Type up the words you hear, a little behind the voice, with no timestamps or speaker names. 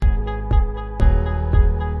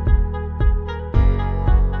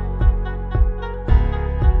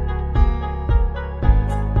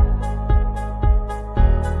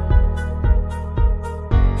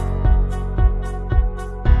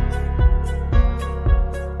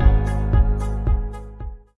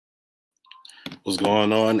What's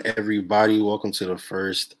going on, everybody? Welcome to the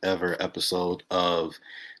first ever episode of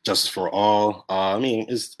Justice for All.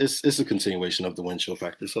 It's a continuation of the Wind Chill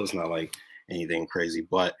Factor, so it's not like anything crazy.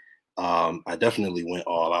 But I definitely went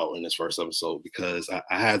all out in this first episode because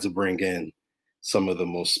I had to bring in some of the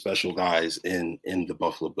most special guys in the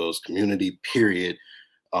Buffalo Bills community. Period.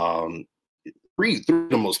 Um, three of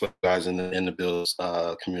the most special guys in the Bills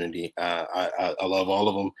community. I love all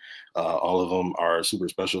of them. All of them are super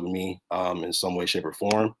special to me in some way, shape, or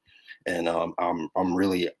form. And I'm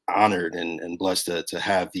really honored and blessed to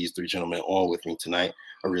have these three gentlemen on with me tonight.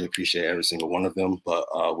 I really appreciate every single one of them. But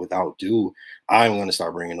without ado, I'm going to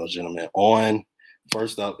start bringing those gentlemen on.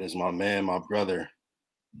 First up is my man, my brother,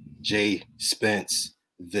 Jay Spence,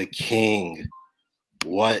 the King.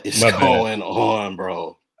 What is going on,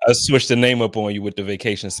 bro? I switched the name up on you with the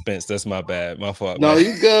Vacation Spence. That's my bad. My fault. No, man.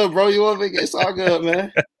 You good, bro. You on vacation? It's all good,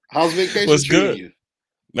 man. How's vacation What's treating good? you?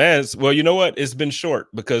 Man, well, you know what? It's been short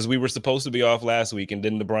because we were supposed to be off last week, and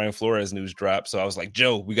then the Brian Flores news dropped. So I was like,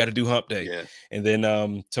 Joe, we got to do Hump Day. Yeah. And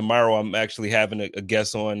then tomorrow I'm actually having a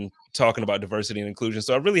guest on talking about diversity and inclusion.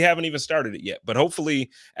 So I really haven't even started it yet. But hopefully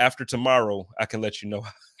after tomorrow, I can let you know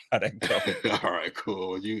how that goes. All right,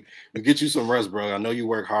 cool. You get you some rest, bro. I know you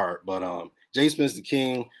work hard, but Jay Spence the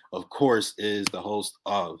King, of course, is the host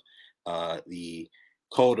of the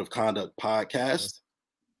Code of Conduct podcast.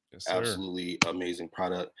 Yes, absolutely amazing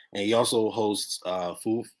product. And he also hosts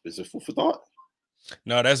Food for Thought?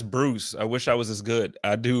 No, that's Bruce. I wish I was as good.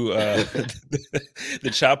 I do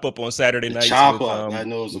the chop up on Saturday nights with I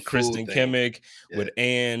know with Kristen Kimmick, with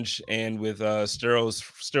Ange, and with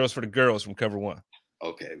Steros for the Girls from Cover One.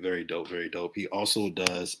 Okay, very dope, very dope. He also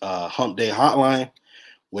does Hump Day Hotline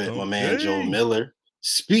with my man Joe Miller.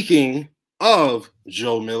 Speaking of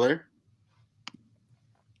Joe Miller,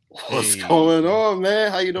 what's going on,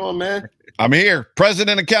 man? How you doing, man? I'm here.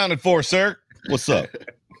 President accounted for, sir. What's up?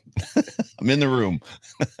 I'm in the room.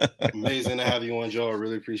 Amazing to have you on, Joe. I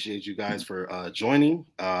really appreciate you guys for joining.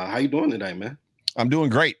 How you doing today, man? I'm doing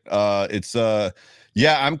great.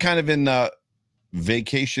 I'm kind of in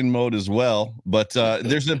vacation mode as well, but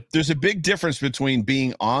there's a big difference between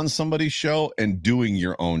being on somebody's show and doing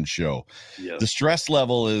your own show. Yes. The stress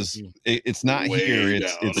level is it's not way here,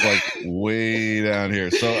 it's like way down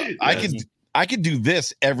here. So yes. I could do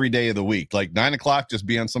this every day of the week, like 9 o'clock, just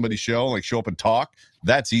be on somebody's show, like show up and talk.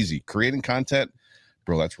 That's easy. Creating content,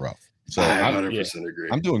 bro, that's rough. So I 100% agree.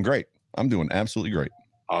 I'm doing great. I'm doing absolutely great.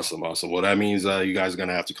 Awesome. Well, that means you guys are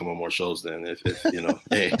gonna have to come on more shows then. If you know,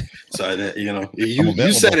 hey, so that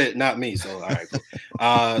you said it, not me. So all right,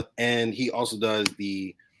 cool. And he also does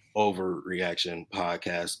the Overreaction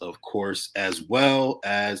podcast, of course, as well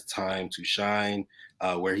as Time to Shine,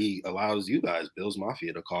 where he allows you guys, Bills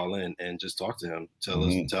Mafia, to call in and just talk to him,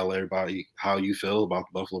 tell everybody how you feel about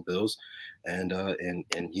the Buffalo Bills, and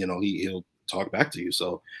he'll talk back to you.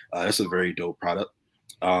 So that's a very dope product.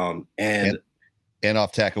 And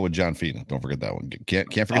Off Tackle with John Fina. Don't forget that one. Can't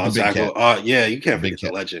forget the big cat. Yeah, you can't forget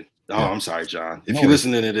the legend. Oh, yeah. I'm sorry, John. If you're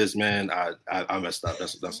listening to this, man, I messed up.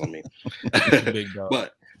 That's on me. Big dog.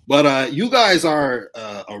 But you guys are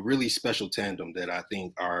a really special tandem that I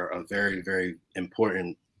think are a very, very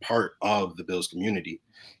important part of the Bills community.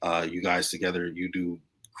 You guys together, you do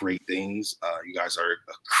great things. You guys are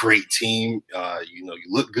a great team. You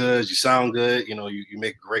look good. You sound good. You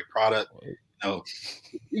make great product.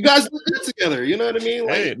 You guys look good together. You know what I mean?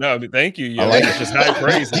 Hey, no, thank you. Yeah, it's just high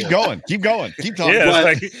praise. Keep going. Keep talking.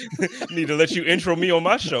 Yeah, need to let you intro me on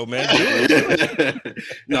my show, man. Do it.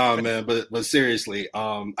 No, man, but seriously,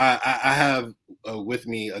 I have with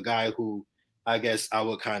me a guy who I guess I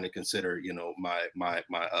would kind of consider, my my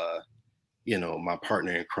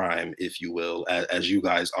partner in crime, if you will, as you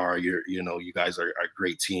guys are. You guys are a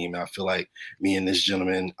great team. I feel like me and this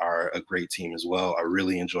gentleman are a great team as well. I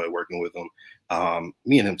really enjoy working with him.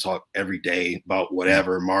 Me and him talk every day about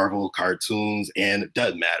whatever, Marvel, cartoons, and it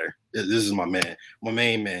doesn't matter. This is my man, my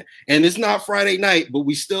main man. And it's not Friday night, but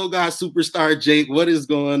we still got Superstar Jake. What is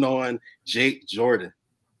going on, Jake Jordan?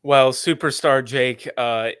 Well, Superstar Jake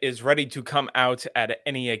is ready to come out at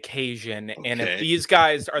any occasion. Okay. And if these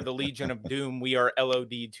guys are the Legion of Doom, we are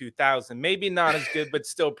LOD 2000. Maybe not as good, but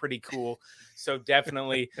still pretty cool. So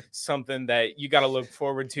definitely something that you got to look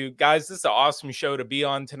forward to. Guys, this is an awesome show to be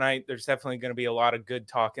on tonight. There's definitely going to be a lot of good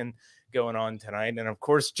talking going on tonight. And of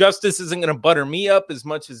course, Justice isn't going to butter me up as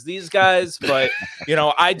much as these guys, but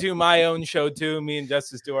I do my own show too. Me and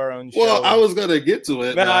Justice do our own show. Well, I was going to get to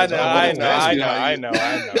it. I know.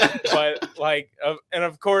 But and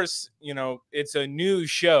of course, it's a new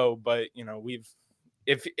show, but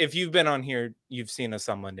if you've been on here, you've seen us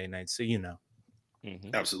on Monday nights, so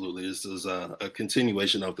Absolutely. This is a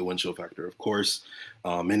continuation of the Win Chill Factor. Of course,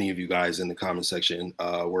 many of you guys in the comment section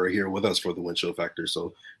were here with us for the Win Chill Factor.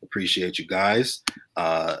 So appreciate you guys.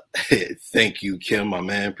 Thank you, Kim, my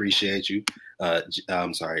man. Appreciate you.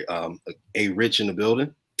 I'm sorry. A Rich in the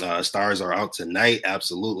building. Stars are out tonight.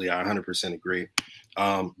 Absolutely. I 100% agree.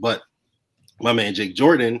 But my man, Jake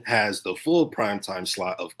Jordan, has the full primetime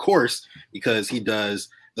slot, of course, because he does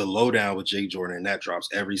the Lowdown with Jake Jordan, and that drops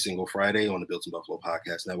every single Friday on the Built in Buffalo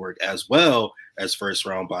Podcast Network, as well as First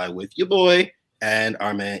Round By with your boy and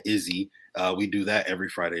our man Izzy. We do that every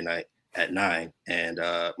Friday night at 9. And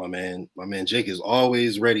my man Jake is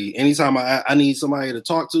always ready. Anytime I need somebody to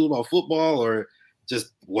talk to about football or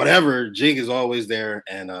just whatever, Jake is always there,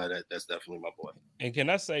 and that's definitely my boy. And can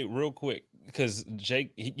I say real quick, because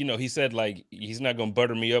Jake, he said like he's not gonna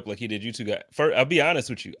butter me up like he did you two guys. First, I'll be honest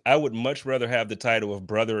with you, I would much rather have the title of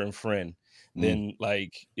brother and friend than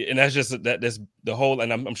like, and that's just that's the whole.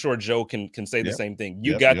 And I'm sure Joe can say the same thing.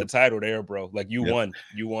 You got the title there, bro. Like you won.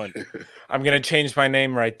 I'm gonna change my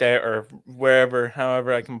name right there or wherever,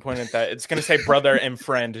 however I can point at that. It's gonna say brother and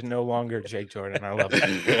friend, no longer Jake Jordan. I love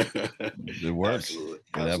it. It works. It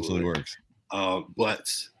absolutely works.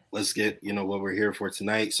 But let's get what we're here for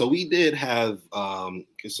tonight. So we did have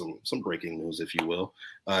some breaking news, if you will.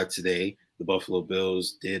 Today, the Buffalo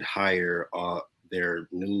Bills did hire their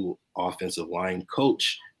new offensive line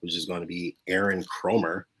coach, which is going to be Aaron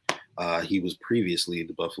Kromer. He was previously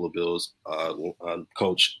the Buffalo Bills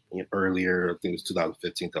coach earlier, I think it was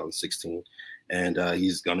 2015, 2016, and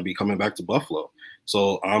he's going to be coming back to Buffalo.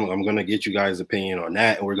 So I'm going to get you guys' opinion on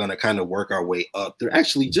that, and we're going to kind of work our way up.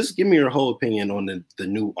 Actually, just give me your whole opinion on the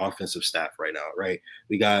new offensive staff right now, right?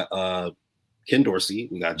 We got Ken Dorsey,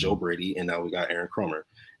 we got Joe Brady, and now we got Aaron Kromer.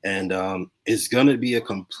 And it's going to be a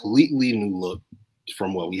completely new look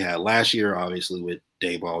from what we had last year, obviously, with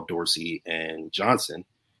Daboll, Dorsey, and Johnson.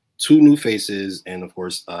 2 new faces, and of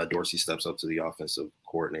course, Dorsey steps up to the offensive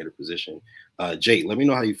coordinator position. Jake, let me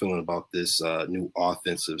know how you're feeling about this new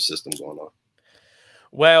offensive system going on.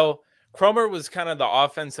 Well, Kromer was kind of the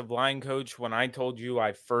offensive line coach when I told you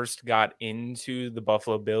I first got into the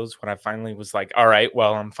Buffalo Bills, when I finally was like, all right,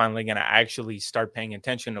 well, I'm finally going to actually start paying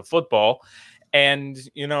attention to football. And,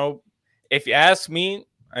 if you ask me,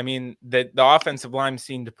 I mean, the offensive line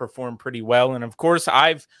seemed to perform pretty well. And of course,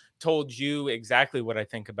 I've told you exactly what I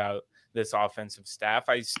think about this offensive staff.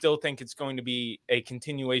 I still think it's going to be a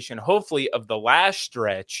continuation, hopefully, of the last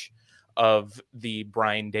stretch of the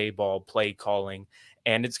Brian Daboll play calling.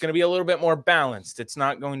 And it's going to be a little bit more balanced. It's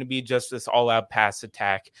not going to be just this all-out pass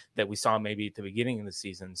attack that we saw maybe at the beginning of the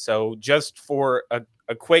season. So just for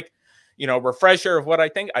a quick, refresher of what I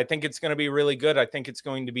think it's going to be really good. I think it's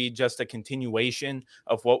going to be just a continuation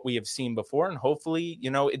of what we have seen before. And hopefully,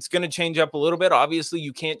 it's going to change up a little bit. Obviously,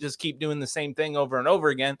 you can't just keep doing the same thing over and over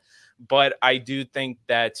again. But I do think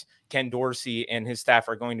that Ken Dorsey and his staff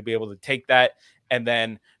are going to be able to take that and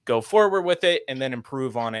then go forward with it and then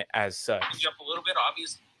improve on it as such. Jump a little bit,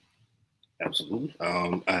 obviously. Absolutely.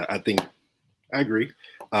 I think I agree.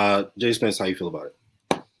 Jay Spence, how you feel about it?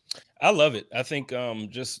 I love it. I think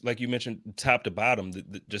just like you mentioned, top to bottom,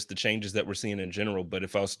 just the changes that we're seeing in general. But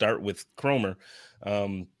if I'll start with Kromer,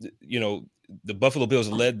 the Buffalo Bills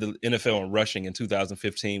led the NFL in rushing in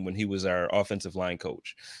 2015 when he was our offensive line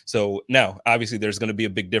coach. So now, obviously, there's going to be a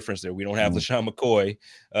big difference there. We don't have LaShawn McCoy.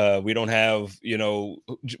 We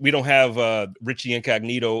don't have Richie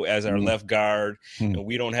Incognito as our left guard. And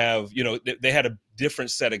we don't have, they had a different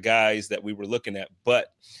set of guys that we were looking at, but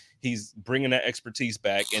he's bringing that expertise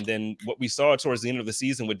back. And then what we saw towards the end of the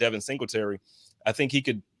season with Devin Singletary, I think he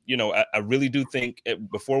could, I really do think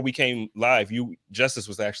before we came live, Justice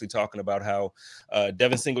was actually talking about how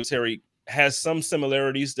Devin Singletary has some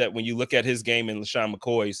similarities that when you look at his game and LaShawn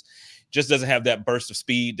McCoy's, just doesn't have that burst of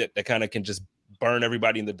speed that kind of can just burn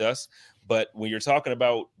everybody in the dust. But when you're talking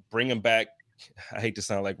about bringing back, I hate to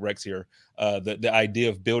sound like Rex here, the idea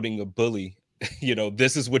of building a bully,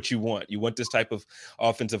 this is what you want. You want this type of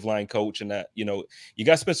offensive line coach, and that, you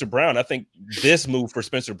got Spencer Brown. I think this move for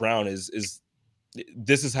Spencer Brown is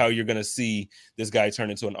this is how you're going to see this guy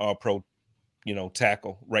turn into an all-pro,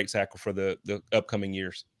 right tackle for the upcoming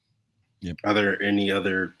years. Yep. Are there any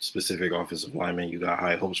other specific offensive linemen you got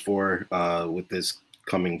high hopes for with this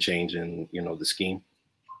coming change in, the scheme?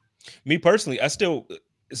 Me personally, I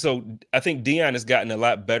think Dion has gotten a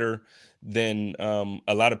lot better than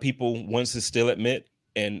a lot of people wants to still admit.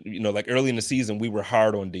 And, like early in the season, we were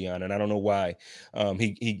hard on Dion, and I don't know why.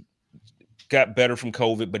 He got better from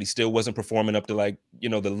COVID, but he still wasn't performing up to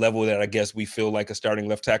the level that I guess we feel like a starting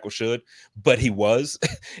left tackle should, but he was.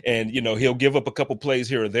 And, he'll give up a couple plays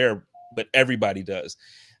here or there, but everybody does.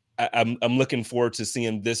 I'm looking forward to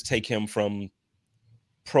seeing this take him from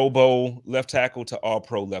Pro Bowl left tackle to all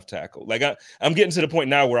pro left tackle. Like I'm getting to the point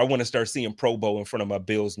now where I want to start seeing Pro Bowl in front of my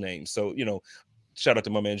Bills name. So, shout out to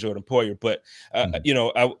my man Jordan Poyer, but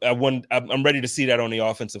I'm ready to see that on the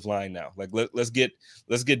offensive line now. Like let's get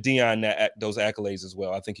Dion those accolades as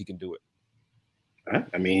well. I think he can do it.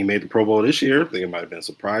 I mean, he made the Pro Bowl this year. I think it might have been a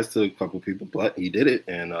surprise to a couple of people, but he did it,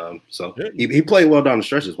 and so he played well down the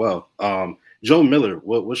stretch as well. Joe Miller,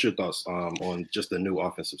 what's your thoughts on just the new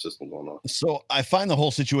offensive system going on? So I find the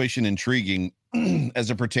whole situation intriguing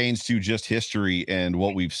as it pertains to just history and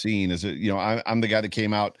what we've seen. Is it, I'm the guy that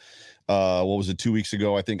came out, what was it, 2 weeks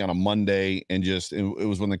ago, I think, on a Monday, and just it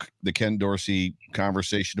was when the Ken Dorsey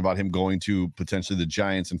conversation about him going to potentially the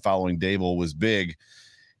Giants and following Dable was big.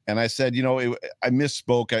 And I said, I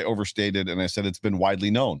misspoke, I overstated, and I said it's been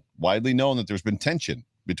widely known that there's been tension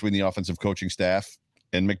between the offensive coaching staff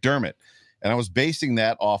and McDermott. And I was basing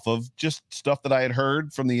that off of just stuff that I had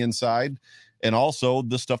heard from the inside, and also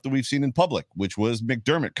the stuff that we've seen in public, which was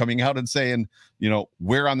McDermott coming out and saying,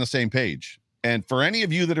 we're on the same page. And for any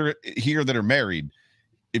of you that are here that are married,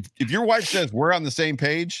 if your wife says we're on the same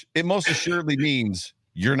page, it most assuredly means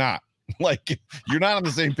you're not. Like, you're not on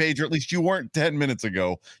the same page, or at least you weren't 10 minutes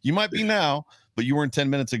ago. You might be now, but you weren't 10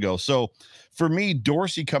 minutes ago. So for me,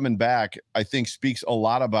 Dorsey coming back, I think speaks a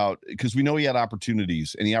lot about, because we know he had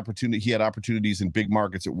opportunities, and he had opportunities in big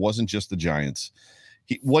markets. It wasn't just the Giants.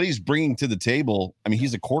 What he's bringing to the table, I mean,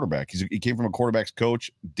 he's a quarterback. He came from a quarterback's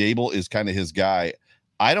coach. Dable is kind of his guy.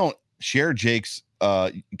 I don't share Jake's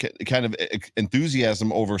kind of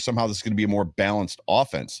enthusiasm over somehow this is going to be a more balanced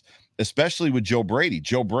offense, especially with Joe Brady.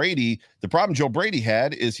 The problem Joe Brady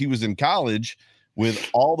had is he was in college with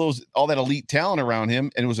all that elite talent around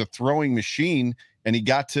him, and it was a throwing machine, and he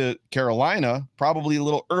got to Carolina probably a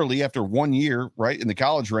little early after 1 year, right, in the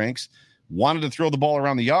college ranks, wanted to throw the ball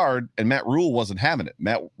around the yard, and Matt Rule wasn't having it.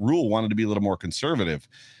 Matt Rule wanted to be a little more conservative.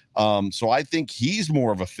 So I think he's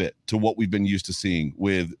more of a fit to what we've been used to seeing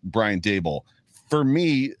with Brian Dable. For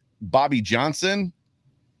me, Bobby Johnson,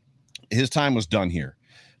 his time was done here.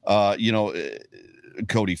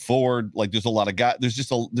 Cody Ford, like there's a lot of guys.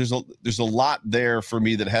 There's a lot there for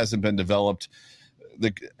me that hasn't been developed.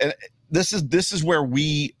 This is where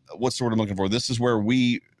what's the word I'm looking for? This is where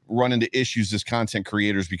we run into issues as content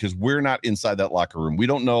creators, because we're not inside that locker room. We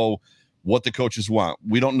don't know what the coaches want.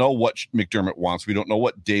 We don't know what McDermott wants. We don't know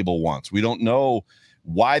what Dable wants. We don't know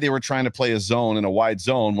why they were trying to play a zone in a wide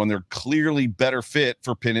zone when they're clearly better fit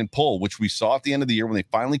for pin and pull, which we saw at the end of the year when they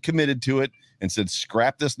finally committed to it and said,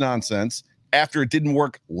 scrap this nonsense. After it didn't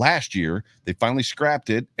work last year, they finally scrapped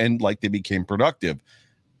it, and they became productive.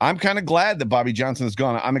 I'm kind of glad that Bobby Johnson is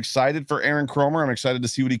gone. I'm excited for Aaron Kromer. I'm excited to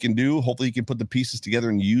see what he can do. Hopefully he can put the pieces together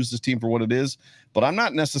and use this team for what it is. But I'm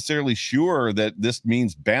not necessarily sure that this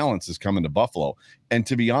means balance is coming to Buffalo. And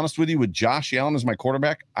to be honest with you, with Josh Allen as my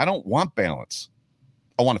quarterback, I don't want balance.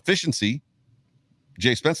 I want efficiency.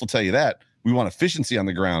 Jay Spence will tell you that. We want efficiency on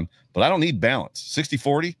the ground, but I don't need balance.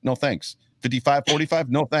 60-40, no thanks. 55-45,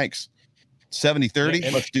 no thanks.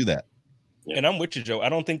 70-30, let's do that. And I'm with you, Joe. I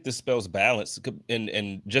don't think this spells balance.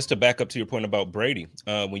 And just to back up to your point about Brady,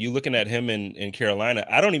 when you're looking at him in Carolina,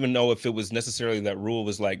 I don't even know if it was necessarily that Rule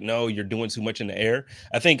was like, no, you're doing too much in the air.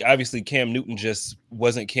 I think obviously Cam Newton just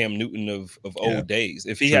wasn't Cam Newton of old days.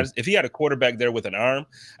 If he had a quarterback there with an arm,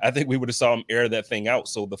 I think we would have saw him air that thing out.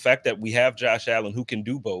 So the fact that we have Josh Allen who can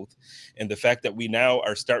do both, and the fact that we now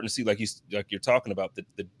are starting to see, like you're talking about,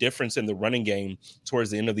 the difference in the running game towards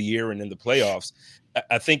the end of the year and in the playoffs,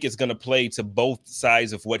 I think it's going to play to both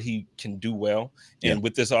sides of what he can do well. And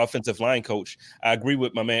with this offensive line coach, I agree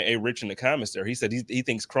with my man A. Rich in the comments there. He said he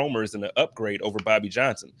thinks Kromer is an upgrade over Bobby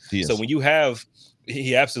Johnson. So when you have –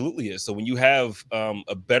 he absolutely is. So when you have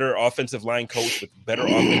a better offensive line coach with better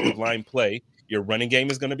offensive line play, your running game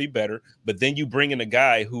is going to be better. But then you bring in a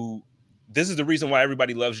guy who – this is the reason why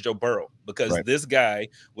everybody loves Joe Burrow, because this guy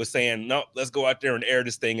was saying, no, let's go out there and air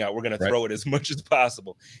this thing out. We're going to throw it as much as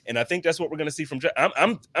possible. And I think that's what we're going to see from Josh.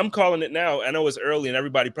 I'm calling it now. I know it's early and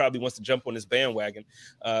everybody probably wants to jump on this bandwagon.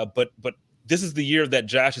 But this is the year that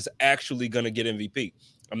Josh is actually going to get MVP.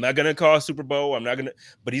 I'm not going to call a Super Bowl.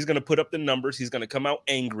 But he's going to put up the numbers. He's going to come out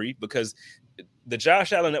angry, because the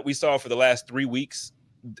Josh Allen that we saw for the last 3 weeks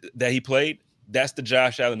that he played, that's the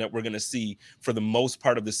Josh Allen that we're going to see for the most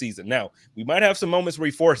part of the season. Now, we might have some moments where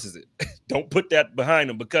he forces it. Don't put that behind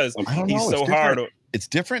him, because he's so hard. It's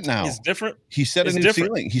different now. It's different. He set a new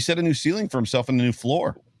ceiling. He set a new ceiling for himself and a new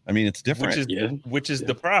floor. I mean, it's different. Which is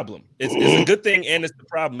the problem. It's a good thing, and it's the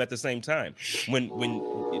problem at the same time. When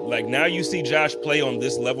like now you see Josh play on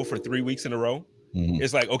this level for 3 weeks in a row.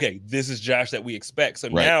 It's like, okay, this is Josh that we expect. So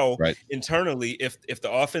now internally, if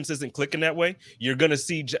the offense isn't clicking that way, you're going to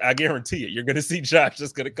see, I guarantee it, you're going to see Josh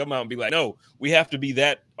just going to come out and be like, no, we have to be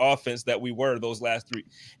that offense that we were those last 3.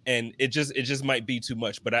 And it just might be too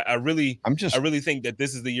much. But I really think that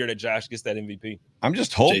this is the year that Josh gets that MVP. I'm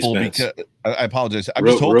just hopeful because I apologize. I'm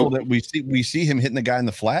just hopeful that we see him hitting the guy in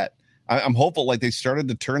the flat. I'm hopeful like they started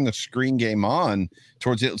to turn the screen game on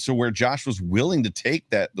towards it. So where Josh was willing to take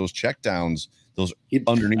those checkdowns, those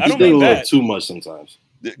underneath. I don't mean that too much sometimes.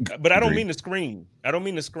 But I don't mean the screen.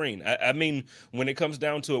 I mean when it comes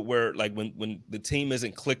down to it, where like when the team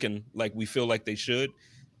isn't clicking like we feel like they should,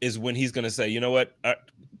 is when he's going to say, you know what,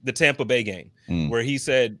 the Tampa Bay game, where he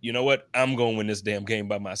said, you know what, I'm going to win this damn game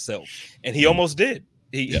by myself, and he almost did.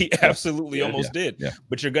 He absolutely almost did. Yeah.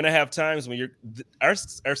 But you're going to have times when our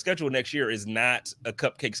schedule next year is not a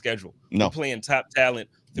cupcake schedule. No. We're playing top talent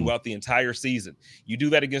throughout the entire season. You do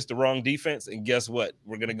that against the wrong defense, and guess what?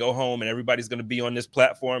 We're going to go home, and everybody's going to be on this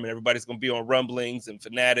platform, and everybody's going to be on Rumblings and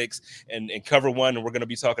Fanatics and Cover One, and we're going to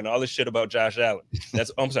be talking all this shit about Josh Allen.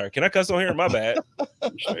 I'm sorry. Can I cuss on here? My bad.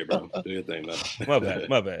 Sorry, bro. Do your thing, man. My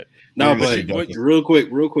bad. No, but real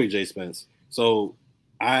quick, Jay Spence. So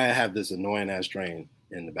I have this annoying ass train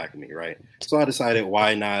in the back of me, right? So I decided,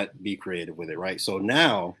 why not be creative with it, right? So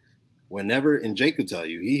now, whenever, and Jake could tell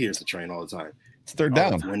you, he hears the train all the time. It's third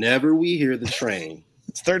down. Whenever we hear the train,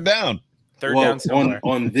 it's third down. Down somewhere.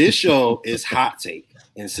 On this show is hot take,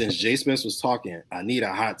 and since Jay Spence was talking, I need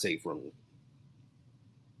a hot take from you.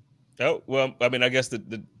 Oh well, I mean, I guess the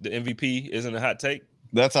MVP isn't a hot take.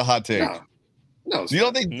 That's a hot take. No, you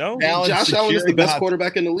don't think Josh Allen is the best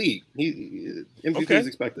quarterback in the league? MVP is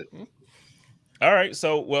expected. All right,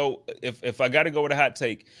 so well, if I got to go with a hot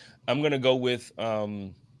take, I'm going to go with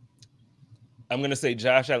I'm going to say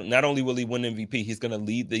Josh Allen. Not only will he win MVP, he's going to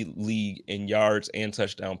lead the league in yards and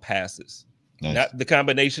touchdown passes. Nice. Not the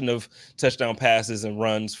combination of touchdown passes and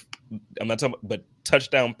runs. I'm not talking, but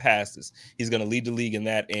touchdown passes. He's going to lead the league in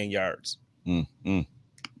that and yards. Okay.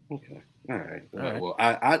 All right. Well,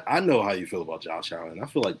 I know how you feel about Josh Allen. I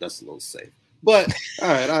feel like that's a little safe. But all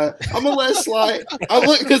right, I'm gonna let it slide.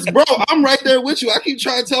 Because bro, I'm right there with you. I keep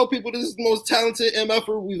trying to tell people this is the most talented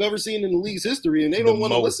MFer we've ever seen in the league's history, and they don't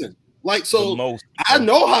want to listen. Like, so I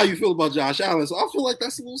know how you feel about Josh Allen, so I feel like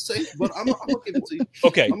that's a little safe, but I'm gonna give it to you.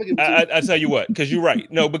 Okay, I tell you what, because you're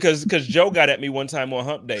right. No, because Joe got at me one time on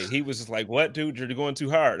Hump Day. He was just like, "What, dude? You're going too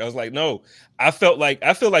hard." I was like, "No, I feel like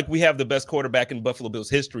we have the best quarterback in Buffalo Bills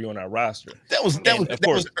history on our roster." That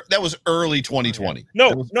was early 2020.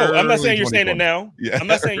 No, I'm not saying you're saying it now. Yeah. I'm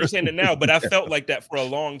not saying you're saying it now, but I felt like that for a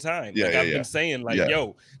long time. Like I've been saying,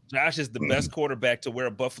 yo, Josh is the best quarterback to wear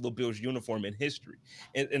a Buffalo Bills uniform in history,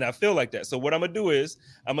 and I feel like that. So what I'm gonna do is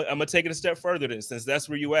I'm gonna take it a step further. Then, since that's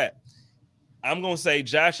where you at, I'm gonna say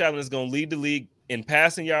Josh Allen is gonna lead the league in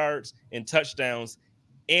passing yards and touchdowns,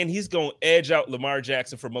 and he's gonna edge out Lamar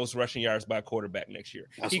Jackson for most rushing yards by a quarterback next year.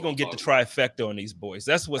 He's gonna get the trifecta on these boys.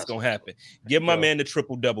 That's what's gonna happen. Give my man the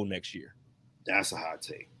triple double next year. That's a hot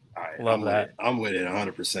take. All right, love that. I'm with it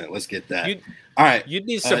 100%. Let's get that. All right. You'd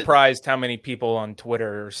be surprised how many people on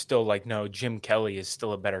Twitter are still like, no, Jim Kelly is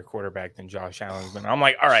still a better quarterback than Josh Allen's been. I'm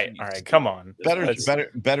like, all right, come on.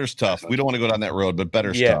 Better's tough. We don't want to go down that road, but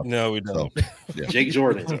better's tough. No, we don't. So, Jake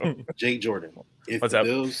Jordan. If the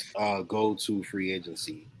Bills go to free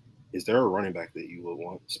agency, is there a running back that you would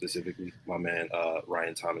want specifically? My man,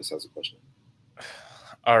 Ryan Thomas has a question.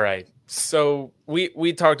 All right. So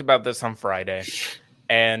we talked about this on Friday.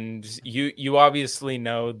 And you obviously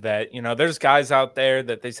know that, there's guys out there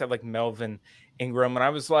that they said like Melvin Ingram. And I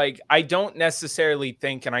was like, I don't necessarily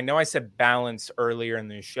think, and I know I said balance earlier in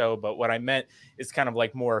the show, but what I meant is kind of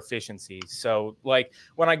like more efficiency. So like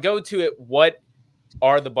when I go to it, what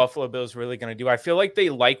are the Buffalo Bills really going to do? I feel like they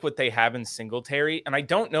like what they have in Singletary. And I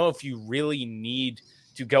don't know if you really need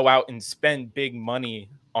to go out and spend big money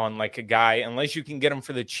on like a guy, unless you can get him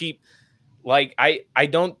for the cheap. Like, I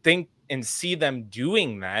don't think and see them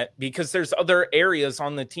doing that, because there's other areas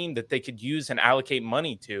on the team that they could use and allocate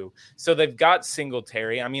money to. So they've got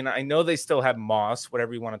Singletary. I mean, I know they still have Moss,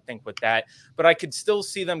 whatever you want to think with that, but I could still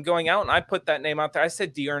see them going out. And I put that name out there. I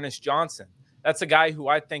said D'Ernest Johnson. That's a guy who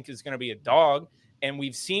I think is going to be a dog. And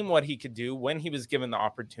we've seen what he could do when he was given the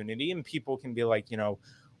opportunity. And people can be like,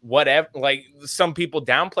 whatever, like some people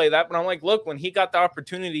downplay that, but I'm like, look, when he got the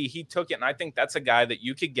opportunity, he took it. And I think that's a guy that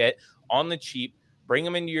you could get on the cheap, bring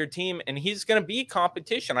him into your team, and he's going to be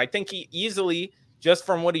competition. I think he easily just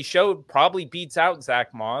from what he showed, probably beats out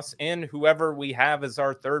Zach Moss and whoever we have as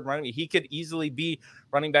our third running. He could easily be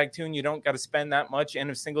running back 2, and you don't got to spend that much. And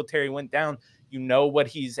if Singletary went down, you know what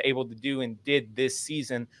he's able to do and did this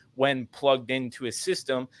season when plugged into a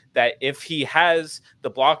system that if he has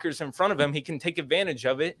the blockers in front of him, he can take advantage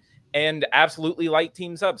of it and absolutely light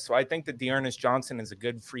teams up. So I think that D'Ernest Johnson is a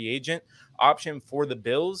good free agent option for the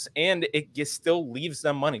Bills, and it still leaves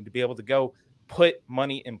them money to be able to go put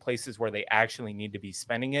money in places where they actually need to be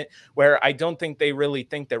spending it, where I don't think they really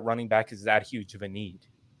think that running back is that huge of a need.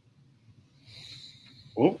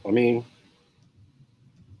 Well, I mean,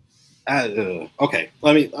 okay.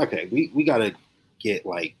 We got to get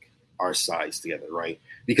like our sides together, right?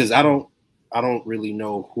 Because I don't really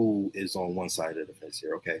know who is on one side of the fence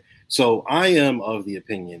here. Okay. So I am of the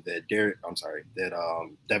opinion that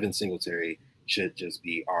Devin Singletary should just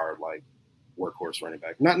be our like workhorse running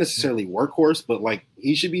back. Not necessarily workhorse, but like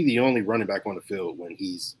he should be the only running back on the field when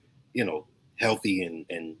he's, healthy and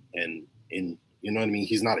you know what I mean?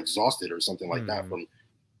 He's not exhausted or something like that from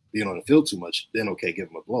being on the field too much. Then okay, give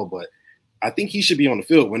him a blow. But I think he should be on the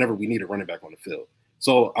field whenever we need a running back on the field.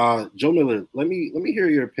 So, Joe Miller, let me hear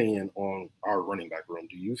your opinion on our running back room.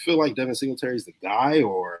 Do you feel like Devin Singletary is the guy,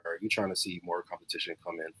 or are you trying to see more competition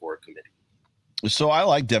come in for a committee? So I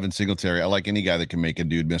like Devin Singletary. I like any guy that can make a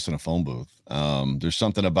dude miss in a phone booth. There's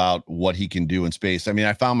something about what he can do in space. I mean,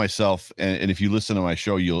 I found myself, and if you listen to my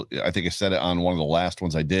show, I think I said it on one of the last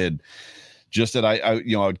ones I did, just that I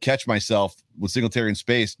would catch myself with Singletary in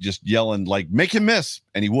space, just yelling like, make him miss.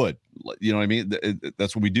 And he would, you know what I mean?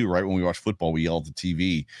 That's what we do, right? When we watch football, we yell at the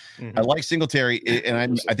TV. Mm-hmm. I like Singletary.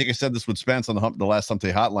 And I think I said this with Spence on the last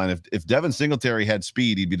Hump-Day Hotline. If Devin Singletary had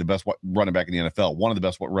speed, he'd be the best running back in the NFL. One of the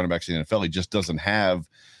best running backs in the NFL. He just doesn't have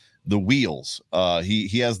the wheels.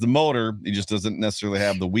 He has the motor. He just doesn't necessarily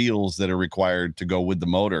have the wheels that are required to go with the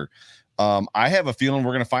motor. I have a feeling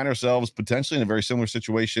we're going to find ourselves potentially in a very similar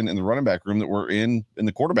situation in the running back room that we're in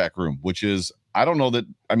the quarterback room, which is, I don't know that.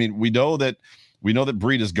 I mean, we know that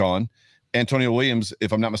Breed is gone. Antonio Williams,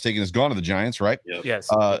 if I'm not mistaken, is gone to the Giants, right? Yep. Yes.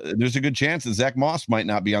 There's a good chance that Zach Moss might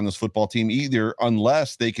not be on this football team either,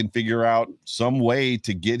 unless they can figure out some way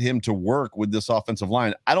to get him to work with this offensive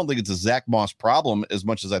line. I don't think it's a Zach Moss problem as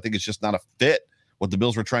much as I think it's just not a fit. What the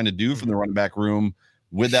Bills were trying to do from the running back room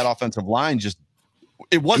with that offensive line, just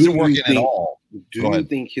it wasn't working at all. Do you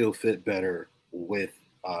think he'll fit better with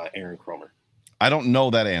Aaron Kromer? I don't know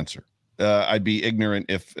that answer. I'd be ignorant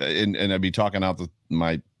and I'd be talking out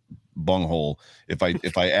my bunghole if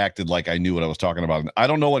I acted like I knew what I was talking about. I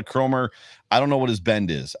don't know what Kromer. I don't know what his bend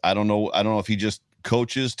is. I don't know if he just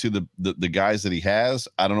coaches to the guys that he has.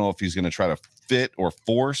 I don't know if he's going to try to fit or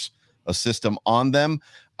force a system on them.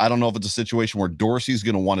 I don't know if it's a situation where Dorsey's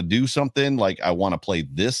going to want to do something like, I want to play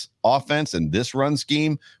this offense and this run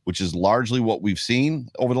scheme, which is largely what we've seen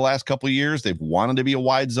over the last couple of years. They've wanted to be a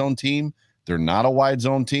wide zone team. They're not a wide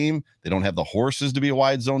zone team. They don't have the horses to be a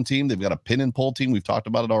wide zone team. They've got a pin and pull team. We've talked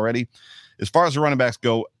about it already. As far as the running backs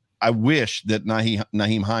go, I wish that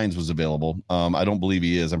Nyheim Hines was available. I don't believe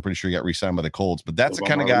he is. I'm pretty sure he got re-signed by the Colts, but that's the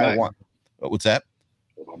kind of guy I want. What's that?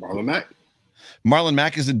 Marlon Mack. Marlon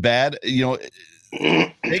Mack isn't bad.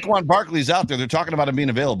 Saquon Barkley's out there. They're talking about him being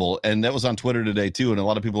available, and that was on Twitter today too. And a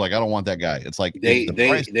lot of people are like, I don't want that guy. It's like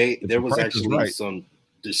there was actually some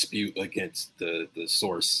dispute against the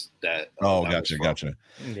source that. Gotcha.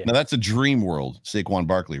 Yeah. Now that's a dream world, Saquon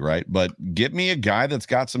Barkley, right? But get me a guy that's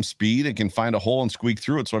got some speed and can find a hole and squeak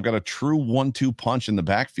through it. So I've got a true 1-2 punch in the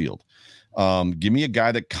backfield. Give me a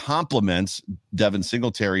guy that complements Devin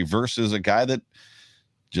Singletary versus a guy that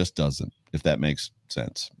just doesn't, if that makes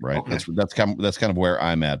sense, right? Okay. That's kind of where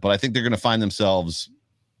I'm at. But I think they're going to find themselves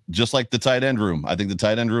just like the tight end room. I think the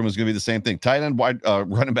tight end room is going to be the same thing. Tight end, wide,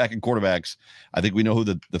 running back, and quarterbacks. I think we know who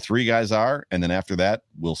the three guys are, and then after that,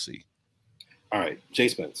 we'll see. All right, Jay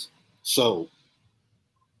Spence. So,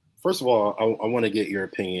 first of all, I want to get your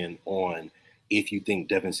opinion on if you think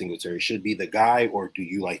Devin Singletary should be the guy, or do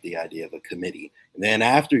you like the idea of a committee? And then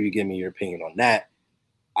after you give me your opinion on that,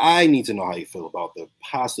 I need to know how you feel about the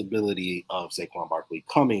possibility of Saquon Barkley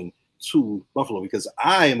coming to Buffalo, because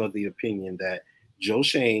I am of the opinion that Joe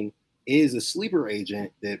Schoen is a sleeper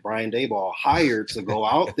agent that Brian Daboll hired to go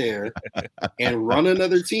out there and run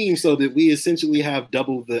another team so that we essentially have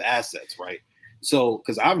double the assets, right? So,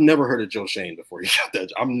 because I've never heard of Joe Schoen before he got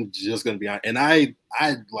that. I'm just going to be honest. And I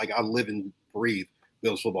live and breathe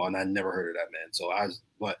Bills football, and I never heard of that man.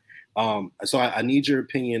 So I need your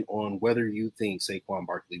opinion on whether you think Saquon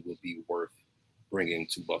Barkley would be worth bringing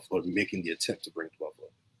to Buffalo, making the attempt to bring to Buffalo.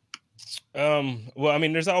 Well, I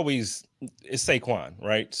mean, it's Saquon,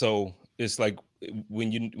 right? So it's like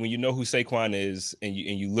when you know who Saquon is, and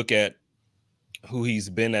you look at who he's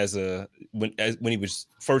been when he was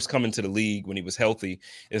first coming to the league, when he was healthy,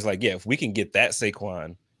 is like, yeah, if we can get that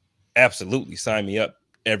Saquon, absolutely sign me up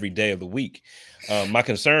every day of the week. My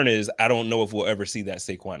concern is I don't know if we'll ever see that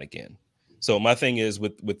Saquon again. So my thing is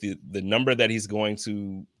with the number that he's going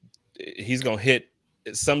to hit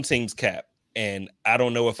some team's cap. And I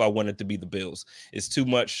don't know if I want it to be the Bills. It's too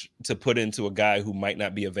much to put into a guy who might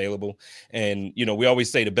not be available. And, we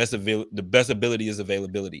always say the best ability is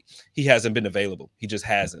availability. He hasn't been available. He just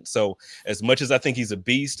hasn't. So as much as I think he's a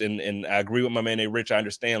beast, and I agree with my man, Rich, I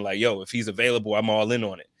understand, like, yo, if he's available, I'm all in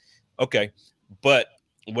on it. Okay. But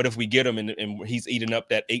what if we get him and he's eating up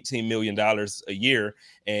that $18 million a year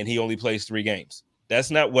and he only plays 3 games? That's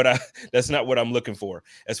not what I'm looking for.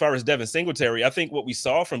 As far as Devin Singletary, I think what we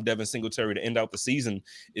saw from Devin Singletary to end out the season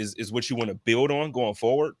is what you want to build on going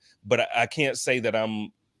forward. But I can't say that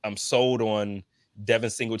I'm sold on Devin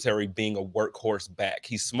Singletary being a workhorse back.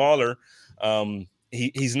 He's smaller.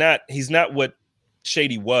 He's not what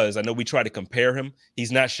Shady was. I know we try to compare him.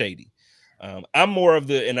 He's not Shady. I'm more of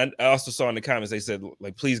and I also saw in the comments, they said,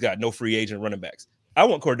 like, please God, no free agent running backs. I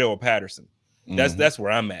want Cordell Patterson. That's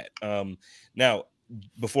where I'm at. Now,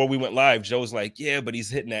 before we went live, Joe's like, yeah, but he's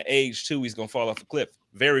hitting that age too. He's going to fall off a cliff.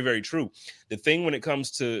 Very, very true. The thing when it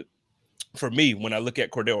comes to, for me, when I look at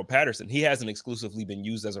Cordell Patterson, he hasn't exclusively been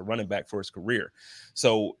used as a running back for his career.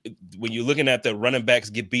 So when you're looking at the running backs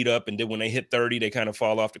get beat up and then when they hit 30, they kind of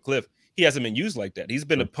fall off the cliff. He hasn't been used like that. He's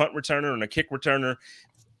been a punt returner and a kick returner,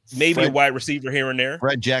 maybe a wide receiver here and there.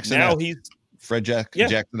 Fred Jackson. Now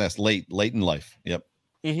Jackson. That's late in life. Yep.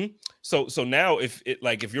 Mm-hmm. So now if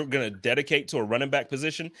you're going to dedicate to a running back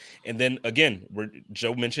position, and then again,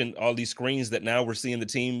 Joe mentioned all these screens that now we're seeing the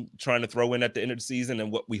team trying to throw in at the end of the season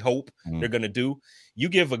and what we hope they're going to do. You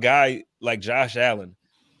give a guy like Josh Allen,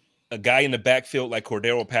 a guy in the backfield like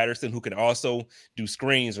Cordell Patterson who can also do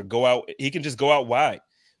screens or go out. He can just go out wide.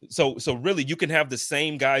 So really you can have the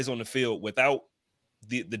same guys on the field without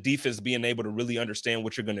the defense being able to really understand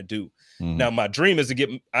what you're going to do. Now, my dream is to get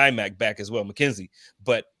IMAC back as well, McKenzie.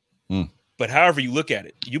 But however you look at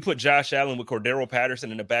it, you put Josh Allen with Cordero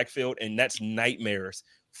Patterson in the backfield, and that's nightmares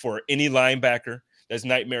for any linebacker. That's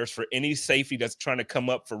nightmares for any safety that's trying to come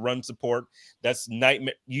up for run support. That's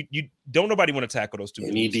nightmare. You don't nobody want to tackle those two.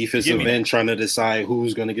 Any defensive end trying to decide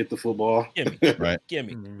who's going to get the football. Give me. Right. Give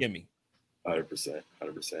me. 100%.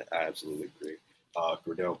 I absolutely agree.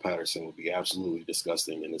 Cordell Patterson would be absolutely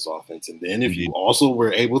disgusting in this offense. And then if you also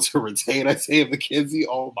were able to retain Isaiah McKenzie,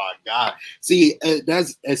 oh my God. See,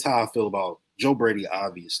 that's how I feel about Joe Brady.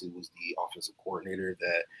 Obviously was the offensive coordinator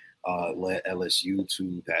that led LSU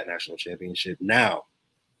to that national championship. Now,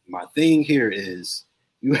 my thing here is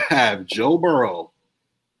you have Joe Burrow,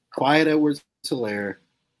 Clyde Edwards-Helaire,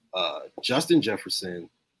 Justin Jefferson,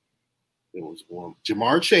 there was one,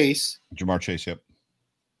 Jamar Chase, yep,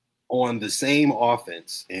 on the same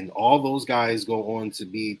offense, and all those guys go on to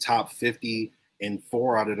be top 50 and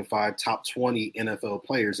 4 out of the 5 top 20 NFL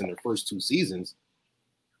players in their first 2 seasons.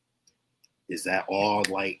 Is that all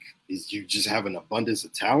is you just have an abundance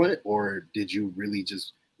of talent, or did you really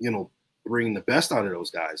just, bring the best out of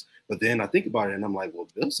those guys? But then I think about it and I'm like, well,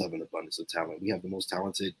 Bills have an abundance of talent. We have the most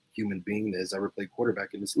talented human being that has ever played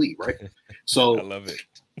quarterback in this league, right? So I love it.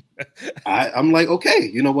 I'm like, okay,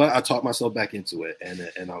 you know what? I talked myself back into it,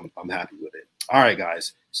 and I'm happy with it. All right,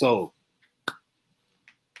 guys. So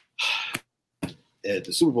the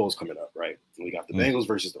Super Bowl is coming up, right? And we got the Bengals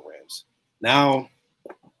versus the Rams. Now,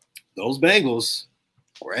 those Bengals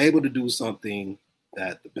were able to do something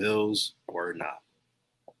that the Bills were not.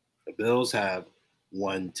 The Bills have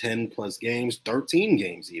won 10 plus games, 13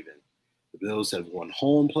 games even. The Bills have won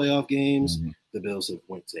home playoff games. The Bills have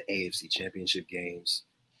went to AFC championship games.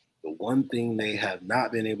 The one thing they have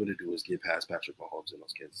not been able to do is get past Patrick Mahomes and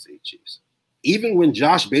those Kansas City Chiefs. Even when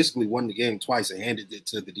Josh basically won the game twice and handed it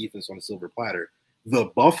to the defense on a silver platter, the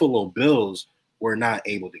Buffalo Bills were not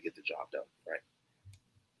able to get the job done, right?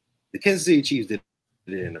 The Kansas City Chiefs did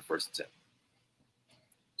it in the first attempt.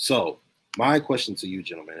 So my question to you,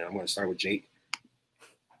 gentlemen, and I'm going to start with Jake.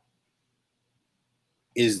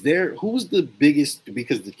 Who's the biggest,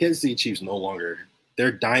 because the Kansas City Chiefs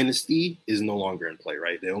their dynasty is no longer in play,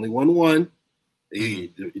 right? They only won one. The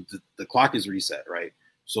clock is reset, right?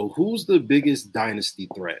 So who's the biggest dynasty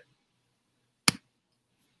threat?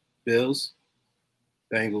 Bills,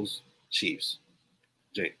 Bengals, Chiefs.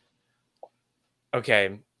 Jake.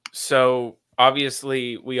 Okay, so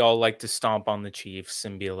obviously we all like to stomp on the Chiefs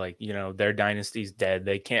and be like, their dynasty's dead.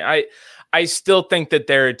 They can't. I still think that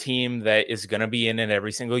they're a team that is going to be in it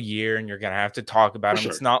every single year, and you're going to have to talk about them.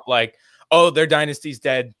 Sure. It's not like, oh, their dynasty's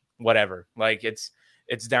dead, whatever. Like it's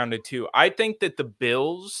down to 2. I think that the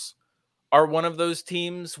Bills are one of those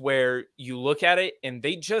teams where you look at it and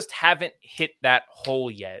they just haven't hit that hole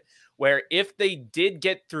yet. Where if they did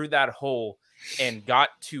get through that hole and got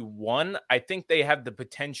to 1, I think they have the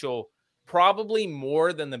potential probably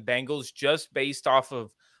more than the Bengals, just based off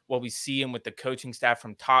of what we see and with the coaching staff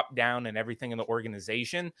from top down and everything in the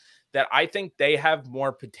organization, that I think they have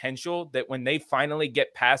more potential, that when they finally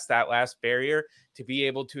get past that last barrier, to be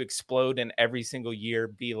able to explode and every single year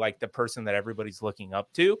be like the person that everybody's looking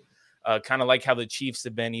up to. Kind of like how the Chiefs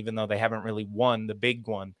have been, even though they haven't really won the big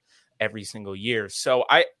one every single year. So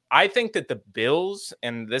I think that the Bills,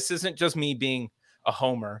 and this isn't just me being a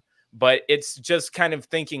homer, but it's just kind of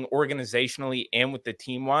thinking organizationally and with the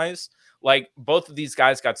team wise, like both of these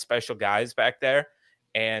guys got special guys back there,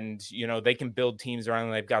 and, you know, they can build teams around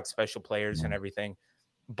them. They've got special players and everything,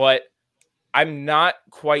 but I'm not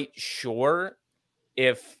quite sure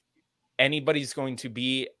if anybody's going to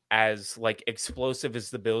be as like explosive as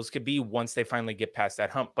the Bills could be once they finally get past that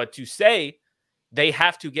hump. But to say they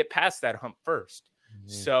have to get past that hump first.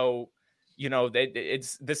 So, you know,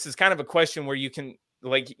 this is kind of a question where you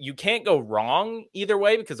can't go wrong either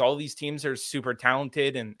way, because all these teams are super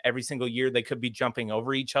talented and every single year they could be jumping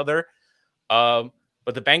over each other. But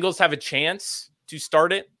the Bengals have a chance to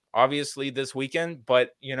start it, obviously, this weekend.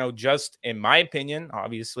 But, you know, just in my opinion,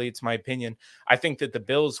 obviously it's my opinion, I think that the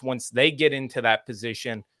Bills, once they get into that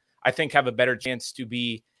position, I think have a better chance to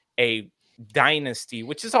be a dynasty,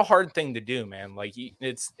 which is a hard thing to do, man. Like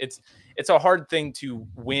it's a hard thing to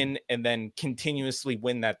win and then continuously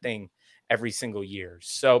win that thing every single year.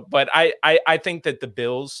 So, but I think that the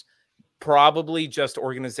Bills, probably just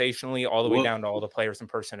organizationally all the way down to all the players and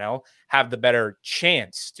personnel, have the better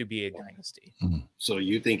chance to be a dynasty. So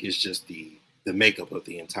you think it's just the makeup of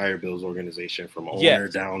the entire Bills organization, from owner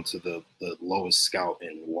down to the lowest scout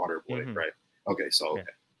and water boy, right? Okay, so okay.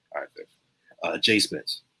 All right. Jay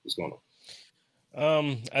Spence, what's going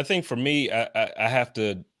on? I think for me, I have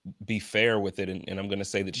to be fair with it, and I'm going to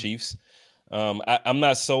say the Chiefs. I'm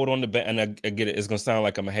not sold on the and I get it. It's going to sound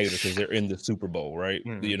like I'm a hater because they're in the Super Bowl, right?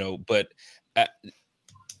 You know, but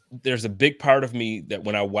there's a big part of me that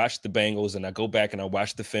when I watch the Bengals and I go back and I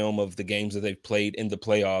watch the film of the games that they've played in the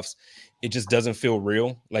playoffs, it just doesn't feel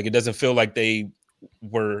real. Like, it doesn't feel like they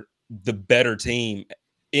were the better team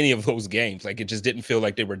any of those games. Like, it just didn't feel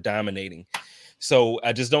like they were dominating. So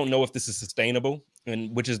I just don't know if this is sustainable,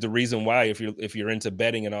 and which is the reason why, if you're into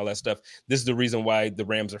betting and all that stuff, this is the reason why the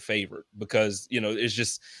Rams are favored, because, you know, it's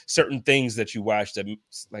just certain things that you watch that,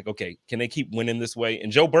 like, okay, can they keep winning this way?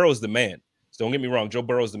 And Joe Burrow is the man. So don't get me wrong, Joe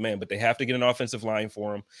Burrow is the man, but they have to get an offensive line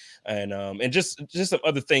for him, and just some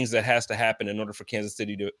other things that has to happen in order for Kansas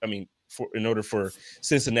City to, in order for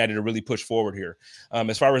Cincinnati to really push forward here.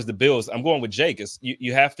 As far as the Bills, I'm going with Jake.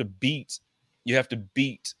 You have to beat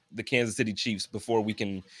the Kansas City Chiefs before we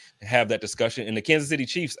can have that discussion. And the Kansas City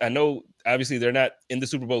Chiefs, I know obviously they're not in the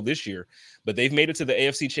Super Bowl this year, but they've made it to the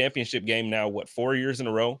AFC Championship game now, 4 years in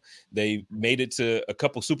a row. They made it to a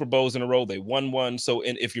couple Super Bowls in a row. They won one. So,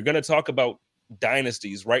 and if you're going to talk about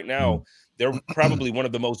dynasties right now, they're probably one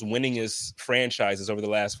of the most winningest franchises over the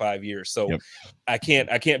last 5 years. So I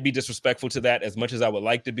can't be disrespectful to that as much as I would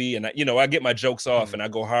like to be. And I get my jokes off and I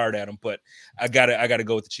go hard at them, but I gotta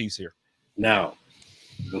go with the Chiefs here. Now,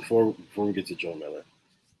 before we get to Joe Miller,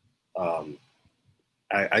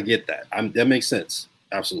 I get that. That makes sense.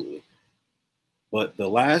 Absolutely. But the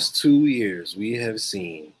last 2 years, we have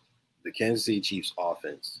seen the Kansas City Chiefs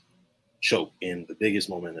offense choke in the biggest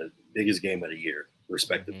moment, the biggest game of the year,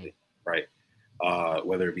 respectively, right?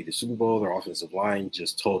 Whether it be the Super Bowl, their offensive line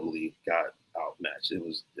just totally got outmatched. It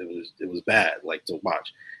was bad, like, to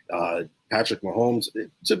watch. Patrick Mahomes,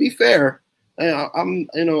 to be fair,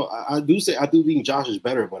 I do think Josh is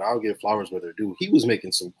better, but I'll give flowers where they're due. He was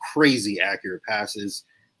making some crazy accurate passes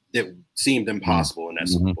that seemed impossible in that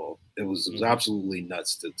Super Bowl. It was absolutely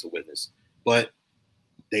nuts to witness. But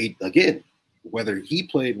they, again, whether he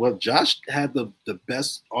played well, Josh had the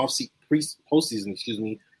best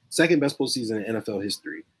postseason, second best postseason in NFL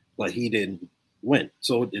history, but he didn't win.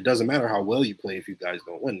 So it doesn't matter how well you play if you guys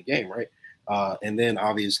don't win the game, right? And then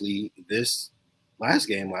obviously this last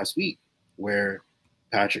week, where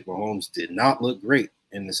Patrick Mahomes did not look great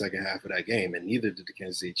in the second half of that game, and neither did the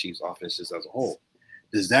Kansas City Chiefs offense just as a whole.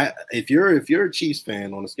 Does that, if you're a Chiefs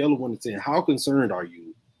fan, on a scale of 1 to 10, how concerned are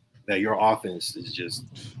you that your offense is just?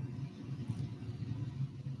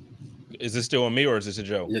 Is this still on me or is this a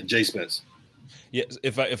Joe? Jay Spence. Yeah,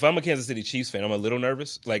 if I'm a Kansas City Chiefs fan, I'm a little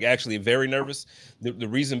nervous, like actually very nervous. The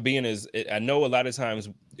reason being is I know a lot of times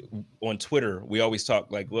on Twitter we always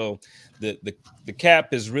talk like, well, the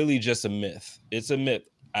cap is really just a myth. It's a myth.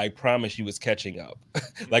 I promise you, it's catching up.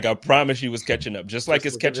 Like I promise you, it's catching up. Just like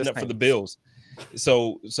it's catching up for the Bills.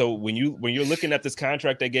 So when you're looking at this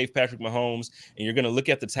contract they gave Patrick Mahomes, and you're going to look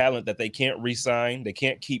at the talent that they can't re-sign, they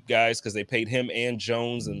can't keep guys because they paid him and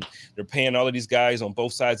Jones, and they're paying all of these guys on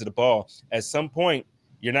both sides of the ball. At some point,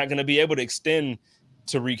 you're not going to be able to extend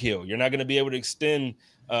Tyreek Hill. You're not going to be able to extend.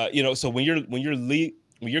 So when you're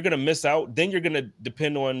going to miss out, then you're going to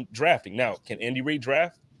depend on drafting. Now, can Andy Reid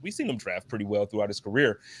draft? We've seen him draft pretty well throughout his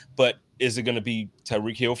career, but is it going to be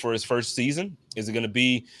Tyreek Hill for his first season? Is it going to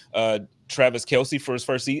be Travis Kelce for his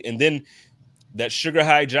first season? And then that sugar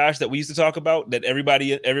high Josh that we used to talk about, that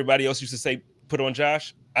everybody else used to say put on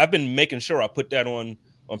Josh. I've been making sure I put that on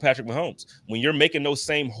Patrick Mahomes. When you're making those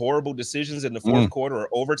same horrible decisions in the fourth quarter or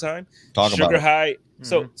overtime, sugar high.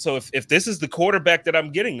 So if this is the quarterback that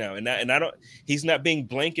I'm getting now, and I don't, he's not being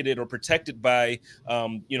blanketed or protected by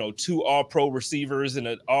 2 all-pro receivers and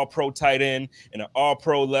an all-pro tight end and an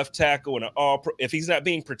all-pro left tackle and an all-pro. If he's not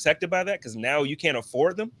being protected by that, because now you can't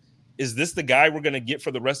afford them, is this the guy we're going to get for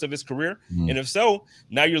the rest of his career? And if so,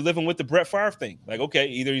 now you're living with the Brett Favre thing. Like, okay,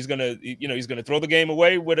 either he's going to throw the game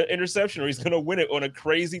away with an interception, or he's going to win it on a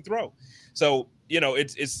crazy throw. So,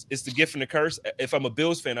 it's the gift and the curse. If I'm a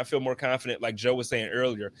Bills fan, I feel more confident, like Joe was saying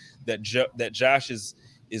earlier, that Josh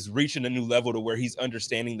is reaching a new level to where he's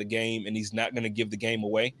understanding the game and he's not going to give the game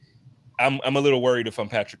away. I'm a little worried if I'm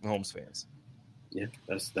Patrick Mahomes fans. Yeah,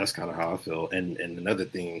 that's kind of how I feel. And another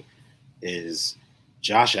thing is,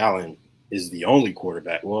 Josh Allen is the only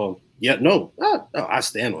quarterback. Well, yeah, no, I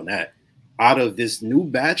stand on that. Out of this new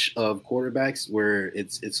batch of quarterbacks, where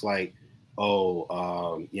it's like, the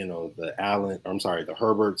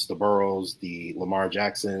Herberts, the Burrows, the Lamar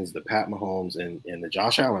Jacksons, the Pat Mahomes, and the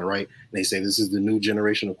Josh Allen, right? And they say this is the new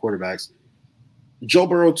generation of quarterbacks. Joe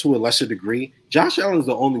Burrow to a lesser degree. Josh Allen's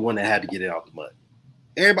the only one that had to get it out the mud.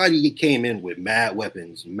 Everybody came in with mad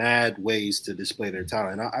weapons, mad ways to display their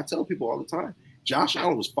talent. I tell people all the time, Josh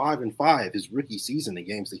Allen was 5-5 his rookie season in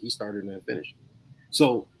games that he started and finished.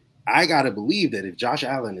 So I got to believe that if Josh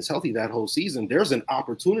Allen is healthy that whole season, there's an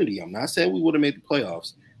opportunity. I'm not saying we would have made the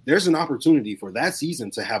playoffs. There's an opportunity for that season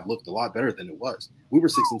to have looked a lot better than it was. We were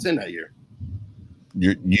 6-10 that year.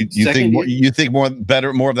 You think more of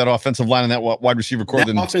that offensive line and that wide receiver core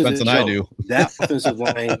than Spence and I do. That offensive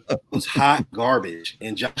line was hot garbage,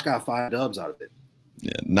 and Josh got 5 dubs out of it.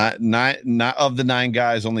 Yeah, not of the 9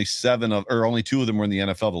 guys, only 2 of them were in the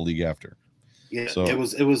NFL the league after. Yeah, so it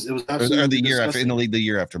was absolutely or the year after, in the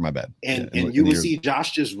year after, my bad. And you would see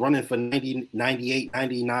Josh just running for 90, 98,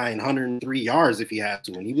 99, 103 yards if he had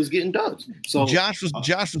to, and he was getting dubs. So Josh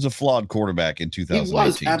was a flawed quarterback in 2018. He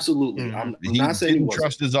was, absolutely. I'm not saying he didn't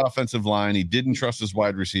trust his offensive line. He didn't trust his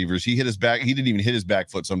wide receivers. He hit his back. He didn't even hit his back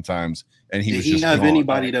foot sometimes. And Did he have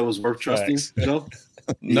anybody that was worth trusting? Joe?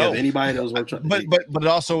 No, anybody that was worth trusting. But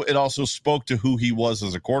it also spoke to who he was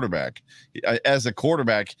as a quarterback. As a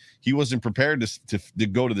quarterback, he wasn't prepared to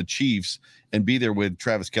go to the Chiefs and be there with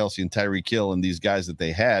Travis Kelce and Tyreek Hill and these guys that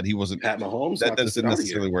they had. He wasn't. Pat Mahomes. That isn't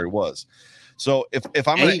necessarily where he was. So if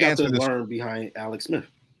I'm going to answer this, learn behind Alex Smith.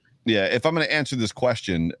 Yeah, if I'm going to answer this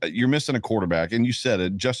question, you're missing a quarterback, and you said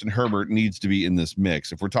it. Justin Herbert needs to be in this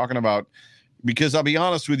mix. If we're talking about, because I'll be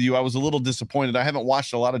honest with you, I was a little disappointed. I haven't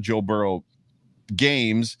watched a lot of Joe Burrow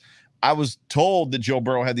games. I was told that Joe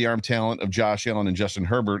Burrow had the arm talent of Josh Allen and Justin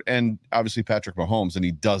Herbert, and obviously Patrick Mahomes, and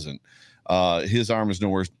he doesn't. His arm is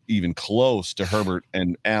nowhere even close to Herbert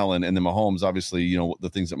and Allen, and then Mahomes, obviously, the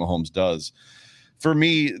things that Mahomes does. For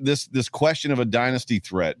me, this question of a dynasty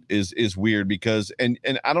threat is weird because, and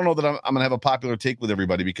I don't know that I'm going to have a popular take with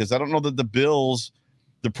everybody, because I don't know that the Bills,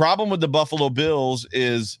 the problem with the Buffalo Bills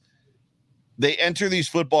is they enter these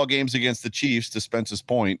football games against the Chiefs, to Spence's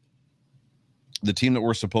point, the team that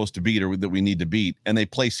we're supposed to beat or that we need to beat, and they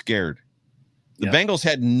play scared. The Bengals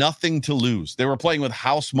had nothing to lose. They were playing with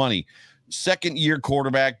house money. Second-year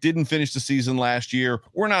quarterback, didn't finish the season last year.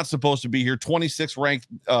 We're not supposed to be here. 26th ranked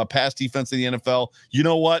pass defense in the NFL. You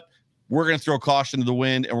know what? We're going to throw caution to the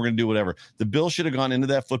wind, and we're going to do whatever. The Bills should have gone into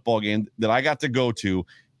that football game that I got to go to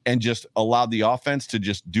and just allowed the offense to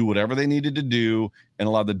just do whatever they needed to do and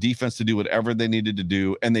allowed the defense to do whatever they needed to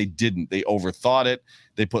do, and they didn't. They overthought it.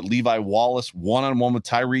 They put Levi Wallace one-on-one with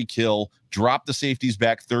Tyreek Hill, dropped the safeties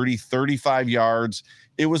back 30, 35 yards.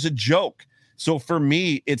 It was a joke. So for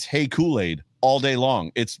me, it's Hey Kool-Aid all day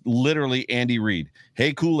long. It's literally Andy Reid.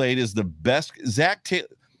 Hey Kool-Aid is the best. Zach Taylor,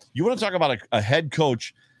 you want to talk about a head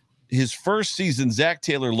coach? His first season, Zach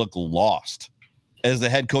Taylor looked lost as the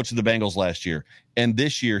head coach of the Bengals last year. And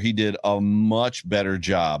this year he did a much better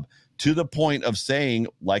job, to the point of saying,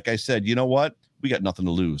 like I said, you know what? We got nothing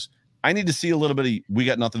to lose. I need to see a little bit of we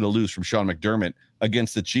got nothing to lose from Sean McDermott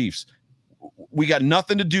against the Chiefs. we got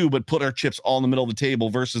nothing to do but put our chips all in the middle of the table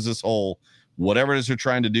versus this whole whatever it is they're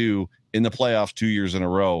trying to do in the playoffs 2 years in a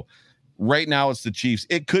row. Right now, it's the Chiefs.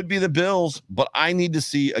 It could be the Bills, but I need to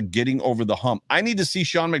see a getting over the hump. I need to see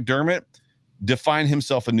Sean McDermott define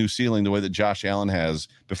himself a new ceiling the way that Josh Allen has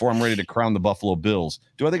before I'm ready to crown the Buffalo Bills.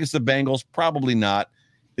 Do I think it's the Bengals? Probably not.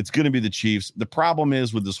 It's going to be the Chiefs. The problem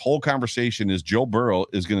is with this whole conversation is Joe Burrow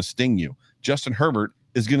is going to sting you. Justin Herbert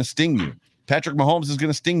is going to sting you. Patrick Mahomes is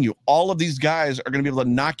going to sting you. All of these guys are going to be able to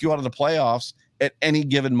knock you out of the playoffs at any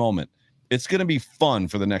given moment. It's going to be fun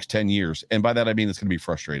for the next 10 years. And by that, I mean it's going to be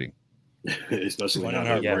frustrating. Especially now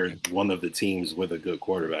that we're one of the teams with a good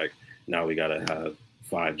quarterback. Now we got to have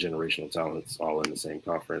 5 generational talents all in the same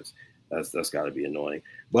conference. That's got to be annoying.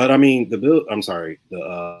 But I mean, the Bengals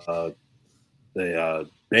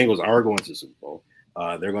are going to the Super Bowl.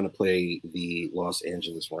 They're going to play the Los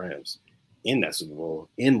Angeles Rams in that Super Bowl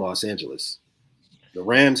in Los Angeles. The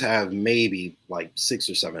Rams have maybe like 6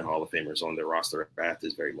 or 7 Hall of Famers on their roster at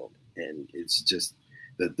this very moment, and it's just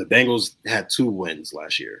the Bengals had 2 wins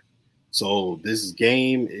last year. So this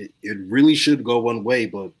game, it really should go one way,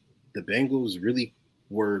 but the Bengals really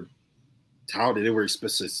were touted. They were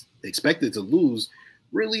expected to lose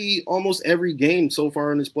really almost every game so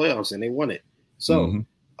far in this playoffs, and they won it. So,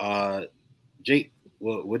 Jake,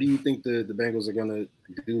 what do you think the Bengals are going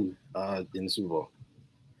to do in the Super Bowl?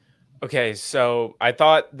 Okay, so I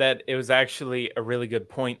thought that it was actually a really good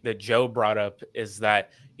point that Joe brought up is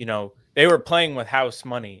that, they were playing with house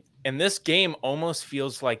money. And this game almost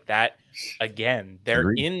feels like that again.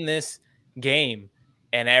 They're in this game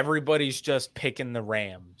and everybody's just picking the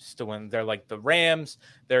Rams to win. They're like, the Rams,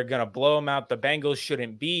 they're going to blow them out. The Bengals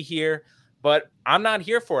shouldn't be here. But I'm not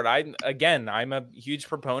here for it. I'm a huge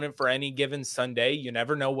proponent for any given Sunday. You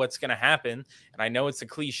never know what's going to happen. And I know it's a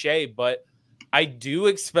cliche, but I do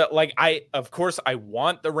expect, of course, I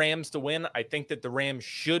want the Rams to win. I think that the Rams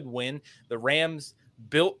should win. The Rams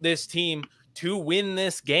built this team to win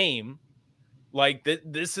this game.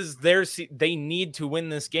 This is they need to win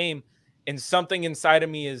this game. And something inside of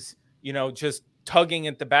me is, just tugging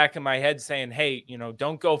at the back of my head saying, hey,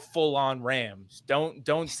 don't go full on Rams.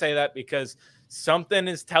 Don't say that, because something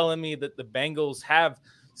is telling me that the Bengals have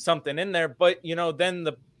something in there. But, then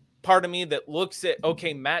the part of me that looks at,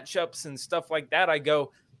 matchups and stuff like that, I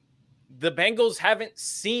go, the Bengals haven't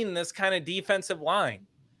seen this kind of defensive line.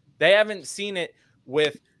 They haven't seen it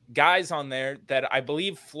with guys on there that I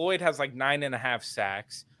believe Floyd has like 9.5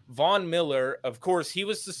 sacks. Von Miller, of course, he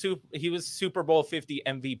was Super Bowl 50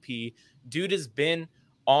 MVP. Dude has been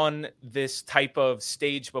on this type of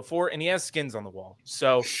stage before, and he has skins on the wall.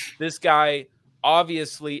 So this guy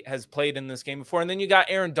obviously has played in this game before. And then you got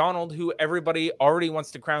Aaron Donald, who everybody already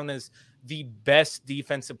wants to crown as the best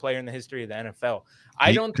defensive player in the history of the NFL.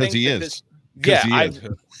 I don't think he that is. I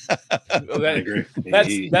agree.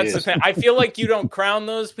 That's the thing. I feel like you don't crown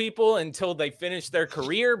those people until they finish their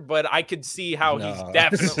career, but I could see how he's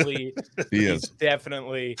definitely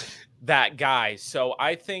definitely that guy. So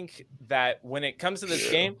I think that when it comes to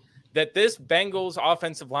this game, that this Bengals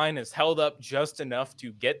offensive line has held up just enough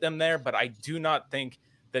to get them there, but I do not think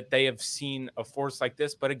that they have seen a force like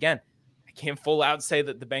this. But again, I can't full out say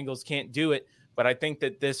that the Bengals can't do it. But I think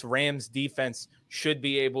that this Rams defense should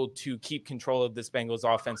be able to keep control of this Bengals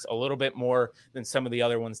offense a little bit more than some of the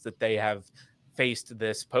other ones that they have faced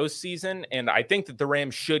this postseason. And I think that the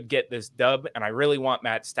Rams should get this dub. And I really want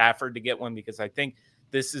Matt Stafford to get one, because I think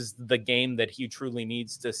this is the game that he truly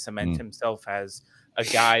needs to cement himself as a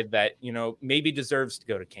guy that, maybe deserves to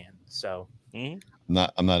go to Canton. So I'm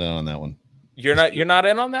not in on that one. You're not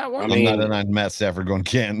in on that one? I'm not in on Matt Stafford going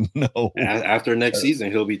Canton. No. After next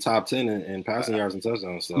season, he'll be top 10 in passing yards and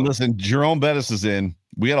touchdowns. So. Listen, Jerome Bettis is in.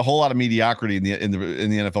 We had a whole lot of mediocrity in the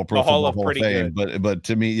NFL Pro Football Hall of Fame, but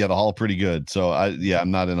to me, the Hall pretty good. So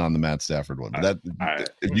I'm not in on the Matt Stafford one.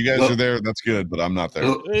 If you guys are there, that's good, but I'm not there.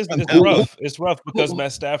 It's rough. It's rough because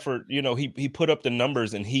Matt Stafford, he put up the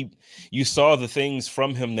numbers, and you saw the things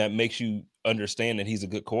from him that makes you understand that he's a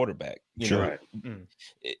good quarterback. Sure.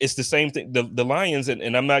 It's the same thing. The Lions,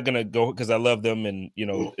 and I'm not gonna go because I love them, and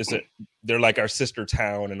they're like our sister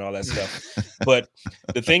town and all that stuff. But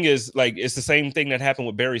the thing is, it's the same thing that happened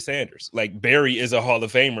with Barry Sanders. Like, Barry is a Hall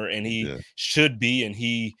of Famer, and he should be, and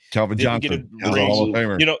Calvin Johnson is a Hall of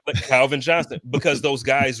Famer. Calvin Johnson, because those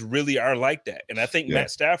guys really are like that. And I think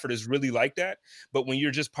Matt Stafford is really like that. But when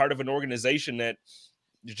you're just part of an organization that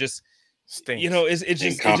you just stinks.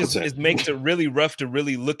 It makes it really rough to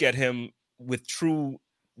really look at him with true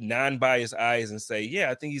non-biased eyes and say,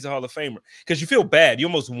 yeah, I think he's a Hall of Famer. Because you feel bad. You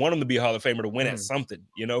almost want him to be a Hall of Famer to win at something,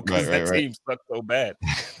 because that team sucks so bad.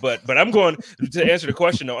 But I'm going to answer the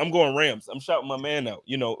question, though. I'm going Rams. I'm shouting my man out.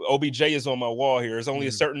 OBJ is on my wall here. It's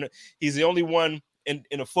only he's the only one in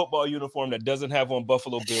a football uniform that doesn't have on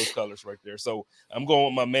Buffalo Bills colors right there. So I'm going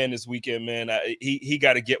with my man this weekend, man. He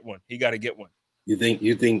got to get one. He got to get one. You think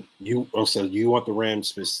you want the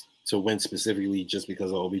Rams to win specifically just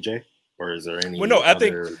because of OBJ, or is there any? Well, no, I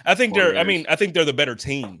think they're. I mean, I think they're the better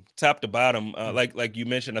team, top to bottom. Like you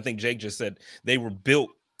mentioned, I think Jake just said they were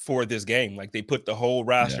built for this game. Like they put the whole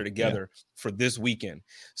roster together for this weekend.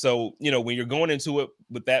 So when you're going into it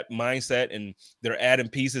with that mindset, and they're adding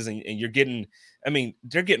pieces, and you're getting. I mean,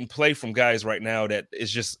 they're getting play from guys right now that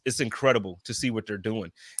it's incredible to see what they're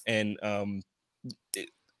doing. And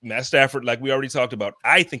Matt Stafford, like we already talked about,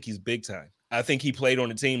 I think he's big time. I think he played on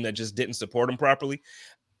a team that just didn't support him properly.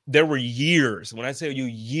 There were years, when I tell you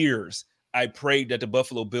years, I prayed that the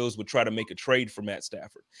Buffalo Bills would try to make a trade for Matt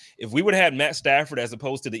Stafford. If we would have had Matt Stafford as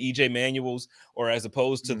opposed to the E.J. Manuels, or as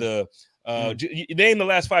opposed to the name the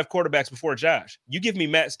last 5 quarterbacks before Josh. You give me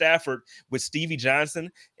Matt Stafford with Stevie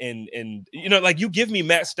Johnson and you give me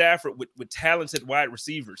Matt Stafford with talented wide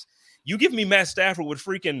receivers. You give me Matt Stafford with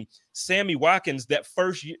freaking Sammy Watkins that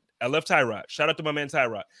first year. I love Tyrod. Shout out to my man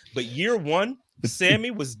Tyrod. But year one,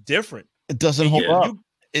 Sammy was different. It doesn't hold up.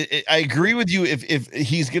 I agree with you if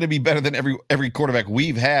he's going to be better than every quarterback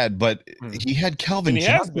we've had, but he had Kelvin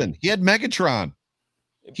Johnson. He had Megatron.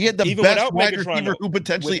 He had the best wide receiver who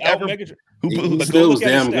potentially ever. Who still was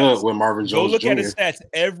damn good with Marvin Jones. Go look at his stats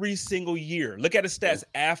every single year. Look at his stats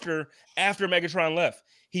after Megatron left.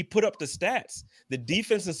 He put up the stats. The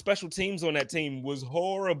defense and special teams on that team was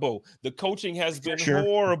horrible. The coaching has been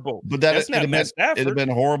horrible. But that's not Matt Stafford. It'd have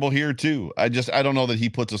been horrible here too. I don't know that he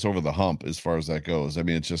puts us over the hump as far as that goes. I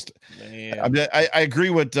mean, it's just. I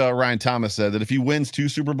agree with Ryan Thomas said that if he wins 2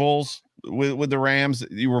 Super Bowls with the Rams,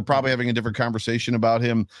 you were probably having a different conversation about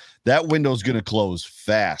him. That window's going to close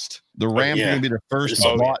fast. The Rams are going to be the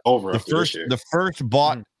first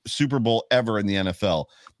bought Super Bowl ever in the NFL.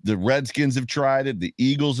 The Redskins have tried it. The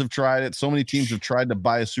Eagles have tried it. So many teams have tried to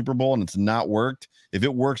buy a Super Bowl and it's not worked. If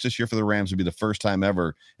it works this year for the Rams, it'll be the first time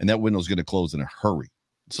ever, and that window's going to close in a hurry.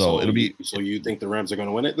 So it'll be. So you think the Rams are going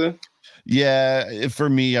to win it then? Yeah, for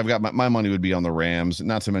me, I've got my money would be on the Rams.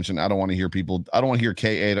 Not to mention, I don't want to hear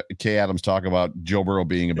Kay Adams talk about Joe Burrow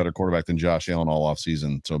being a better quarterback than Josh Allen all off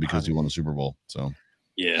season. So because he won the Super Bowl, so.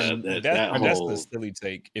 Yeah, that's the silly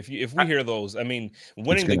take. If we hear those, I mean,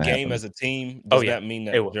 winning the game as a team does not mean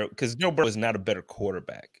that because Joe Burrow is not a better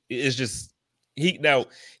quarterback. It's just can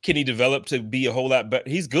he develop to be a whole lot better?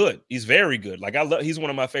 He's good. He's very good. Like he's one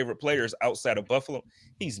of my favorite players outside of Buffalo.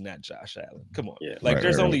 He's not Josh Allen. Come on. Yeah,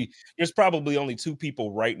 there's probably only 3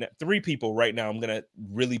 people right now I'm gonna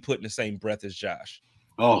really put in the same breath as Josh.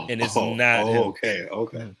 And it's not him. Okay.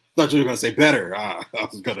 Thought you were gonna say better. I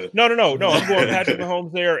was gonna. No. I'm going Patrick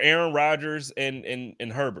Mahomes there, Aaron Rodgers, and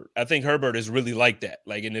Herbert. I think Herbert is really like that.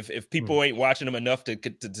 Like, and if people ain't watching him enough to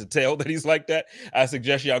tell that he's like that, I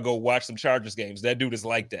suggest y'all go watch some Chargers games. That dude is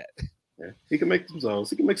like that. Yeah, he can make some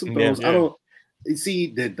throws. Yeah. I don't see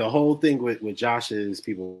the whole thing with Josh is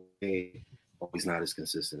people say, he's not as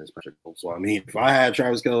consistent as Patrick Mahomes. So I mean, if I had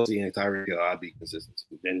Travis Kelce and Tyreek Hill, I'd be consistent.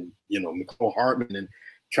 Then Mecole Hardman and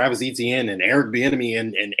Travis Etienne and Eric Bieniemy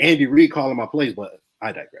and Andy Reid calling my plays, but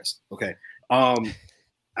I digress. Okay.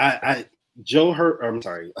 Herbert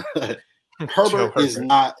is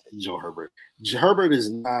not Joe Herbert. Herbert is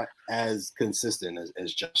not as consistent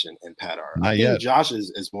as Josh and Pat are. I think Josh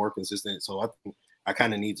is more consistent, so I think I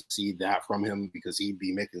kind of need to see that from him because he'd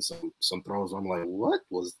be making some throws. I'm like, what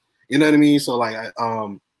was, you know what I mean? So like,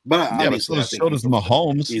 but obviously, so does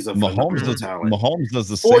Mahomes. He's a talent. Mahomes does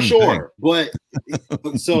the for same sure, thing.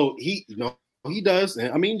 But so he does.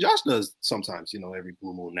 And I mean, Josh does sometimes. Every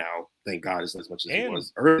blue moon now. Thank God, it's not as much as he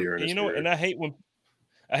was earlier. In his career. And I hate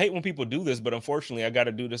when people do this, but unfortunately, I got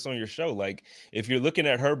to do this on your show. Like, if you're looking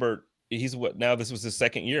at Herbert, he's now this was his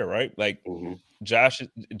 2nd year, right? Like, Josh,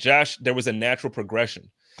 there was a natural progression.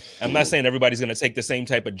 I'm not saying everybody's going to take the same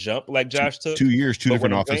type of jump like Josh took. 2 years, 2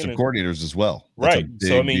 different offensive coordinators as well. That's right.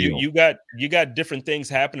 So I mean, you got different things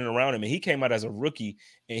happening around him, and he came out as a rookie,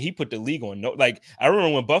 and he put the league on. Like, I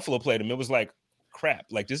remember when Buffalo played him, it was like, crap.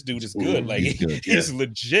 Like, this dude is good. Like, he's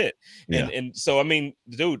legit. Yeah. And so I mean,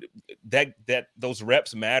 dude, that those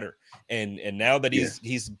reps matter. And now that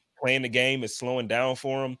he's playing the game, it's slowing down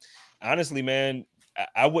for him. Honestly, man,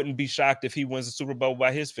 I wouldn't be shocked if he wins the Super Bowl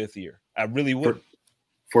by his 5th year. I really would.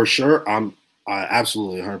 For sure, I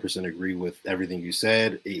absolutely 100% agree with everything you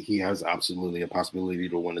said. He has absolutely a possibility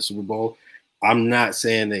to win the Super Bowl. I'm not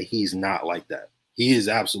saying that he's not like that. He is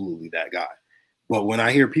absolutely that guy. But when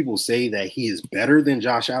I hear people say that he is better than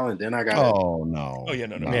Josh Allen, then I got oh no. Oh yeah,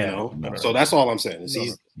 no. So that's all I'm saying. Is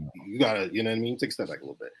you gotta, you know what I mean? Take a step back a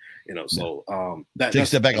little bit. You know, so take a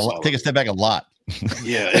step back a lot.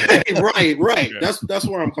 Yeah, right. Yeah. That's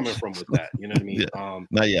where I'm coming from with that. You know what I mean? Yeah.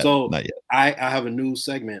 Not yet. So not yet. I have a new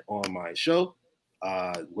segment on my show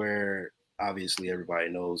where obviously everybody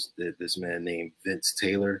knows that this man named Vince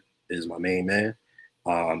Taylor is my main man.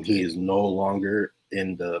 He is no longer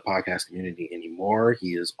in the podcast community anymore.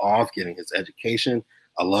 He is off getting his education.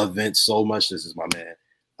 I love Vince so much. This is my man.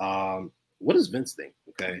 What does Vince think?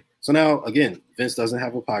 Okay. So now, again, Vince doesn't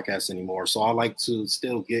have a podcast anymore. So I like to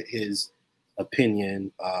still get his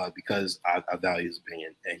opinion because I value his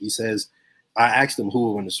opinion. And he says, I asked him who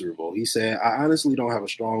will win the Super Bowl. He said, I honestly don't have a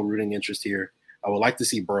strong rooting interest here. I would like to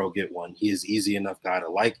see Burrow get one. He is easy enough guy to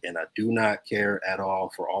like, and I do not care at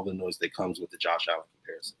all for all the noise that comes with the Josh Allen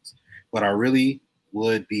comparisons. But I really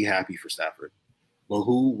would be happy for Stafford. But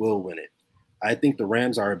who will win it? I think the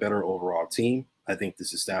Rams are a better overall team. I think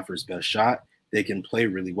this is Stafford's best shot. They can play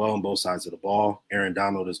really well on both sides of the ball. Aaron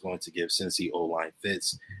Donald is going to give Cincy O-line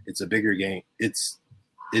fits. It's a bigger game. It's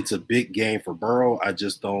a big game for Burrow. I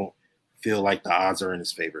just don't feel like the odds are in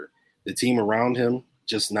his favor. The team around him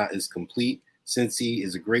just not as complete. Cincy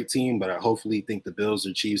is a great team, but I hopefully think the Bills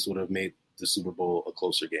or Chiefs would have made the Super Bowl a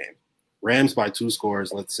closer game. Rams by 2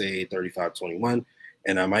 scores, let's say 35-21,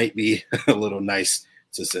 and I might be a little nice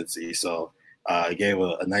to Cincy. So I gave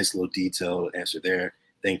a nice little detailed answer there.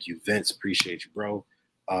 Thank you, Vince. Appreciate you, bro.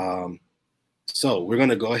 So we're going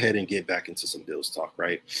to go ahead and get back into some Bills talk,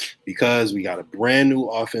 right? Because we got a brand new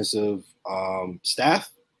offensive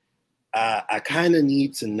staff. I kind of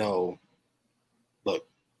need to know, look,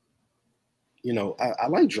 you know, I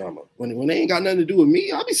like drama. When they ain't got nothing to do with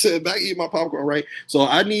me, I'll be sitting back eating my popcorn, right? So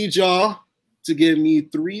I need y'all to give me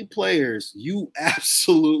 3 players you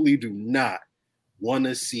absolutely do not want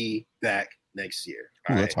to see back next year.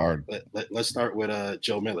 Ooh, that's hard. Let's start with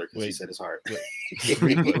Joe Miller because he said it's hard.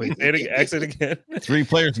 Ask it again. 3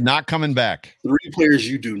 players not coming back. 3 players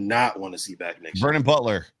you do not want to see back next Vernon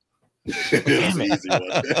Butler. year. That's an easy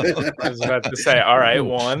one. I was about to say, all right,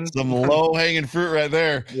 1. Some low hanging fruit right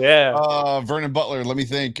there. Yeah. Vernon Butler. Let me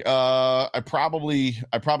think. I probably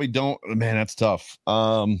don't. Man, that's tough.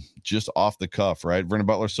 Just off the cuff, right? Vernon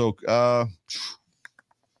Butler. So,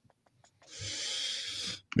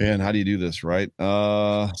 man, how do you do this, right?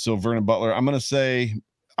 So Vernon Butler. I'm gonna say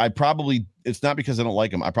it's not because I don't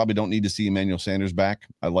like him. I probably don't need to see Emmanuel Sanders back.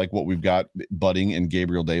 I like what we've got budding in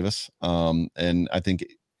Gabriel Davis. And I think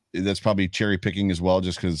that's probably cherry picking as well,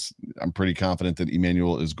 just because I'm pretty confident that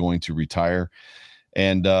Emmanuel is going to retire.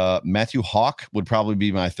 And Matthew Hawk would probably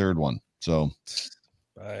be my 3rd one. So,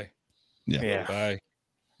 bye. Yeah. Bye.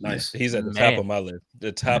 Nice. He's at the top of my list.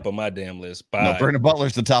 The top of my damn list. Bye. No, Vernon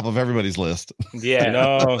Butler's the top of everybody's list. Yeah.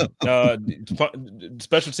 No.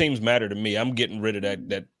 Special teams matter to me. I'm getting rid of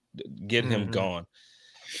that. Get him gone.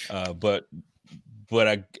 But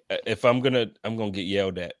if I'm gonna get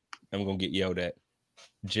yelled at. I'm gonna get yelled at.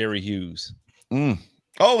 Jerry Hughes.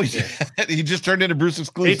 Oh, he just turned into Bruce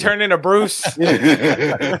exclusive. He turned into Bruce.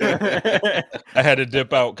 I had to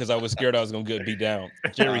dip out because I was scared I was going to get beat down.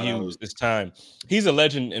 Jerry Hughes, it's time. He's a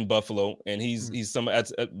legend in Buffalo, and he's some.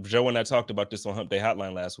 Joe and I talked about this on Hump Day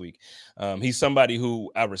Hotline last week. He's somebody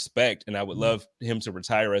who I respect, and I would love him to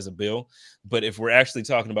retire as a Bill. But if we're actually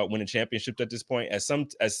talking about winning championships at this point, at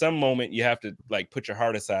some moment, you have to like put your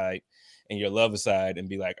heart aside and your love aside and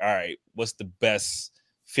be like, all right, what's the best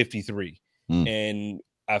 53? And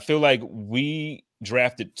I feel like we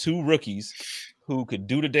drafted 2 rookies who could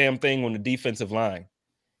do the damn thing on the defensive line,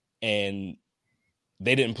 and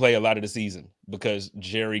they didn't play a lot of the season because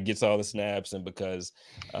Jerry gets all the snaps and because,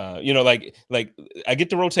 like I get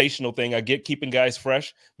the rotational thing. I get keeping guys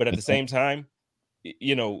fresh, but at the same time,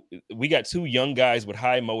 we got 2 young guys with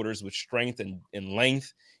high motors, with strength and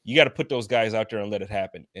length. You got to put those guys out there and let it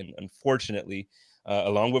happen. And unfortunately,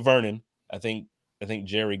 along with Vernon, I think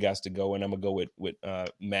Jerry got to go, and I'm gonna go with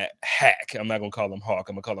Matt Hack. I'm not gonna call him Hawk.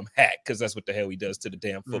 I'm gonna call him Hack because that's what the hell he does to the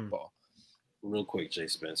damn football. Real quick, Jay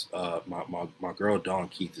Spence. My girl Dawn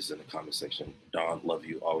Keith is in the comment section. Dawn, love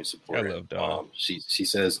you, always support. I love Dawn. She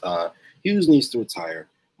says Hughes needs to retire.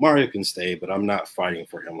 Mario can stay, but I'm not fighting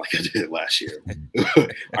for him like I did last year.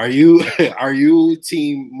 Are you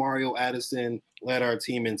team Mario Addison? Led our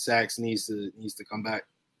team in sacks, needs to come back.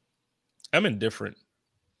 I'm indifferent.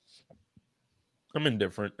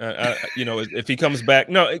 If he comes back,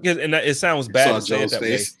 no, and it sounds bad to say it that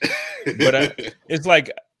way, but it's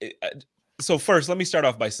like So first, let me start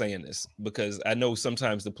off by saying this, because I know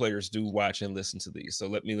sometimes the players do watch and listen to these. So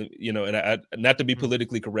let me, and I, not to be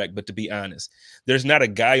politically correct, but to be honest, there's not a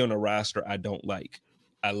guy on the roster I don't like.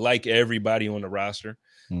 I like everybody on the roster.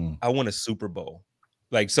 I want a Super Bowl.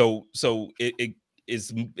 Like, so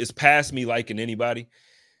it's past me liking anybody.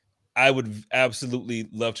 I would absolutely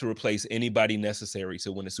love to replace anybody necessary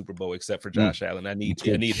to win a Super Bowl except for Josh Allen. I need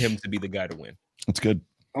him to be the guy to win. That's good.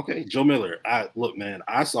 Okay, Joe Miller. Look, man,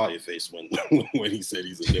 I saw your face when he said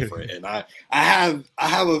he's a different, and I have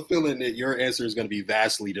a feeling that your answer is going to be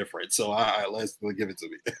vastly different. So let's give it to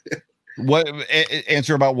me. What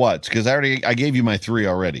answer about what? Because I gave you my three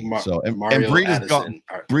already. And Breed is gone.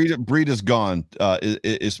 Breed is gone.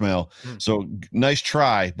 Ismail. So nice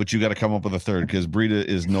try, but you got to come up with a third because Breed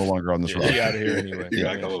is no longer on this roster. Out of here anyway.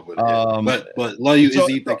 Come up with it. But love you,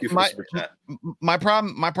 Izzy. Thank you for the super chat. My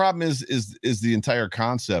problem is the entire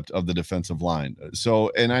concept of the defensive line.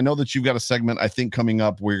 So, and I know that you've got a segment I think coming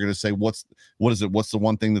up where you're going to say what's the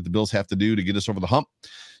one thing that the Bills have to do to get us over the hump.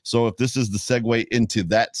 So if this is the segue into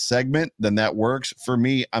that segment, then that works. For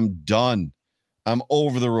me, I'm done. I'm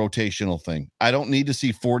over the rotational thing. I don't need to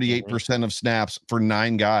see 48% of snaps for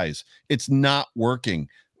 9 guys. It's not working.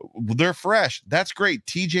 They're fresh. That's great.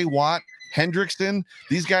 TJ Watt, Hendrickson,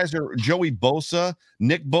 these guys are Joey Bosa,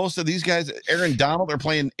 Nick Bosa. These guys, Aaron Donald, they're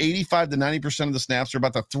playing 85 to 90% of the snaps. They're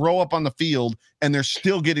about to throw up on the field, and they're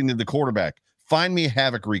still getting to the quarterback. Find me a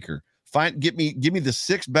havoc wreaker. Give me the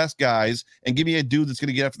 6 best guys and give me a dude that's going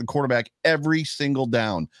to get after the quarterback every single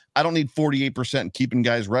down. I don't need 48% and keeping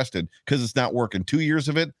guys rested because it's not working. 2 years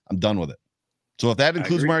of it, I'm done with it. So if that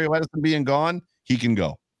includes Mario Edison being gone, he can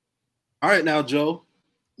go. All right, now, Joe.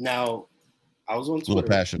 Now, I was on Twitter. A little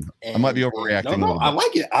passion. I might be overreacting. No, I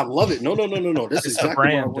like it. I love it. No. This is exactly what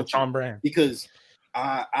I want. It's on brand. Because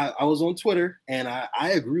I was on Twitter, and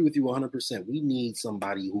I agree with you 100%. We need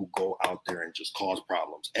somebody who go out there and just cause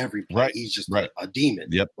problems every play. Right. He's just a demon.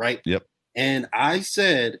 Yep. Right. Yep. And I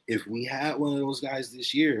said, if we had one of those guys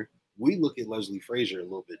this year, we look at Leslie Frazier a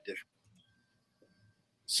little bit different.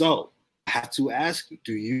 So I have to ask you,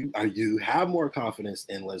 do you have more confidence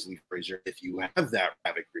in Leslie Frazier if you have that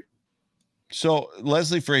havoc group? So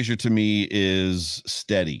Leslie Frazier to me is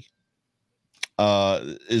steady.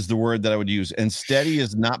 Is the word that I would use. And steady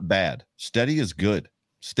is not bad. Steady is good.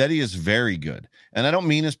 Steady is very good. And I don't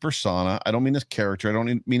mean his persona. I don't mean his character. I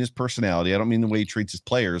don't mean his personality. I don't mean the way he treats his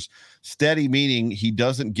players. Steady meaning he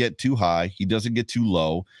doesn't get too high. He doesn't get too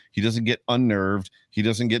low. He doesn't get unnerved. He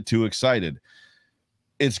doesn't get too excited.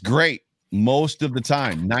 It's great most of the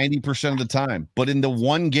time, 90% of the time. But in the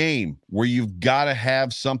one game where you've got to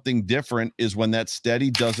have something different is when that steady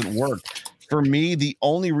doesn't work. For me, the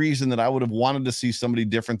only reason that I would have wanted to see somebody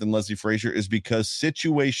different than Leslie Frazier is because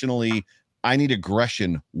situationally, I need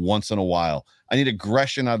aggression once in a while. I need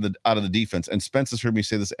aggression out of the defense. And Spence has heard me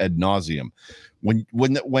say this ad nauseum.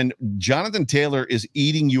 When Jonathan Taylor is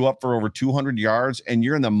eating you up for over 200 yards and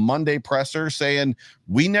you're in the Monday presser saying,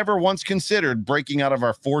 we never once considered breaking out of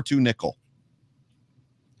our 4-2 nickel.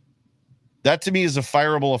 That to me is a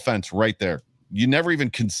fireable offense right there. You never even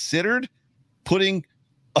considered putting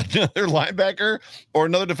another linebacker or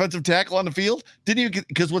another defensive tackle on the field. Didn't even,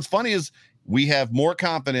 because what's funny is we have more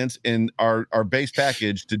confidence in our base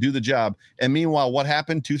package to do the job. And meanwhile, what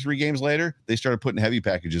happened 2-3 games later? They started putting heavy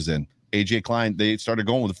packages in. AJ Klein, they started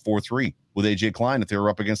going with a 4-3 with AJ Klein if they were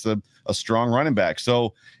up against a strong running back.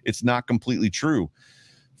 So it's not completely true.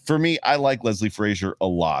 For me, I like Leslie Frazier a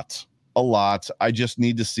lot. I just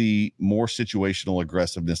need to see more situational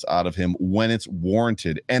aggressiveness out of him when it's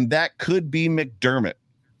warranted. And that could be McDermott.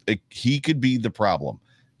 He could be the problem.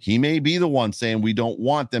 He may be the one saying we don't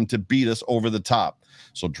want them to beat us over the top.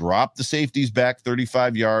 So drop the safeties back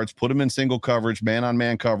 35 yards, put them in single coverage,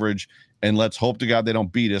 man-on-man coverage, and let's hope to God they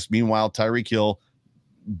don't beat us. Meanwhile, Tyreek Hill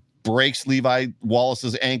breaks Levi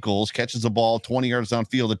Wallace's ankles, catches the ball 20 yards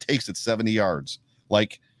downfield, and takes it 70 yards.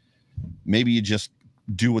 Like, maybe you just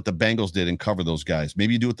do what the Bengals did and cover those guys.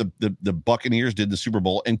 Maybe you do what the Buccaneers did in the Super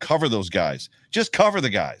Bowl and cover those guys. Just cover the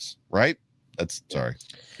guys, right? That's sorry.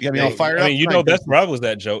 You got me all fired up. I mean, that's where I was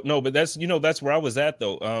at, Joe. No, but that's where I was at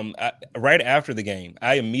though. Right after the game,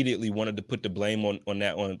 I immediately wanted to put the blame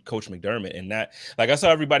on Coach McDermott, and not like I saw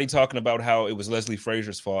everybody talking about how it was Leslie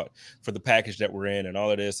Frazier's fault for the package that we're in and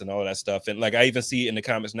all of this and all of that stuff. And like I even see it in the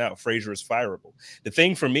comments now, Frazier is fireable. The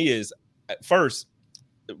thing for me is, first,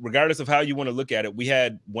 regardless of how you want to look at it, we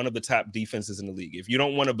had one of the top defenses in the league. If you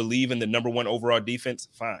don't want to believe in the number one overall defense,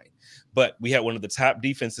 fine. But we had one of the top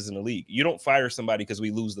defenses in the league. You don't fire somebody because we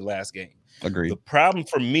lose the last game. Agreed. The problem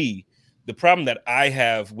for me, the problem that I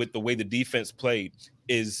have with the way the defense played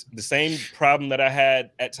is the same problem that I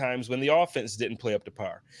had at times when the offense didn't play up to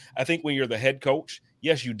par. I think when you're the head coach,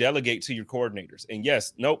 yes, you delegate to your coordinators. And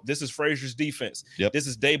yes, nope, this is Frazier's defense. Yep. This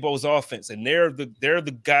is Dabo's offense. And they're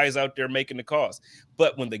the guys out there making the calls.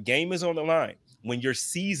 But when the game is on the line, when your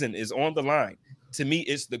season is on the line, to me,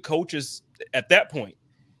 it's the coaches at that point.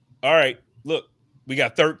 All right, look, we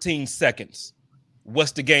got 13 seconds.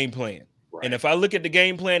 What's the game plan? Right. And if I look at the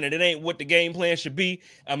game plan and it ain't what the game plan should be,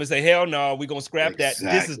 I'm going to say, hell no, we're going to scrap that.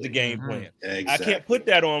 This is the game plan. Exactly. I can't put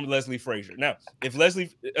that on Leslie Frazier. Now, if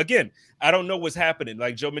Leslie, again, I don't know what's happening.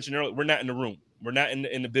 Like Joe mentioned earlier, we're not in the room. We're not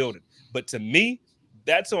in the building. But to me,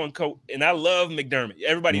 that's on coach. And I love McDermott.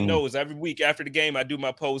 Everybody knows every week after the game, I do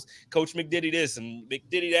my post, Coach McDiddy this and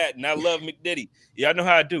McDiddy that. And I love McDiddy. Y'all know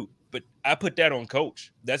how I do. But I put that on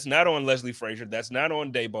coach. That's not on Leslie Frazier. That's not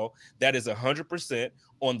on Daboll. That is 100%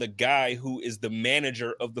 on the guy who is the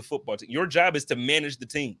manager of the football team. Your job is to manage the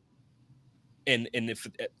team. And if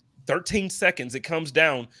at 13 seconds, it comes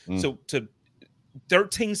down to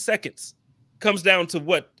 13 seconds comes down to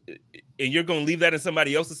what? And you're going to leave that in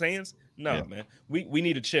somebody else's hands? No, man. We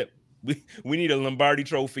need a chip. We need a Lombardi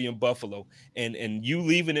trophy in Buffalo. And you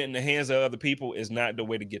leaving it in the hands of other people is not the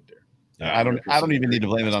way to get there. I don't even need to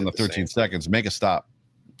blame it on the 13 seconds. Make a stop.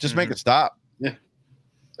 Just make a stop. Yeah.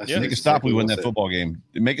 Make a stop. We win that football game.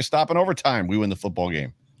 Make a stop in overtime. We win the football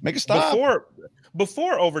game. Make a stop.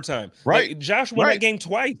 Before overtime. Right. Like Josh won that game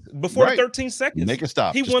twice before 13 seconds. Make a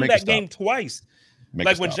stop. He won that game twice.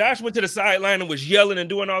 Like when Josh went to the sideline and was yelling and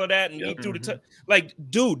doing all of that, and he threw like,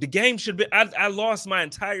 dude, the game should be. I lost my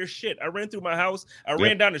entire shit. I ran through my house. I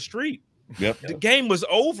ran down the street. The game was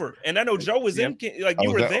over, and I know Joe was in. Like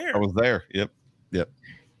you were there. I was there. Yep.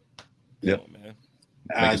 Man.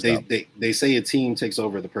 They say a team takes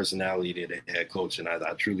over the personality of the head coach, and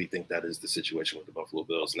I truly think that is the situation with the Buffalo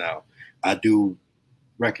Bills. Now, I do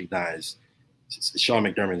recognize Sean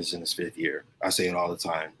McDermott is in his 5th year. I say it all the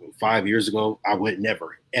time. 5 years ago, I would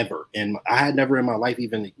never, ever, and I had never in my life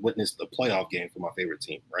even witnessed the playoff game for my favorite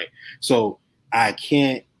team, right? So I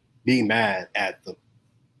can't be mad at the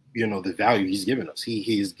value he's given us. He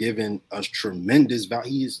has given us tremendous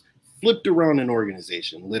value. He's flipped around an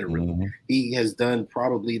organization, literally. He has done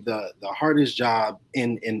probably the hardest job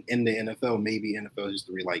in the NFL, maybe NFL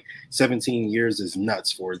history. Like 17 years is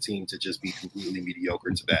nuts for a team to just be completely mediocre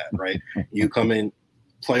to bad, right? You come in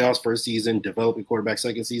playoffs first season, develop a quarterback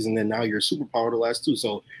second season, and now you're a superpower the last 2.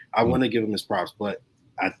 So I want to give him his props. But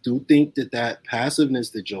I do think that passiveness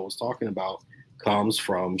that Joe was talking about comes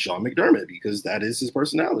from Sean McDermott, because that is his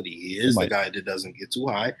personality. He is the guy that doesn't get too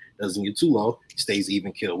high, doesn't get too low, stays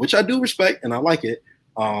even kill, which I do respect and I like it.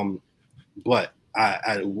 But I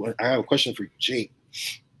have a question for you, Jake.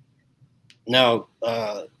 Now,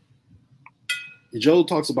 Joe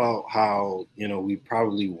talks about how, we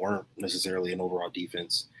probably weren't necessarily an overall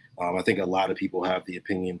defense. I think a lot of people have the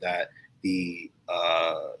opinion that the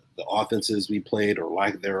offenses we played or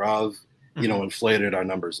lack thereof inflated our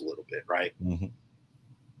numbers a little bit, right?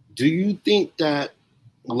 Do you think that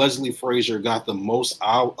Leslie Frazier got the most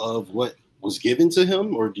out of what was given to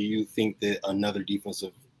him, or do you think that another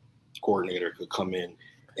defensive coordinator could come in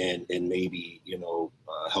and maybe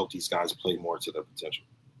help these guys play more to their potential?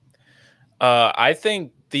 I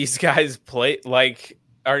think these guys play like.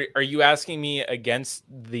 Are you asking me against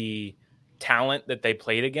the talent that they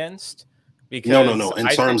played against? Because no. In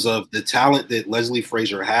terms of the talent that Leslie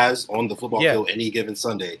Frazier has on the football field any given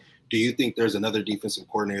Sunday, do you think there's another defensive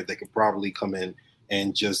coordinator that could probably come in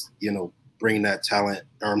and just, bring that talent,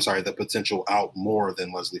 or the potential out more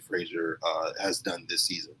than Leslie Frazier has done this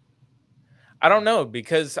season? I don't know,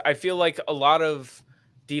 because I feel like a lot of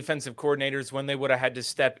defensive coordinators, when they would have had to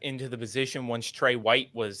step into the position once Trey White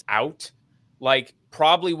was out,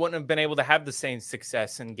 probably wouldn't have been able to have the same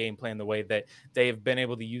success and game plan the way that they have been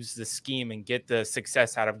able to use the scheme and get the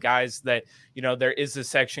success out of guys that, there is a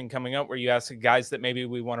section coming up where you ask guys that maybe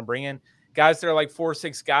we want to bring in, guys that are like 4 or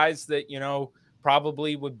 6 guys that,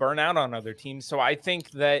 probably would burn out on other teams. So I think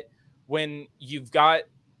that when you've got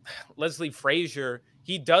Leslie Frazier,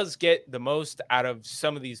 he does get the most out of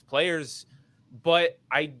some of these players, but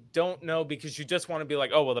I don't know, because you just want to be like,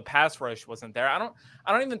 oh, well, the pass rush wasn't there. I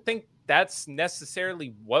don't even think that's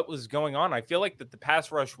necessarily what was going on. I feel like that the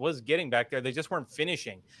pass rush was getting back there. They just weren't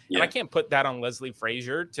finishing. Yeah. And I can't put that on Leslie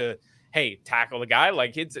Frazier to, hey, tackle the guy.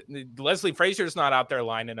 Like, it's Leslie Frazier's not out there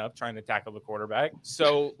lining up trying to tackle the quarterback.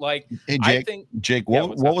 So, like, hey, Jake,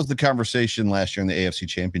 what was the conversation last year in the AFC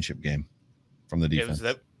Championship game from the defense?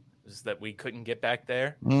 It was that we couldn't get back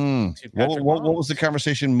there. What was the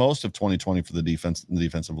conversation most of 2020 for the defense, the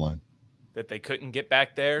defensive line? That they couldn't get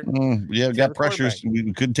back there. We got pressures.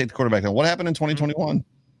 We couldn't take the quarterback down. What happened in 2021?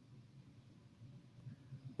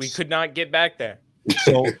 We could not get back there.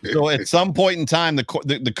 So at some point in time,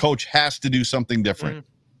 the coach has to do something different.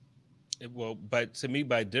 Well, but to me,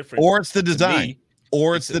 by different, or it's the design, me,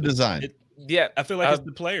 it's the design. I feel like it's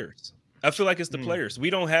the players. Players.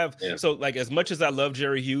 We don't have so like as much as I love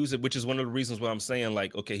Jerry Hughes, which is one of the reasons why I'm saying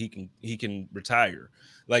like, okay, he can retire.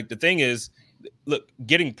 Like the thing is, look,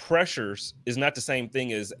 getting pressures is not the same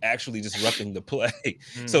thing as actually disrupting the play.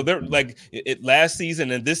 So they're like last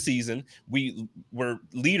season and this season, we were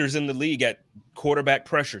leaders in the league at quarterback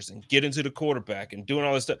pressures and get into the quarterback and doing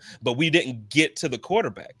all this stuff, but we didn't get to the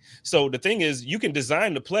quarterback. So the thing is, you can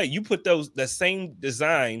design the play. You put the same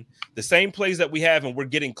design, the same plays that we have, and we're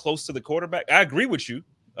getting close to the quarterback. I agree with you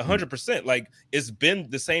 100%. Like it's been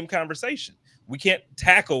the same conversation. We can't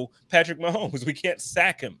tackle Patrick Mahomes. We can't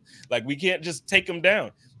sack him. Like we can't just take him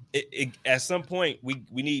down. At some point, we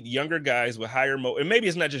need younger guys with higher motor. And maybe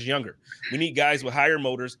it's not just younger. We need guys with higher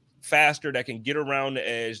motors, faster, that can get around the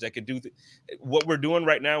edge, that can do what we're doing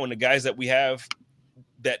right now. And the guys that we have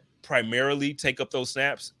that primarily take up those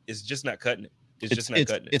snaps is just not cutting it.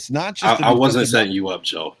 It's not just. I wasn't setting you up,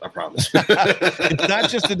 Joe. I promise. It's not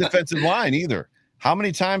just the defensive line either. How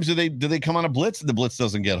many times do they come on a blitz and the blitz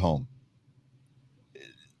doesn't get home?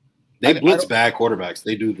 They blitz bad quarterbacks.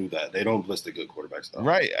 They do that. They don't blitz the good quarterbacks, though.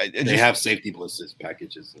 Right. They have safety blitzes,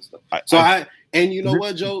 packages, and stuff. And you know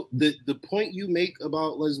what, Joe? The point you make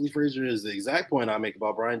about Leslie Frazier is the exact point I make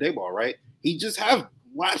about Brian Daboll, right? He just have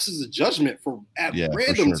lapses of judgment at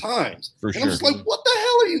random times. I'm just like, what the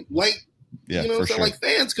hell are you like? Yeah, you know what I'm saying? Like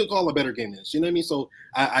fans could call a better game than this. You know what I mean? So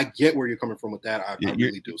I get where you're coming from with that. I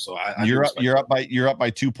really do. So you're up by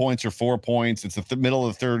 2 points or 4 points. It's the middle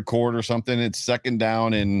of the third quarter or something. It's second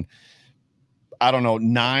down and I don't know,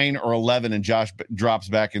 9 or 11, and Josh drops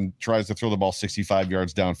back and tries to throw the ball 65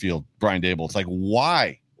 yards downfield. Brian Daboll. It's like,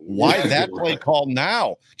 why? Why that play call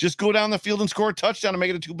now? Just go down the field and score a touchdown and make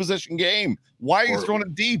it a 2-possession game. Why are you throwing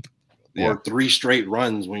it deep? Or 3 straight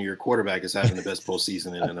runs when your quarterback is having the best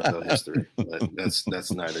postseason in NFL history. But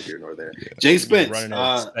that's neither here nor there. Yeah. Jay Spence. Running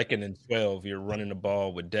at 2nd and 12, you're running the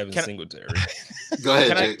ball with Devin Singletary. Go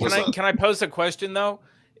ahead, Jay. Can I pose a question, though?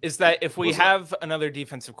 Is that if we have another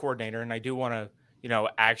defensive coordinator, and I do want to,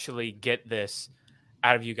 actually get this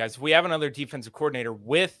out of you guys. If we have another defensive coordinator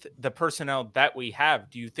with the personnel that we have,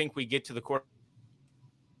 do you think we get to the court?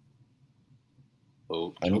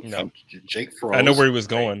 Oh, no. Jake froze. I know where he was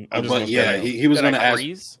going. But yeah, he was going to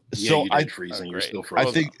ask. So I freeze and you're still frozen.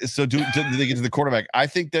 I think so. Do they get to the quarterback? I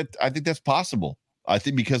think that's possible. I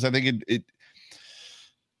think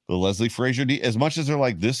the Leslie Frazier, as much as they're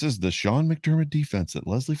like, this is the Sean McDermott defense that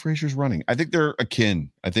Leslie Frazier's running, I think they're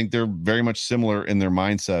akin. I think they're very much similar in their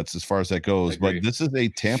mindsets as far as that goes. But this is a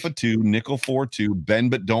Tampa 2, nickel 4-2,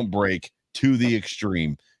 bend but don't break to the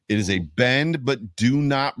extreme. It is a bend but do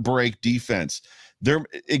not break defense.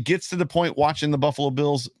 It gets to the point watching the Buffalo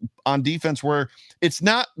Bills on defense where it's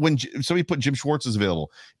not when somebody put Jim Schwartz is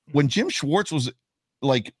available. When Jim Schwartz was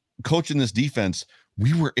like coaching this defense,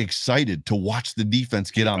 we were excited to watch the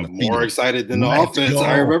defense get on the field. More excited than the offense.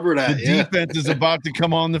 I remember that. The defense is about to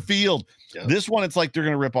come on the field. Yep. This one, it's like they're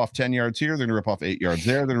going to rip off 10 yards here. They're going to rip off 8 yards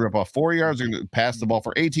there. They're going to rip off 4 yards. They're going to pass the ball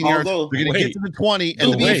for 18 yards. They're going to get to the 20,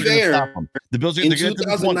 and the Bills are going to stop them. The Bills are going to get to the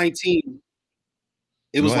 2019.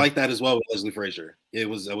 It was like that as well with Leslie Frazier. It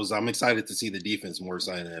was. I'm excited to see the defense more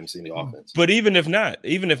excited than I'm seeing the offense. But even if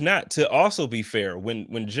not, to also be fair,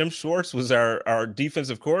 when Jim Schwartz was our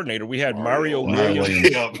defensive coordinator, we had Mario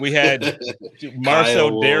Williams, we had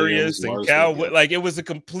Marcel Darius and Cal. Like it was a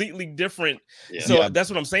completely different. Yeah. So that's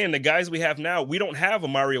what I'm saying. The guys we have now, we don't have a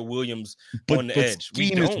Mario Williams on the edge.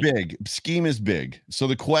 Scheme is big. So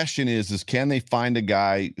the question is can they find a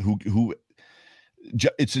guy who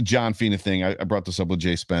it's a John Fina thing. I brought this up with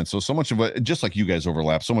Jay Spence. So much of what, just like you guys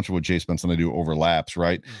overlap, so much of what Jay Spence and I do overlaps,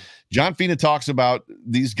 right? John Fina talks about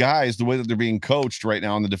these guys, the way that they're being coached right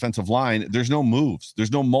now on the defensive line. There's no moves.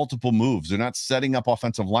 There's no multiple moves. They're not setting up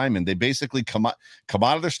offensive linemen. They basically come out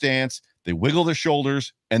of their stance, they wiggle their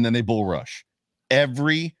shoulders, and then they bull rush.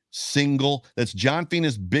 That's John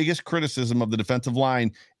Fina's biggest criticism of the defensive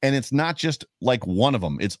line. And it's not just like one of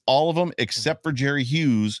them. It's all of them except for Jerry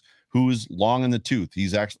Hughes, who's long in the tooth.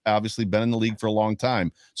 He's actually obviously been in the league for a long time.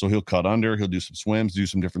 So he'll cut under, he'll do some swims, do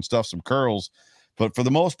some different stuff, some curls. But for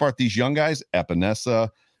the most part, these young guys, Epinesa,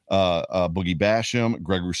 Boogie Basham,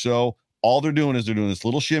 Greg Rousseau, all they're doing is this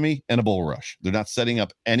little shimmy and a bull rush. They're not setting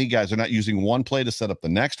up any guys. They're not using one play to set up the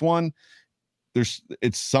next one. It's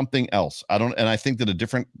something else. I think that a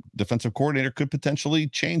different defensive coordinator could potentially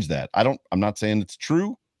change that. I'm not saying it's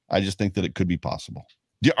true. I just think that it could be possible.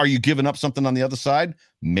 Are you giving up something on the other side?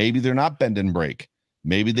 Maybe they're not bend and break.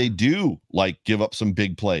 Maybe they do give up some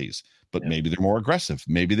big plays. but maybe they're more aggressive.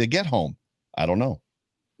 Maybe they get home. I don't know.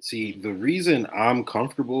 See, the reason I'm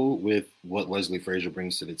comfortable with what Leslie Frazier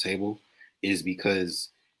brings to the table is because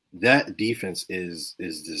that defense is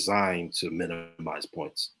designed to minimize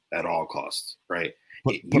points at all costs, right?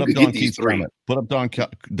 Put up Don Keith's comment. Put up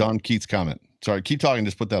Don Keith's comment. Sorry, keep talking.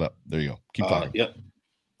 Just put that up. There you go. Keep talking. Yep.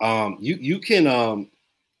 You can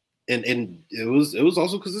and it was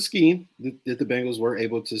also because of scheme that the Bengals were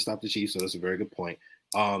able to stop the Chiefs, so that's a very good point.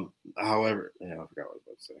 However, I forgot what I was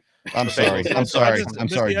about to say. I'm sorry. I'm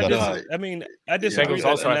sorry. I disagree.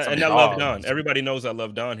 And I love Don. Everybody knows I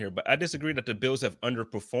love Don here, but I disagree that the Bills have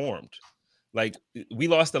underperformed. Like, we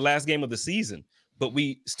lost the last game of the season, but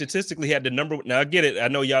we statistically had the number. Now I get it. I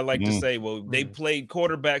know y'all like to say, well, they played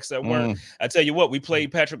quarterbacks that weren't. I tell you what, we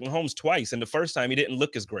played Patrick Mahomes twice, and the first time he didn't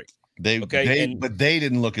look as great. But they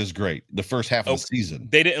didn't look as great the first half of the season.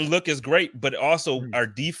 They didn't look as great, but also our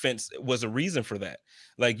defense was a reason for that.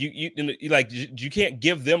 Like you can't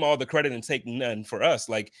give them all the credit and take none for us.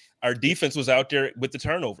 Like, our defense was out there with the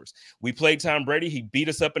turnovers. We played Tom Brady. He beat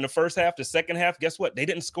us up in the first half. The second half, guess what? They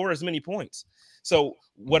didn't score as many points. So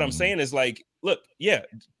what I'm saying is, like, look,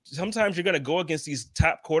 sometimes you're going to go against these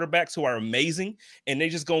top quarterbacks who are amazing, and they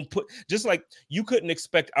just going to just like you couldn't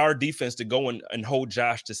expect our defense to go and hold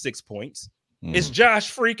Josh to 6 points. It's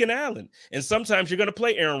Josh freaking Allen. And sometimes you're going to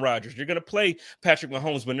play Aaron Rodgers. You're going to play Patrick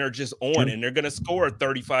Mahomes when they're just on and they're going to score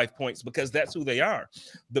 35 points because that's who they are.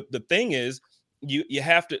 The thing is, you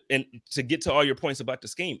have to, and to get to all your points about the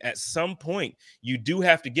scheme, at some point you do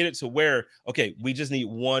have to get it to where, okay, we just need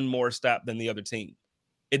one more stop than the other team.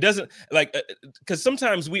 It doesn't, like, because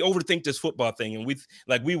sometimes we overthink this football thing, and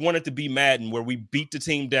we want it to be Madden where we beat the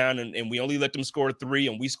team down and we only let them score 3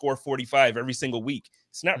 and we score 45 every single week.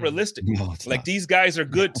 It's not realistic. No, it's not. These guys are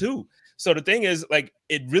good too. So the thing is, like,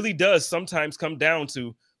 it really does sometimes come down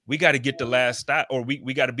to, we got to get the last stop, or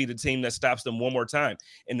we got to be the team that stops them one more time.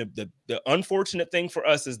 And the unfortunate thing for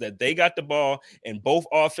us is that they got the ball and both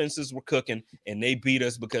offenses were cooking and they beat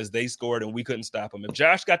us because they scored and we couldn't stop them. If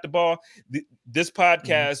Josh got the ball, this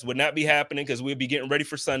podcast would not be happening because we'd be getting ready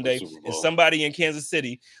for Sunday, and somebody in Kansas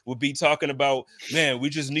City would be talking about, man, we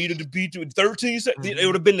just needed to beat 13 seconds. It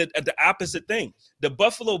would have been the opposite thing. The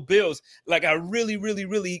Buffalo Bills, like, I really, really,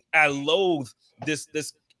 really, I loathe this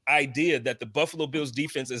idea that the Buffalo Bills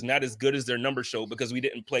defense is not as good as their numbers show because we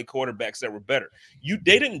didn't play quarterbacks that were better.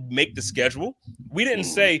 They didn't make the schedule. We didn't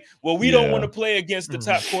say, well, we don't want to play against the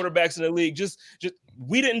top quarterbacks in the league. Just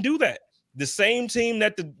we didn't do that. The same team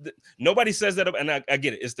that nobody says that, and I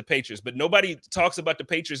get it, it's the Patriots, but nobody talks about the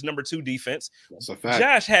Patriots' number 2 defense. That's a fact.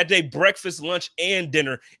 Josh had their breakfast, lunch, and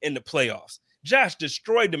dinner in the playoffs. Josh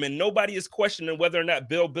destroyed them, and nobody is questioning whether or not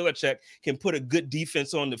Bill Belichick can put a good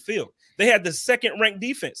defense on the field. They had the second-ranked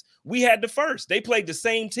defense. We had the first. They played the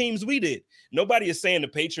same teams we did. Nobody is saying the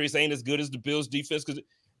Patriots ain't as good as the Bills defense because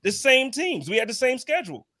the same teams. We had the same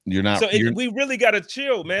schedule. You're not. So we really got to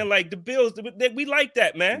chill, man. Like, the Bills, we like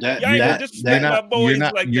that, man.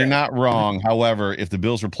 You're not wrong. However, if the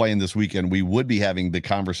Bills were playing this weekend, we would be having the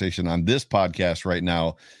conversation on this podcast right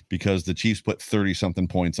now because the Chiefs put 30-something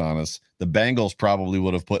points on us. The Bengals probably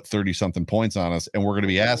would have put 30-something points on us, and we're going to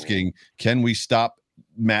be asking, can we stop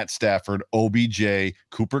Matt Stafford, OBJ,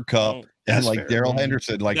 Cooper Kupp, and like Darrell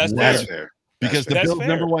Henderson? Like, that's fair. Because the Bills'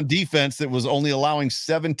 number 1 defense that was only allowing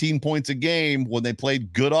 17 points a game when they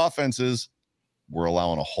played good offenses, we're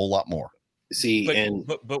allowing a whole lot more. See,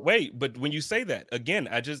 but wait, but when you say that, again,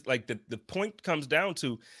 I just like the point comes down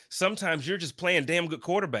to sometimes you're just playing damn good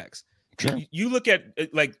quarterbacks. Sure. You look at,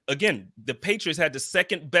 like, again, the Patriots had the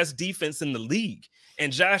second best defense in the league,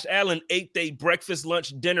 and Josh Allen ate their breakfast,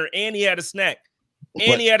 lunch, dinner, and he had a snack.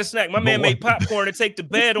 He had a snack. My man made popcorn to take to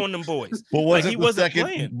bed on them boys. But wasn't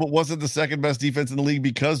the second best defense in the league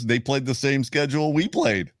because they played the same schedule we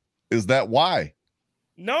played? Is that why?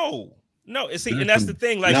 No. See, and that's the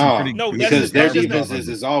thing. Like, no, because their defense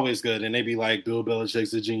is always good, and they be like, Bill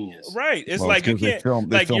Belichick's a genius, right? It's like you can't.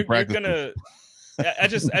 You're gonna. I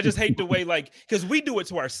just hate the way, like, because we do it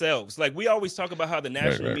to ourselves. Like, we always talk about how the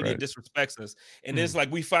national media disrespects us, and it's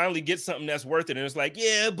like we finally get something that's worth it, and it's like,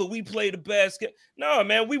 yeah, but we play the best. No,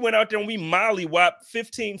 man, we went out there and we mollywopped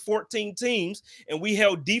 15, 14 teams, and we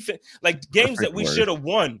held defense, like games that we should have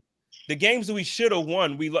won. The games that we should have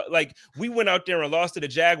won, we went out there and lost to the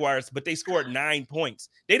Jaguars, but they scored 9 points.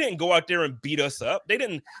 They didn't go out there and beat us up. They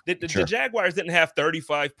didn't. The Jaguars didn't have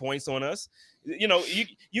 35 points on us. You know,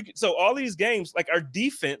 so all these games, like, our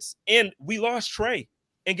defense, and we lost Trey.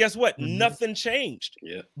 And guess what? Nothing changed.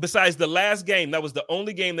 Yeah. Besides the last game, that was the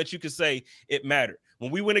only game that you could say it mattered.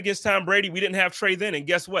 When we went against Tom Brady, we didn't have Trey then. And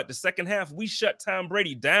guess what? The second half, we shut Tom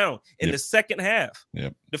Brady down in the second half.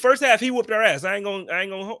 The first half, he whooped our ass. I ain't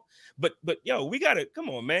gonna. But yo, we gotta come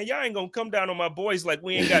on, man. Y'all ain't gonna come down on my boys like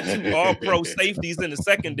we ain't got 2 all-pro safeties in the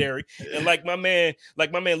secondary. And like my man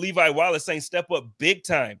Levi Wallace ain't step up big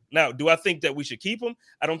time. Now, do I think that we should keep him?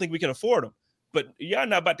 I don't think we can afford him. But y'all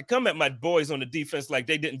not about to come at my boys on the defense like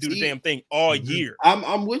they didn't do the damn thing all year.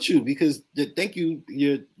 I'm with you because thank you.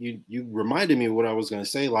 You reminded me of what I was going to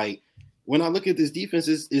say. Like when I look at this defense,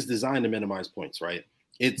 is designed to minimize points, right?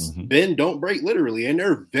 It's bend, don't break, literally, and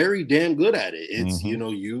they're very damn good at it. It's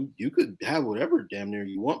you could have whatever damn near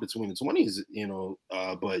you want between the 20s,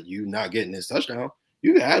 but you not getting this touchdown.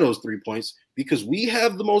 You can have those 3 points because we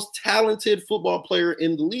have the most talented football player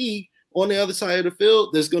in the league on the other side of the field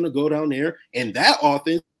that's going to go down there. And that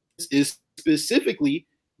offense is specifically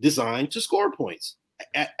designed to score points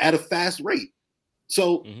at a fast rate.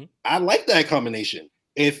 So I like that combination.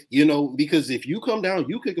 Because if you come down,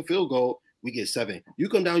 you kick a field goal, we get 7. You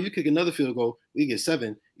come down, you kick another field goal, we get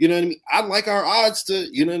 7. You know what I mean? I like our odds to,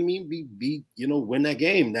 win that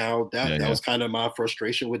game. Now that was kind of my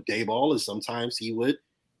frustration with Daboll is sometimes he would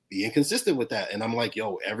be inconsistent with that. And I'm like,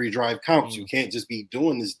 yo, every drive counts. You can't just be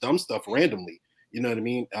doing this dumb stuff randomly. You know what I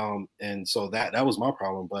mean? And so that was my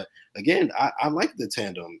problem. But again, I like the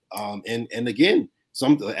tandem. And again,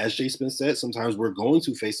 as Jay Smith said, sometimes we're going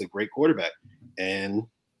to face a great quarterback. And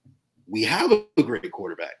we have a great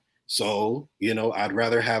quarterback. So, I'd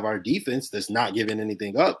rather have our defense that's not giving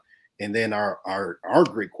anything up. And then our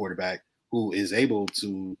great quarterback who is able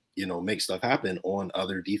to, make stuff happen on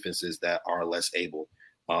other defenses that are less able.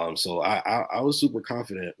 So I was super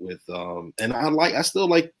confident with, and I still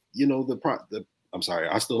like,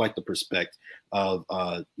 I still like the prospect of,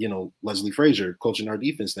 Leslie Frazier coaching our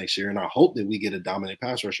defense next year. And I hope that we get a dominant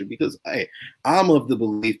pass rusher because, hey, I'm of the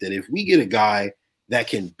belief that if we get a guy that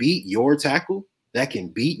can beat your tackle, that can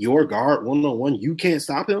beat your guard one-on-one, you can't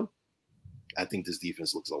stop him. I think this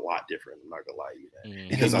defense looks a lot different. I'm not gonna lie to you that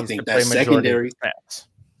because I think that secondary.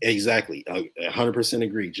 Exactly. 100%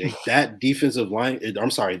 agree, Jake. That defensive line,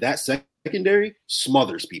 that secondary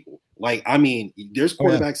smothers people. Like, I mean, there's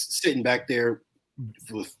quarterbacks sitting back there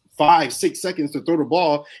with 5-6 seconds to throw the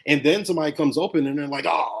ball, and then somebody comes open and they're like,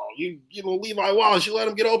 oh, Levi Wallace, you let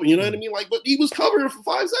him get open. You know what I mean? Like, but he was covering for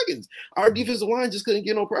 5 seconds. Our defensive line just couldn't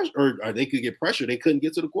get no pressure, or they could get pressure. They couldn't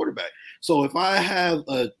get to the quarterback. So if I have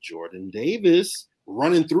a Jordan Davis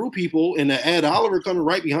running through people and the Ed Oliver coming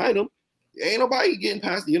right behind him, ain't nobody getting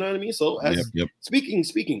past, you know what I mean? So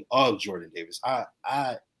speaking of Jordan Davis, I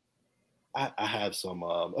have some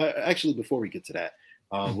actually before we get to that,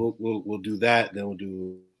 we'll do that, then we'll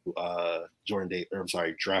do Jordan Davis, or I'm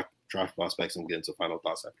sorry, draft prospects, and get into final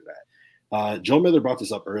thoughts after that. Joe Miller brought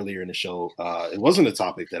this up earlier in the show. It wasn't a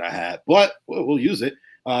topic that I had, but we'll use it.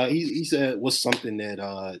 He said was something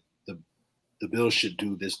that the Bills should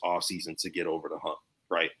do this offseason to get over the hump,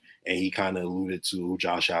 right? And he kind of alluded to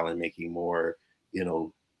Josh Allen making more,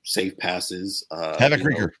 safe passes. Havoc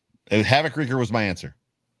Reeker. Havoc Reeker was my answer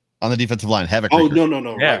on the defensive line. Havoc Reeker. Oh,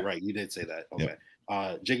 no. Yeah. Right. You did say that. Okay.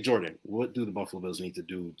 Yep. Jake Jordan, what do the Buffalo Bills need to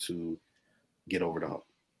do to get over the hump?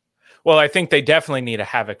 Well, I think they definitely need a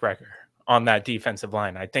Havoc Reeker on that defensive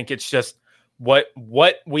line. I think it's just what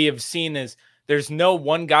we have seen is there's no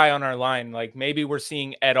one guy on our line. Like maybe we're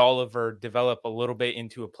seeing Ed Oliver develop a little bit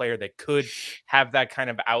into a player that could have that kind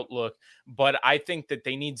of outlook. But I think that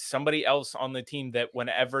they need somebody else on the team that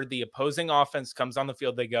whenever the opposing offense comes on the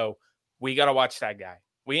field, they go, we got to watch that guy.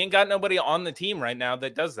 We ain't got nobody on the team right now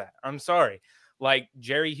that does that. I'm sorry. Like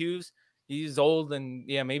Jerry Hughes, he's old and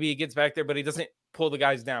maybe he gets back there, but he doesn't pull the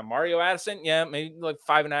guys down. Mario Addison, maybe like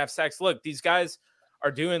 5.5 sacks. Look, these guys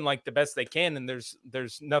are doing like the best they can. And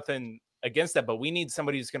there's nothing against that, but we need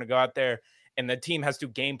somebody who's going to go out there and the team has to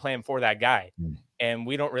game plan for that guy. And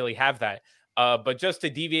we don't really have that. But just to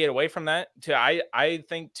deviate away from that, I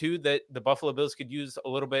think too that the Buffalo Bills could use a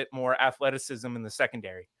little bit more athleticism in the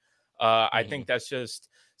secondary. I think that's just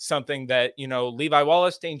something that, Levi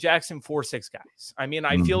Wallace, Dane Jackson, 4-6 guys. I mean,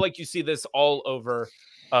 I feel like you see this all over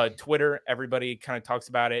Twitter. Everybody kind of talks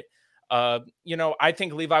about it. I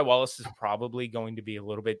think Levi Wallace is probably going to be a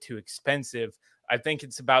little bit too expensive. I think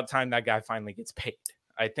it's about time that guy finally gets paid.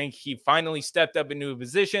 I think he finally stepped up into a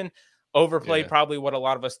position, overplayed probably what a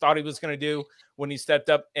lot of us thought he was going to do when he stepped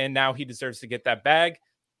up, and now he deserves to get that bag.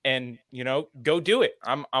 And go do it.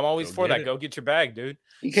 I'm always for that. Go get your bag, dude.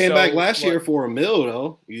 He came back last year for $1 million,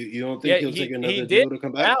 though. You don't think he'll take another deal to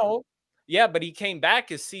come back? Now, but he came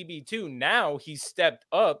back as CB2. Now he stepped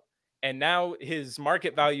up And now his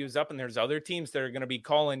market value is up, and there's other teams that are going to be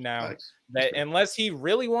calling now that unless he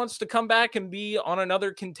really wants to come back and be on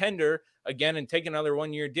another contender again and take another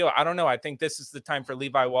 1-year deal, I don't know. I think this is the time for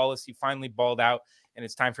Levi Wallace. He finally balled out, and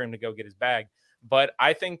it's time for him to go get his bag. But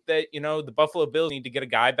I think that, the Buffalo Bills need to get a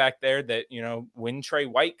guy back there that, when Trey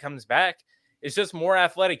White comes back, is just more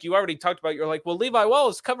athletic. You already talked about, you're like, well, Levi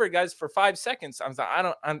Wallace covered guys for 5 seconds. I was like,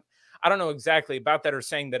 I don't know exactly about that, or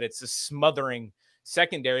saying that it's a smothering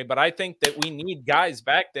secondary, but I think that we need guys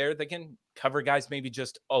back there that can cover guys maybe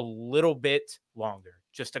just a little bit longer,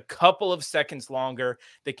 just a couple of seconds longer,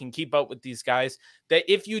 that can keep up with these guys, that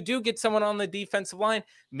if you do get someone on the defensive line,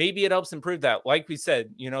 maybe it helps improve that. Like we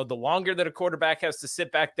said, the longer that a quarterback has to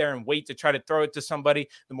sit back there and wait to try to throw it to somebody,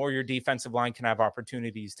 the more your defensive line can have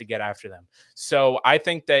opportunities to get after them. So I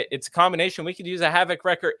think that it's a combination. We could use a havoc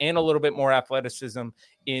record and a little bit more athleticism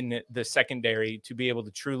in the secondary to be able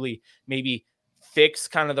to truly maybe fix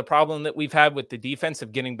kind of the problem that we've had with the defense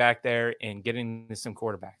of getting back there and getting to some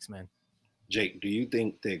quarterbacks, man. Jake, do you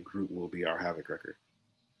think that Groot will be our havoc record?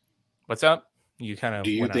 What's up? You kind of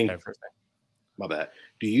went out there for a second. My bad.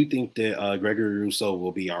 Do you think that Gregory Rousseau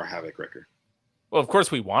will be our havoc record? Well, of course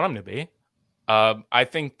we want him to be. I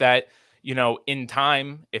think that, in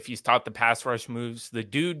time, if he's taught the pass rush moves, the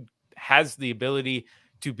dude has the ability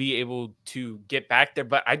to be able to get back there.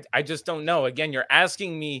 But I just don't know. Again, you're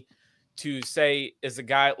asking me to say, is a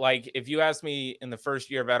guy like, if you asked me in the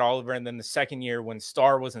first year of Ed Oliver and then the second year when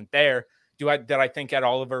Starr wasn't there, did I think Ed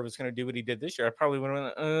Oliver was going to do what he did this year? I probably would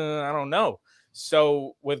have I don't know.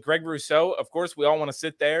 So with Greg Rousseau, of course, we all want to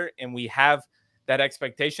sit there and we have that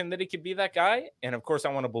expectation that he could be that guy. And of course,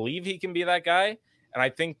 I want to believe he can be that guy. And I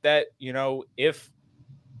think that, if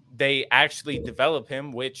they actually develop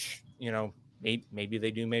him, which, maybe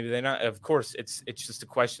they do, maybe they not. Of course, it's just a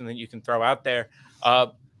question that you can throw out there.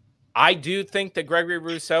 I do think that Gregory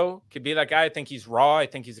Rousseau could be that guy. I think he's raw. I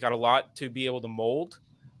think he's got a lot to be able to mold.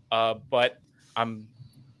 But I'm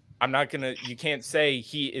not going to, you can't say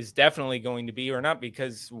he is definitely going to be or not,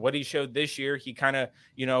 because what he showed this year, he kind of,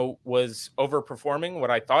 was overperforming what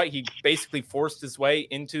I thought. He basically forced his way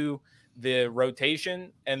into the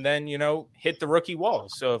rotation and then, hit the rookie wall.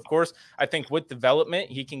 So of course, I think with development,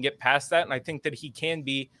 he can get past that. And I think that he can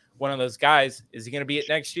be one of those guys. Is he going to be it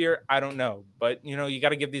next year? I don't know. But, you got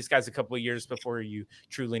to give these guys a couple of years before you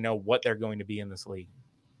truly know what they're going to be in this league.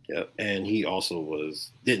 Yeah, and he also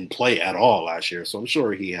didn't play at all last year, so I'm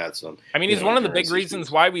sure he had some. I mean, he's one of the big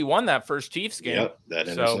reasons why we won that first Chiefs game. Yep, that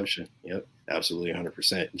interception. Yep, absolutely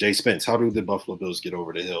 100%. Jay Spence, how do the Buffalo Bills get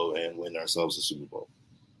over the hill and win ourselves a Super Bowl?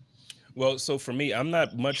 Well, so for me, I'm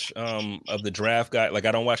not much of the draft guy. Like,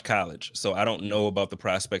 I don't watch college, so I don't know about the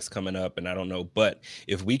prospects coming up, and I don't know. But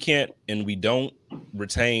if we can't and we don't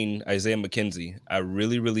retain Isaiah McKenzie, I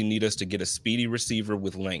really, really need us to get a speedy receiver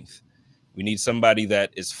with length. We need somebody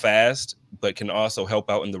that is fast, but can also help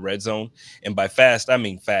out in the red zone. And by fast, I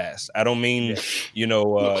mean fast. I don't mean,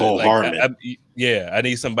 Nicole Hardman. I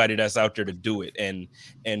need somebody that's out there to do it.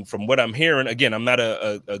 And from what I'm hearing, again, I'm not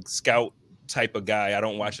a scout type of guy. I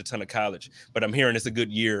don't watch a ton of college, but I'm hearing it's a good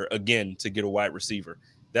year again to get a wide receiver.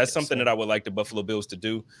 That's something that I would like the Buffalo Bills to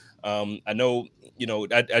do. I know,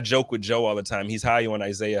 I joke with Joe all the time. He's high on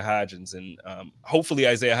Isaiah Hodgins, and hopefully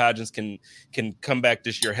Isaiah Hodgins can come back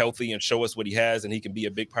this year healthy and show us what he has, and he can be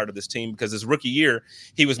a big part of this team, because his rookie year,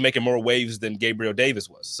 he was making more waves than Gabriel Davis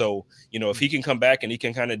was. So, if he can come back and he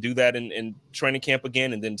can kind of do that in training camp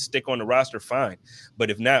again and then stick on the roster, fine. But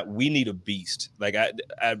if not, we need a beast. Like, I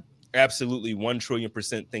absolutely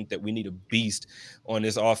 1,000,000,000% think that we need a beast on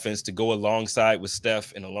this offense to go alongside with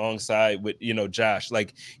Steph and alongside with, Josh.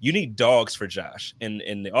 Like, you need dogs for Josh. And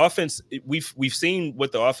the offense, we've seen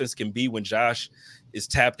what the offense can be when Josh is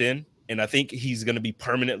tapped in. And I think he's going to be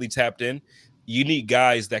permanently tapped in. You need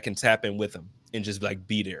guys that can tap in with him and just like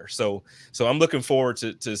be there. So I'm looking forward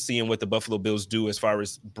to seeing what the Buffalo Bills do as far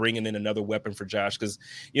as bringing in another weapon for Josh. Because,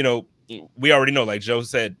 we already know, like Joe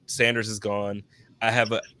said, Sanders is gone. I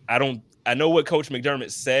know what Coach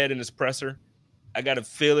McDermott said in his presser. I got a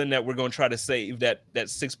feeling that we're going to try to save that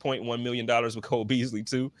 $6.1 million with Cole Beasley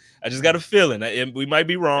too. I just got a feeling. We might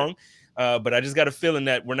be wrong, but I just got a feeling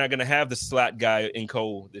that we're not going to have the slot guy in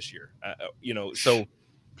Cole this year. So.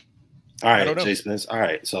 All right, Jason. All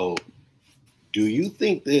right. So do you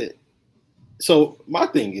think that – so my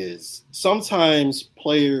thing is, sometimes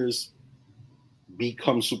players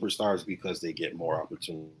become superstars because they get more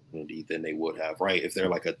opportunity than they would have, right? If they're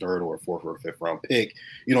like a third or a fourth or a fifth round pick,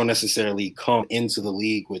 you don't necessarily come into the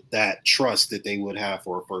league with that trust that they would have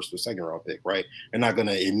for a first or second round pick, right? They're not going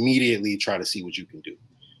to immediately try to see what you can do.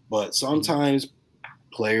 But sometimes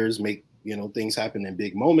players make, things happen in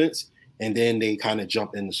big moments, and then they kind of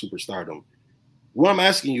jump into superstardom. What I'm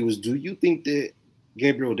asking you is, do you think that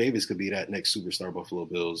Gabriel Davis could be that next superstar Buffalo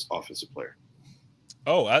Bills offensive player?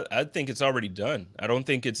 Oh, I think it's already done. I don't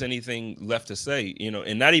think it's anything left to say,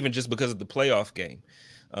 and not even just because of the playoff game.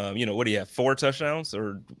 What do you have? 4 touchdowns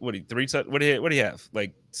or what? 3 what do you have?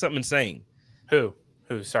 Like something insane. Who?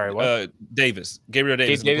 Sorry, what? Davis, Gabriel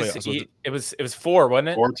Davis. It was 4, wasn't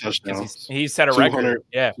it? 4 touchdowns. He set a record.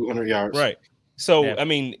 Yeah, 200 yards. Right. So, I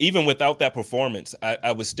mean, even without that performance,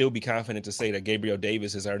 I would still be confident to say that Gabriel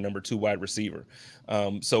Davis is our number 2 wide receiver.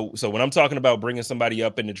 So when I'm talking about bringing somebody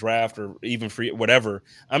up in the draft or even free, whatever,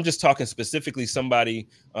 I'm just talking specifically somebody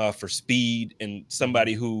for speed and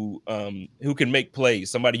somebody who can make plays,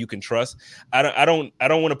 somebody you can trust. I don't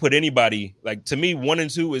want to put anybody, like, to me, 1 and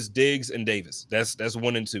 2 is Diggs and Davis. That's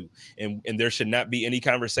 1 and 2, and there should not be any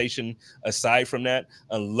conversation aside from that,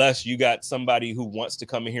 unless you got somebody who wants to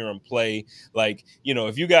come in here and play. Like,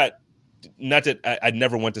 if you got, not that I'd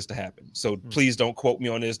never want this to happen, so please don't quote me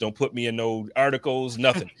on this. Don't put me in no articles,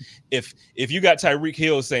 nothing. If you got Tyreek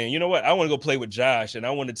Hill saying, you know what, I want to go play with Josh and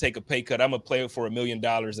I want to take a pay cut, I'm gonna play for $1 million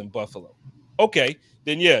in Buffalo. Okay,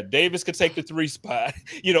 then yeah, Davis could take the 3 spot,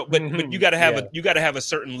 but you got to have a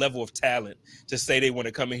certain level of talent to say they want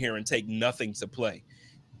to come in here and take nothing to play.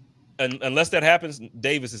 Unless that happens,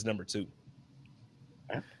 Davis is number 2.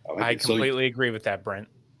 I completely agree with that, Brent.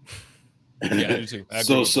 Yeah, I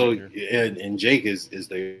do too. And Jake is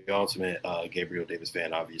the ultimate Gabriel Davis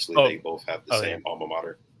fan. Obviously, they both have the same alma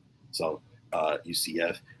mater. So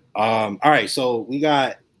UCF. All right, so we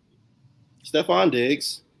got Stefon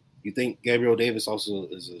Diggs. You think Gabriel Davis also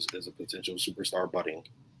is a potential superstar budding?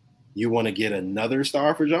 You want to get another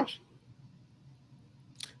star for Josh?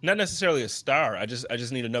 Not necessarily a star. I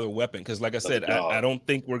just need another weapon because, like I said, I don't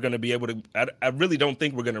think we're going to be able to. I really don't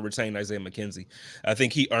think we're going to retain Isaiah McKenzie. I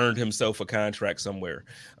think he earned himself a contract somewhere.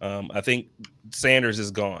 I think Sanders is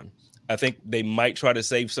gone. I think they might try to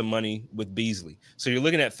save some money with Beasley. So you're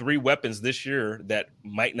looking at 3 weapons this year that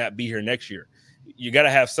might not be here next year. You got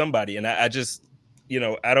to have somebody, and I just.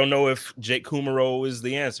 I don't know if Jake Kumerow is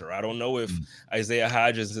the answer. I don't know if Isaiah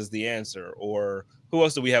Hodgins is the answer, or who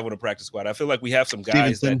else do we have on the practice squad? I feel like we have some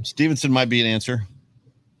guys. Stevenson might be an answer.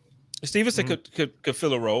 Stevenson could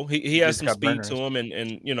fill a role. He has some speed to him,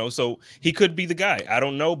 and so he could be the guy. I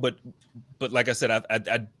don't know, but like I said,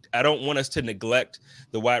 I don't want us to neglect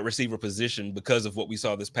the wide receiver position because of what we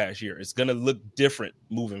saw this past year. It's going to look different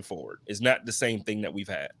moving forward. It's not the same thing that we've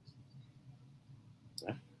had.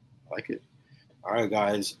 Yeah, I like it. All right,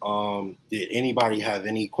 guys. Did anybody have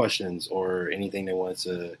any questions or anything they wanted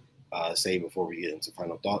to say before we get into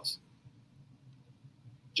final thoughts?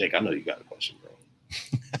 Jake, I know you got a question, bro.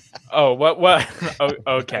 Oh, what? Oh,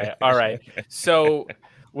 okay. All right. So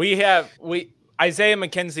Isaiah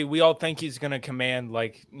McKenzie, we all think he's going to command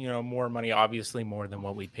more money, obviously more than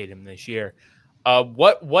what we paid him this year.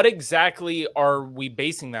 What exactly are we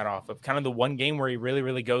basing that off of? Kind of the one game where he really,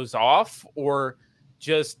 really goes off, or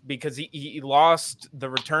just because he lost the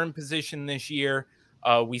return position this year?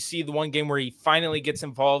 We see the one game where he finally gets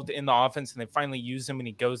involved in the offense and they finally use him and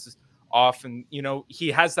he goes off and, he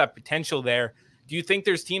has that potential there. Do you think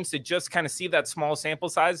there's teams that just kind of see that small sample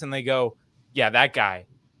size and they go, yeah, that guy,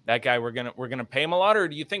 we're going to pay him a lot? Or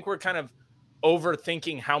do you think we're kind of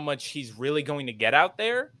overthinking how much he's really going to get out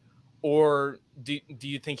there? Or do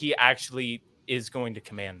you think he actually is going to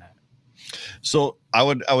command that? So I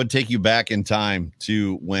would take you back in time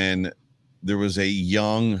to when there was a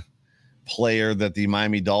young player that the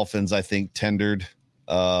Miami Dolphins, I think, tendered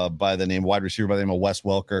wide receiver by the name of Wes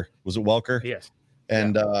Welker. Was it Welker? Yes.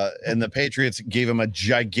 And the Patriots gave him a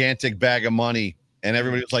gigantic bag of money, and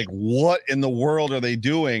everybody was like, "What in the world are they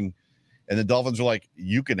doing?" And the Dolphins were like,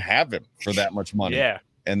 "You can have him for that much money." Yeah.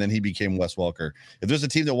 And then he became Wes Welker. If there's a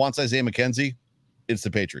team that wants Isaiah McKenzie, it's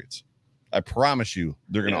the Patriots. I promise you,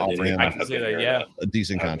 they're going to offer him a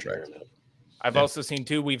decent contract. I've also seen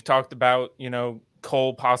too. We've talked about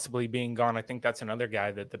Cole possibly being gone. I think that's another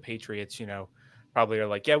guy that the Patriots probably are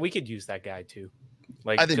like, yeah, we could use that guy too.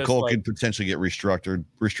 I think Cole could potentially get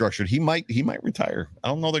restructured. He might retire. I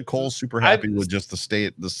don't know that Cole's super happy with just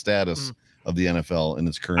the status of the NFL in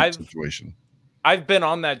its current situation. I've been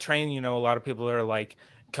on that train. A lot of people are like,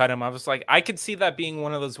 cut him. I was like, I could see that being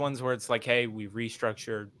one of those ones where it's like, hey, we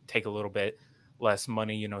restructure, take a little bit less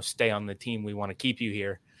money, stay on the team. We want to keep you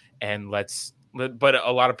here, and but a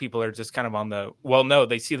lot of people are just kind of on no,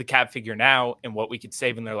 they see the cap figure now and what we could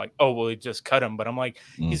save, and they're like, oh, well, we just cut him. But I'm like,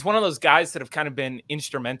 he's one of those guys that have kind of been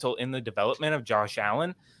instrumental in the development of Josh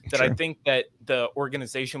Allen that I think that the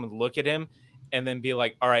organization would look at him and then be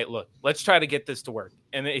like, all right, look, let's try to get this to work.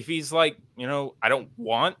 And if he's like, I don't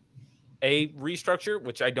want a restructure,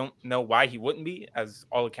 which I don't know why he wouldn't be, as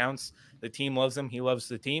all accounts, the team loves him. He loves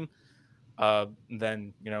the team.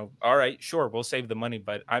 Then, all right, sure, we'll save the money.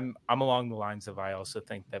 But I'm along the lines of, I also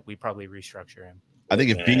think that we probably restructure him. I think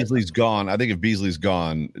if Beasley's gone,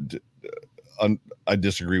 I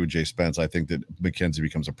disagree with Jay Spence. I think that McKenzie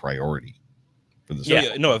becomes a priority for this.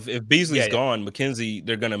 Yeah, no, if Beasley's gone, McKenzie,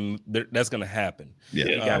 that's gonna happen.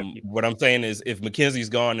 Yeah. What I'm saying is, if McKenzie's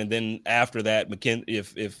gone, and then after that,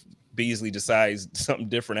 if Beasley decides something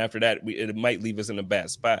different after that, it might leave us in a bad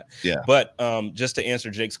spot. Yeah. But just to answer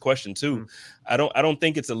Jake's question too, I don't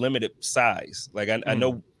think it's a limited size. Like I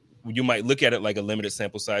know you might look at it like a limited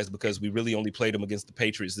sample size because we really only played him against the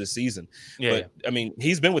Patriots this season. But I mean,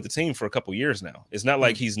 he's been with the team for a couple years now. It's not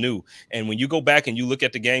like he's new. And when you go back and you look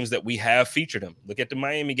at the games that we have featured him, look at the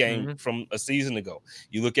Miami game from a season ago.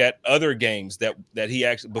 You look at other games that he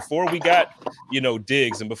actually, before we got,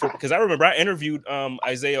 Diggs, and before, because I remember I interviewed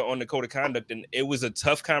Isaiah on the Code of Conduct, and it was a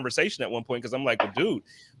tough conversation at one point because I'm like, well, dude,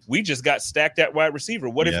 we just got stacked at wide receiver.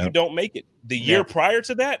 What if you don't make it? The year prior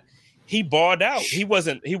to that, he balled out. He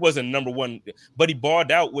wasn't number one, but he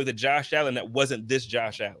balled out with a Josh Allen that wasn't this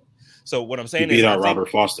Josh Allen. So what I'm saying is, he beat out Robert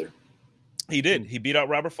Foster. He did. He beat out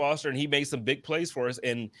Robert Foster, and he made some big plays for us.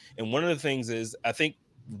 And one of the things is, I think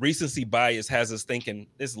recency bias has us thinking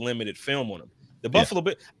this limited film on him. The Buffalo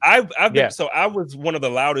Bills. So I was one of the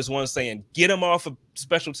loudest ones saying, get him off of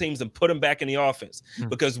special teams and put him back in the offense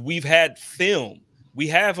because we've had film. We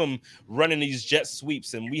have him running these jet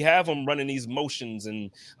sweeps, and we have him running these motions and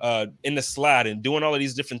in the slot and doing all of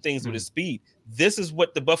these different things with his speed. This is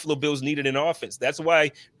what the Buffalo Bills needed in offense. That's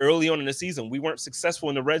why early on in the season, we weren't successful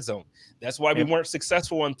in the red zone. That's why we weren't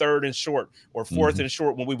successful on 3rd and short or 4th and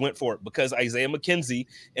short when we went for it, because Isaiah McKenzie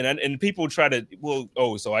and people try to,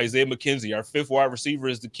 so Isaiah McKenzie, our 5th wide receiver,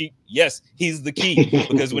 is the key. Yes, he's the key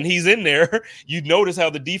because when he's in there, you notice how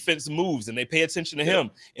the defense moves and they pay attention to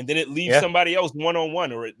him, and then it leaves somebody else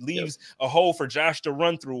one-on-one, or it leaves a hole for Josh to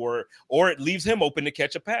run through, or it leaves him open to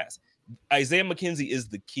catch a pass. Isaiah McKenzie is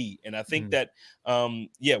the key. And I think that,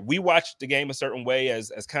 we watch the game a certain way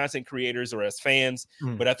as content creators or as fans,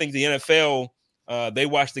 but I think the NFL, they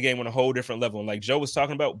watch the game on a whole different level. And like Joe was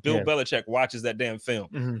talking about, Bill Belichick watches that damn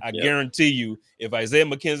film. I guarantee you, if Isaiah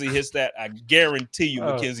McKenzie hits that, I guarantee you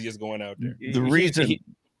McKenzie is going out there. The reason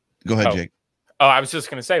go ahead, Jake. Oh, I was just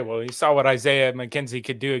going to say, well, he saw what Isaiah McKenzie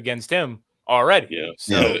could do against him already.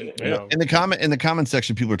 In the comment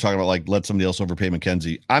section, people are talking about like, let somebody else overpay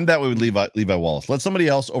McKenzie. I'm that way with Levi Wallace. Let somebody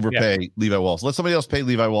else overpay Levi Wallace. Let somebody else pay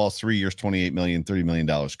Levi Wallace 3 years, $28 million, $30 million,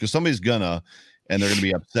 because somebody's gonna, and they're gonna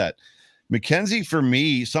be upset. McKenzie, for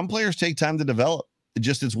me, some players take time to develop.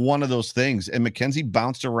 It's one of those things. And McKenzie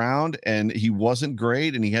bounced around, and he wasn't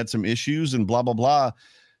great, and he had some issues, and blah blah blah.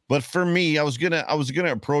 But for me, I was gonna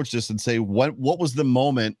approach this and say, what was the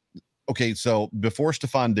moment? Okay, so before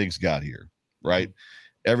Stephon Diggs got here, right?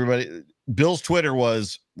 Everybody, Bill's Twitter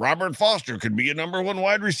was Robert Foster could be a number 1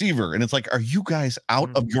 wide receiver. And it's like, are you guys out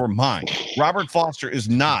of your mind? Robert Foster is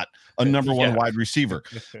not a number 1 wide receiver.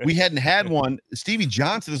 We hadn't had one. Stevie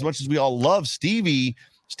Johnson, as much as we all love Stevie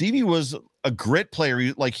was a grit player.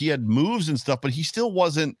 He had moves and stuff, but he still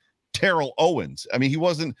wasn't Terrell Owens. I mean, he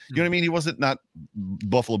wasn't, you know what I mean? He wasn't not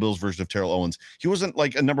Buffalo Bills version of Terrell Owens. He wasn't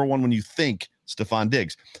like a number 1 when you think Stephon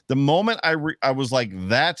Diggs. The moment I was like,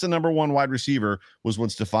 that's a number 1 wide receiver was when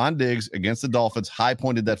Stephon Diggs against the Dolphins high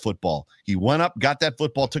pointed that football. He went up, got that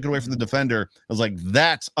football, took it away from the defender. I was like,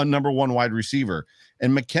 that's a number 1 wide receiver.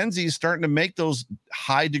 And McKenzie is starting to make those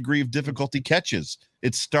high degree of difficulty catches.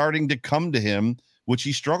 It's starting to come to him, which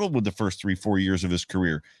he struggled with the first 3-4 years of his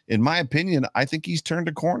career. In my opinion, I think he's turned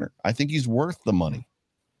a corner. I think he's worth the money.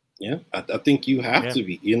 Yeah, I think you have to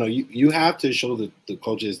be. You have to show the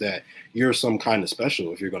coaches that you're some kind of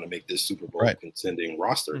special if you're going to make this Super Bowl contending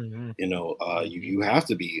roster. You have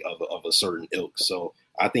to be of a certain ilk. So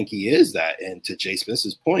I think he is that. And to Jay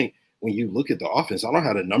Spence's point, when you look at the offense, I don't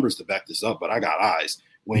have the numbers to back this up, but I got eyes.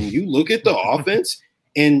 When you look at the offense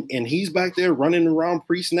and he's back there running around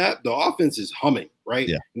pre-snap, the offense is humming, right?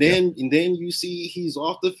 Yeah. And then you see he's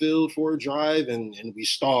off the field for a drive and we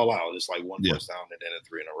stall out. It's like 1 first down and then a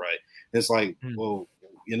 3 in a right. It's like, well,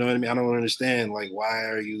 you know what I mean? I don't understand. Like, why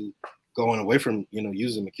are you going away from,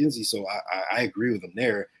 using McKenzie? So I agree with him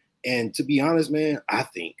there. And to be honest, man, I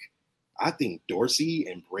think Dorsey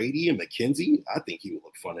and Brady and McKenzie, I think he would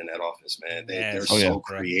look fun in that offense, man. They're so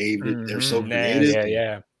creative. They're so creative.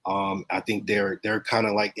 Yeah. I think they're kind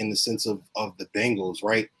of like in the sense of the Bengals,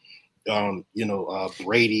 right?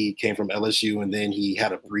 Brady came from LSU and then he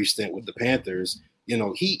had a brief stint with the Panthers.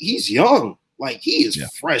 He's young, like he is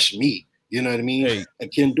fresh meat. You know what I mean? Hey,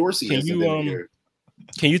 and Ken Dorsey is here.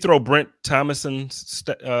 Can you throw Brent Thomason's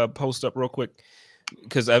post up real quick?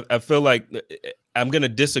 Because I feel like I'm going to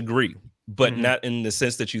disagree, but not in the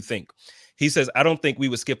sense that you think. He says, I don't think we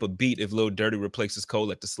would skip a beat if Lil Dirty replaces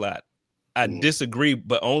Cole at the slot. I disagree,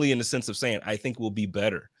 but only in the sense of saying I think we'll be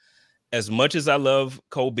better. As much as I love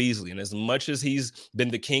Cole Beasley and as much as he's been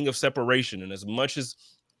the king of separation and as much as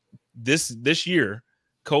this year,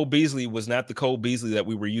 Cole Beasley was not the Cole Beasley that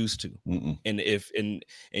we were used to. And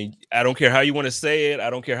I don't care how you want to say it. I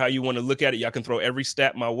don't care how you want to look at it. Y'all can throw every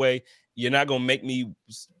stat my way. You're not going to make me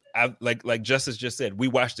like Justice just said, we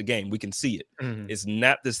watched the game. We can see it. It's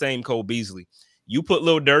not the same Cole Beasley. You put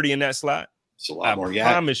Lil Dirty in that slot. It's a lot more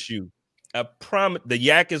promise you. I promise the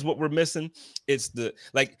yak is what we're missing. It's the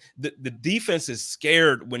defense is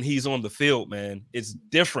scared when he's on the field, man. It's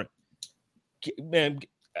different. Man,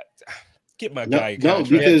 get my guy. No,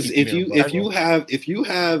 because if you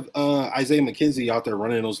have Isaiah McKenzie out there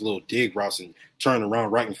running those little dig routes and turning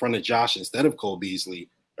around right in front of Josh instead of Cole Beasley,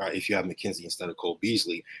 or if you have McKenzie instead of Cole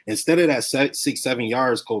Beasley, instead of that 6-7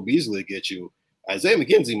 yards Cole Beasley get you, Isaiah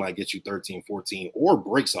McKenzie might get you 13, 14, or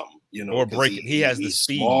break something, or break it. He has the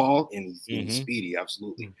speed. Small and he's speedy,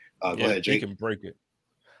 absolutely. Go ahead, Jake. He can break it.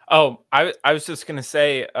 Oh, I was just gonna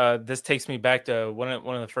say, this takes me back to one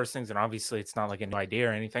of the first things, and obviously it's not like a new idea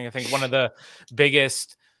or anything. I think one of the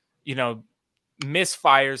biggest,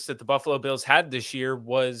 misfires that the Buffalo Bills had this year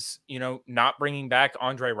was, not bringing back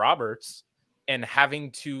Andre Roberts and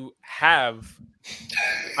having to have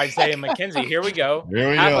Isaiah McKenzie. Here we go.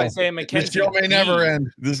 Isaiah McKenzie. This show may never end.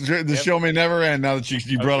 This show may never end now that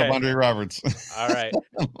you brought up Andre Roberts. All right.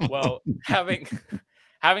 Well, having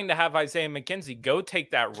to have Isaiah McKenzie go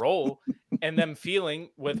take that role and them feeling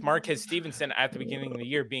with Marquez Stevenson at the beginning of the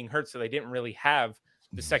year being hurt, so they didn't really have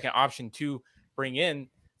the second option to bring in.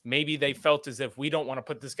 Maybe they felt as if we don't want to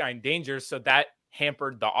put this guy in danger, so that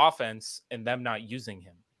hampered the offense and them not using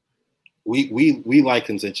him. We like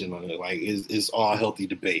contention on it. Like it's all healthy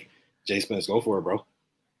debate. Jay Spence, go for it, bro.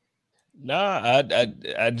 Nah,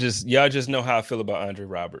 I just y'all just know how I feel about Andre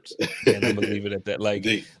Roberts, and I'm gonna leave it at that.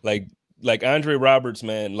 Like Andre Roberts,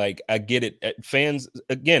 man. Like I get it. Fans,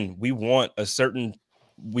 again, we want a certain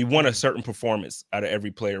performance out of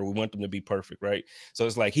every player. We want them to be perfect, right? So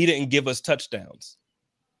it's like he didn't give us touchdowns.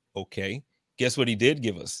 Okay. Guess what he did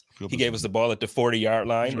give us? He gave us the ball at the 40-yard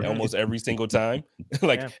line almost every single time.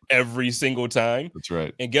 Every single time. That's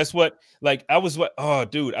right. And guess what? Like I was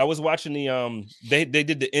watching the they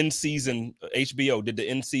did the end season, HBO did the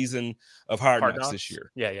end season of Hard Knocks this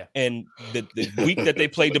year. Yeah. And the week that they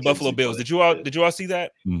played the Buffalo Bills. Did you all see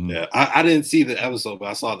that? Yeah. I didn't see the episode, but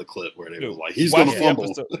I saw the clip where they were like, he's gonna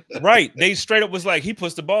fumble. Right. They straight up was like, he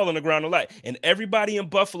puts the ball on the ground a lot. And everybody in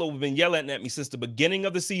Buffalo have been yelling at me since the beginning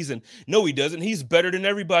of the season. No, he doesn't. He's better than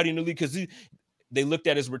everybody in the league because they looked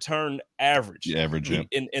at his return average.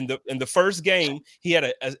 In the first game, he had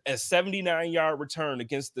a 79-yard return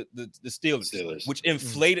against the Steelers, which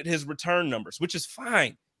inflated his return numbers, which is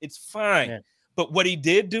fine. It's fine. Yeah. But what he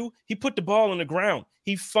did do, he put the ball on the ground.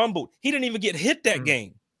 He fumbled. He didn't even get hit that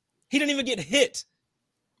game. He didn't even get hit.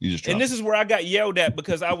 And this is where I got yelled at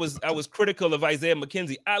because I was critical of Isaiah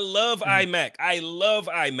McKenzie. I love IMAC. I love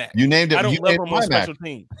IMAC. You named him. I don't love him on special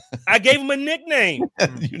teams. I gave him a nickname.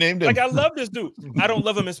 You named him. Like I love this dude. I don't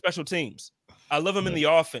love him in special teams. I love him in the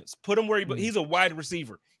offense. Put him where he's a wide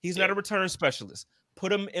receiver. He's not a return specialist.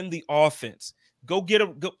 Put him in the offense. Go get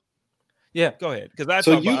him. Go. Yeah, go ahead. Because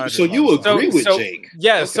you agree with Jake?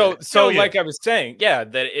 Yeah. Okay. So like I was saying,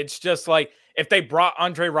 that it's just like. If they brought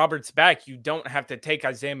Andre Roberts back, you don't have to take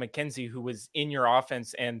Isaiah McKenzie, who was in your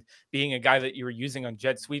offense and being a guy that you were using on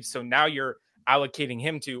jet sweeps. So now you're allocating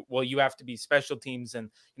him to, well, you have to be special teams. And,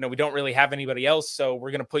 we don't really have anybody else. So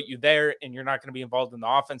we're going to put you there and you're not going to be involved in the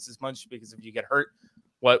offense as much because if you get hurt,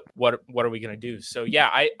 what are we going to do? So, yeah,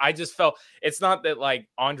 I just felt it's not that like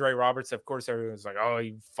Andre Roberts, of course, everyone's like, oh,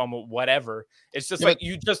 he fumbled, whatever. It's just like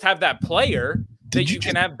you just have that player that you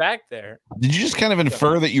can have back there. Did you just kind of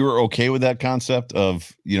infer that you were okay with that concept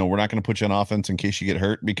of, we're not going to put you on offense in case you get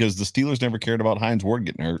hurt? Because the Steelers never cared about Hines Ward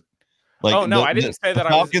getting hurt. Like, I didn't say that. The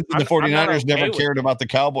Falcons and the 49ers never cared about the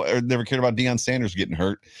Cowboys, or never cared about Deion Sanders getting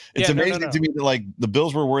hurt. It's amazing to me that like the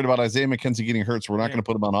Bills were worried about Isaiah McKenzie getting hurt, so we're not going to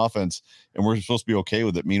put him on offense, and we're supposed to be okay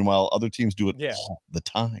with it. Meanwhile, other teams do it all the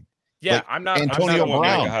time. Yeah, like, I'm not. Antonio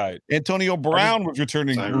Brown. Antonio Brown was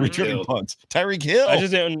returning punts. Tyreek Hill. I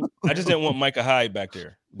just didn't want Micah Hyde back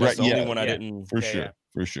there. That's the only one I didn't. For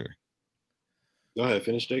sure. Go ahead,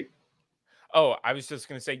 finish, Jake. Oh, I was just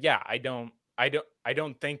gonna say, I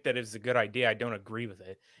don't think that it's a good idea. I don't agree with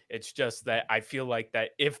it. It's just that I feel like that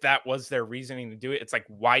if that was their reasoning to do it, it's like,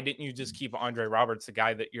 why didn't you just keep Andre Roberts, a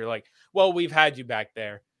guy that you're like, well, we've had you back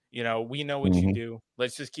there You know, we know what you do.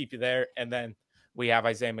 Let's just keep you there. And then we have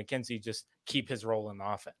Isaiah McKenzie just keep his role in the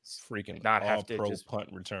offense. Freaking not all have to pro just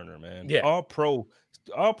punt returner, man. Yeah. All pro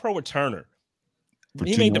returner. For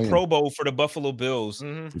he $2 made million. the Pro Bowl for the Buffalo Bills.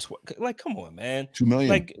 Mm-hmm. Come on, man. $2 million.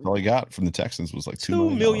 Like, all he got from the Texans was like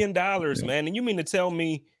 $2 million, man. And you mean to tell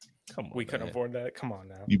me, come on, we couldn't afford that? Come on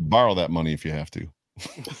now. You borrow that money if you have to.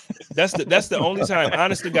 That's the only time,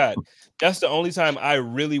 honest to God, that's the only time I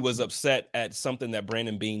really was upset at something that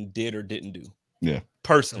Brandon Beane did or didn't do. Yeah.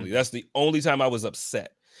 Personally, that's the only time I was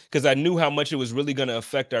upset because I knew how much it was really going to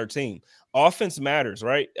affect our team. Offense matters,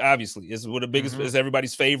 right? Obviously, it's what the biggest is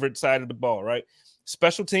everybody's favorite side of the ball, right?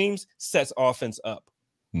 Special teams sets offense up.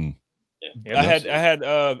 Yeah, I had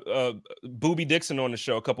Boobie Dixon on the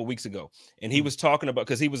show a couple weeks ago, and he was talking about,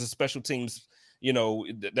 because he was a special teams, you know,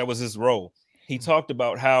 that was his role. He talked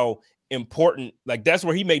about how important, like that's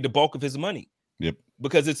where he made the bulk of his money. Yep.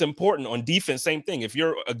 Because it's important on defense. Same thing. If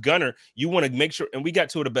you're a gunner, you want to make sure, and we got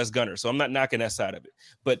two of the best gunners, so I'm not knocking that side of it.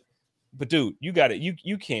 But dude, you got it.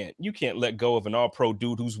 You can't let go of an all-pro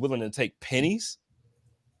dude who's willing to take pennies.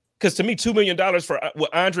 Because to me, $2 million for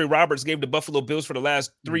what Andre Roberts gave the Buffalo Bills for the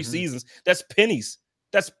last 3 seasons, that's pennies.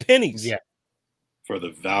 That's pennies. Yeah. For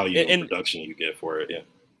the value and production you get for it. Yeah.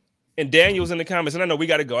 And Daniel's in the comments, and I know we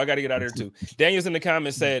got to go. I got to get out of here too. Daniel's in the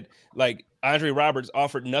comments said, like, Andre Roberts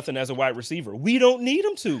offered nothing as a wide receiver. We don't need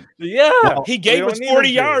him to. Yeah. Well, he gave us 40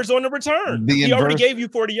 yards on the return. He already gave you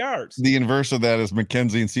 40 yards. The inverse of that is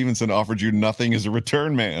McKenzie and Stevenson offered you nothing as a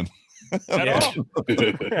return man. At all.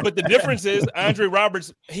 But the difference is Andre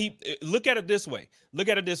Roberts, look at it this way.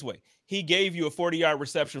 He gave you a 40-yard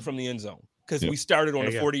reception from the end zone because we started on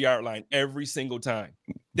the 40-yard line every single time.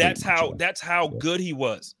 That's how good he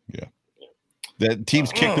was. Yeah. That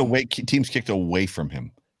teams kicked away from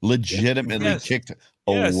him. Legitimately kicked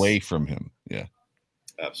away from him. Yeah.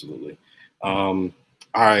 Absolutely. All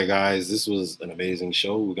right, guys, this was an amazing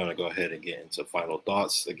show. We're going to go ahead and get into final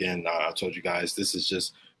thoughts. Again, I told you guys, this is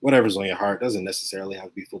just whatever's on your heart. It doesn't necessarily have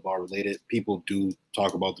to be football related. People do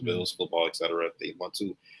talk about the Bills, football, etc. if they want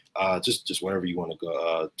to. Just whatever you want to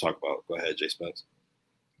go talk about. Go ahead, Jay Spence.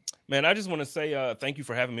 Man, I just want to say thank you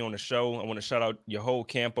for having me on the show. I want to shout out your whole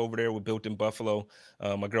camp over there with Built in Buffalo.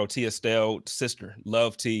 My girl Tia Estelle, sister,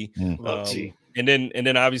 love T. Love T. And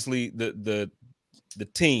then obviously the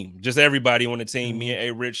team, just everybody on the team. Me and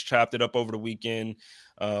A Rich chopped it up over the weekend.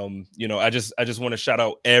 You know, I just want to shout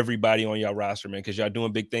out everybody on y'all roster, man, because y'all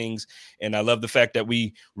doing big things. And I love the fact that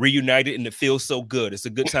we reunited and it feels so good. It's a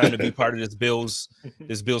good time to be part of this Bills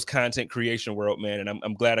content creation world, man. And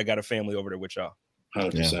I'm glad I got a family over there with y'all.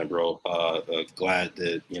 100%, bro. Glad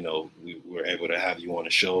that, you know, we were able to have you on the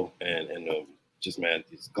show and just, man,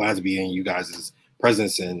 it's glad to be in you guys'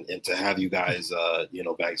 presence and to have you guys, you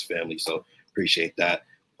know, back as family. So appreciate that.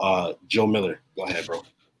 Joe Miller, go ahead, bro.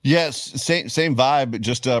 Yes, same vibe.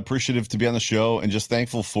 Just appreciative to be on the show and just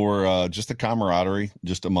thankful for just the camaraderie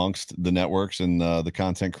just amongst the networks and the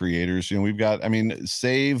content creators. You know, we've got, I mean,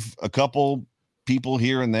 save a couple people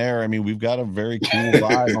here and there. I mean, we've got a very cool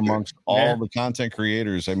vibe amongst all the content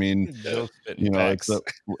creators. I mean, you know,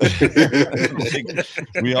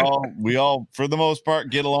 we all for the most part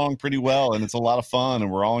get along pretty well, and it's a lot of fun,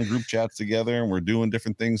 and we're all in group chats together, and we're doing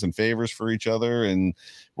different things and favors for each other, and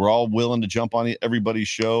we're all willing to jump on everybody's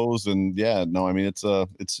shows. And I mean, it's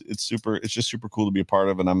just super cool to be a part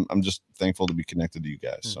of, and I'm just thankful to be connected to you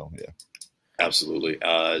guys. So yeah. Absolutely.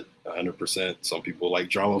 100%. Some people like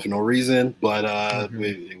drama for no reason, but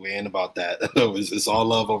we ain't about that. It's all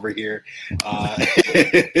love over here.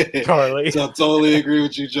 Charlie. So I totally agree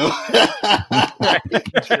with you, Joe. I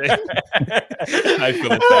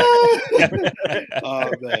feel it.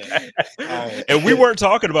 Oh, man. All right. And we weren't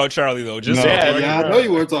talking about Charlie, though. Just I know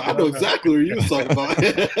you weren't talking. I know exactly what you were talking about.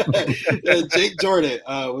 Jake Jordan,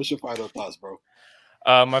 what's your final thoughts, bro?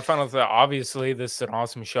 My final thought, obviously, this is an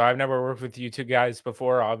awesome show. I've never worked with you two guys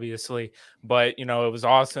before, obviously, but, you know, it was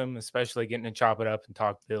awesome, especially getting to chop it up and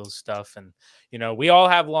talk Bills stuff. And, you know, we all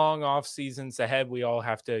have long off seasons ahead. We all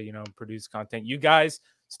have to, you know, produce content. You guys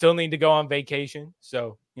still need to go on vacation.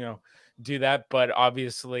 So, you know, do that. But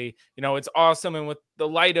obviously, you know, it's awesome. And with the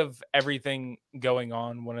light of everything going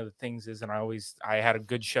on, one of the things is, and I had a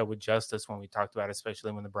good show with Justice when we talked about it,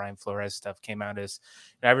 especially when the Brian Flores stuff came out, is,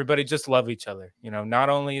 you know, everybody just love each other. You know, not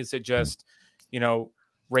only is it just, you know,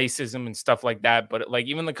 racism and stuff like that, but like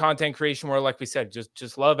even the content creation where, like we said,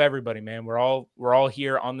 just love everybody, man. We're all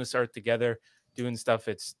here on this earth together doing stuff.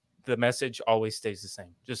 It's the message always stays the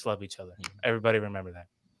same. Just love each other. Everybody remember that.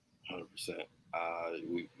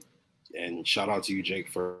 100%. And shout out to you, Jake,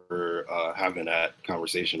 for having that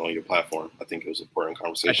conversation on your platform. I think it was an important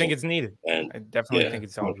conversation. I think it's needed. And I definitely think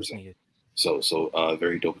it's always needed. So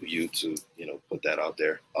very dope of you to, put that out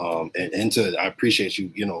there. And to, I appreciate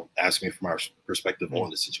you, asking me from our perspective on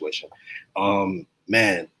the situation.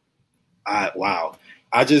 Man,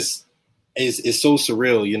 it's so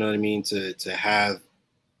surreal, you know what I mean? To have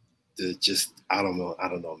I don't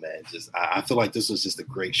know, man. I feel like this was just a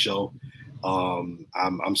great show.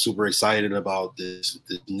 I'm super excited about this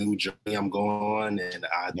new journey I'm going on, and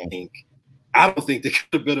I don't think there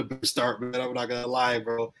could have been a better start, man. I'm not gonna lie,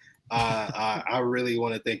 bro. I really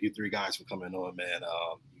want to thank you three guys for coming on, man.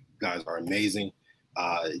 You guys are amazing.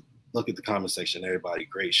 Look at the comment section, everybody.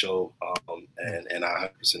 Great show, and I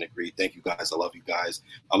 100% agree. Thank you guys. I love you guys.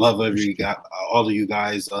 I love all of you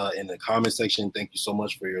guys in the comment section. Thank you so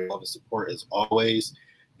much for your love and support as always.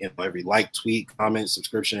 Every like, tweet, comment,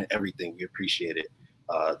 subscription, everything. We appreciate it.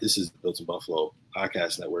 This is the Built in Buffalo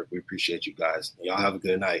Podcast Network. We appreciate you guys. Y'all have a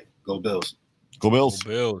good night. Go Bills. Go Bills. Go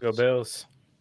Bills. Go Bills.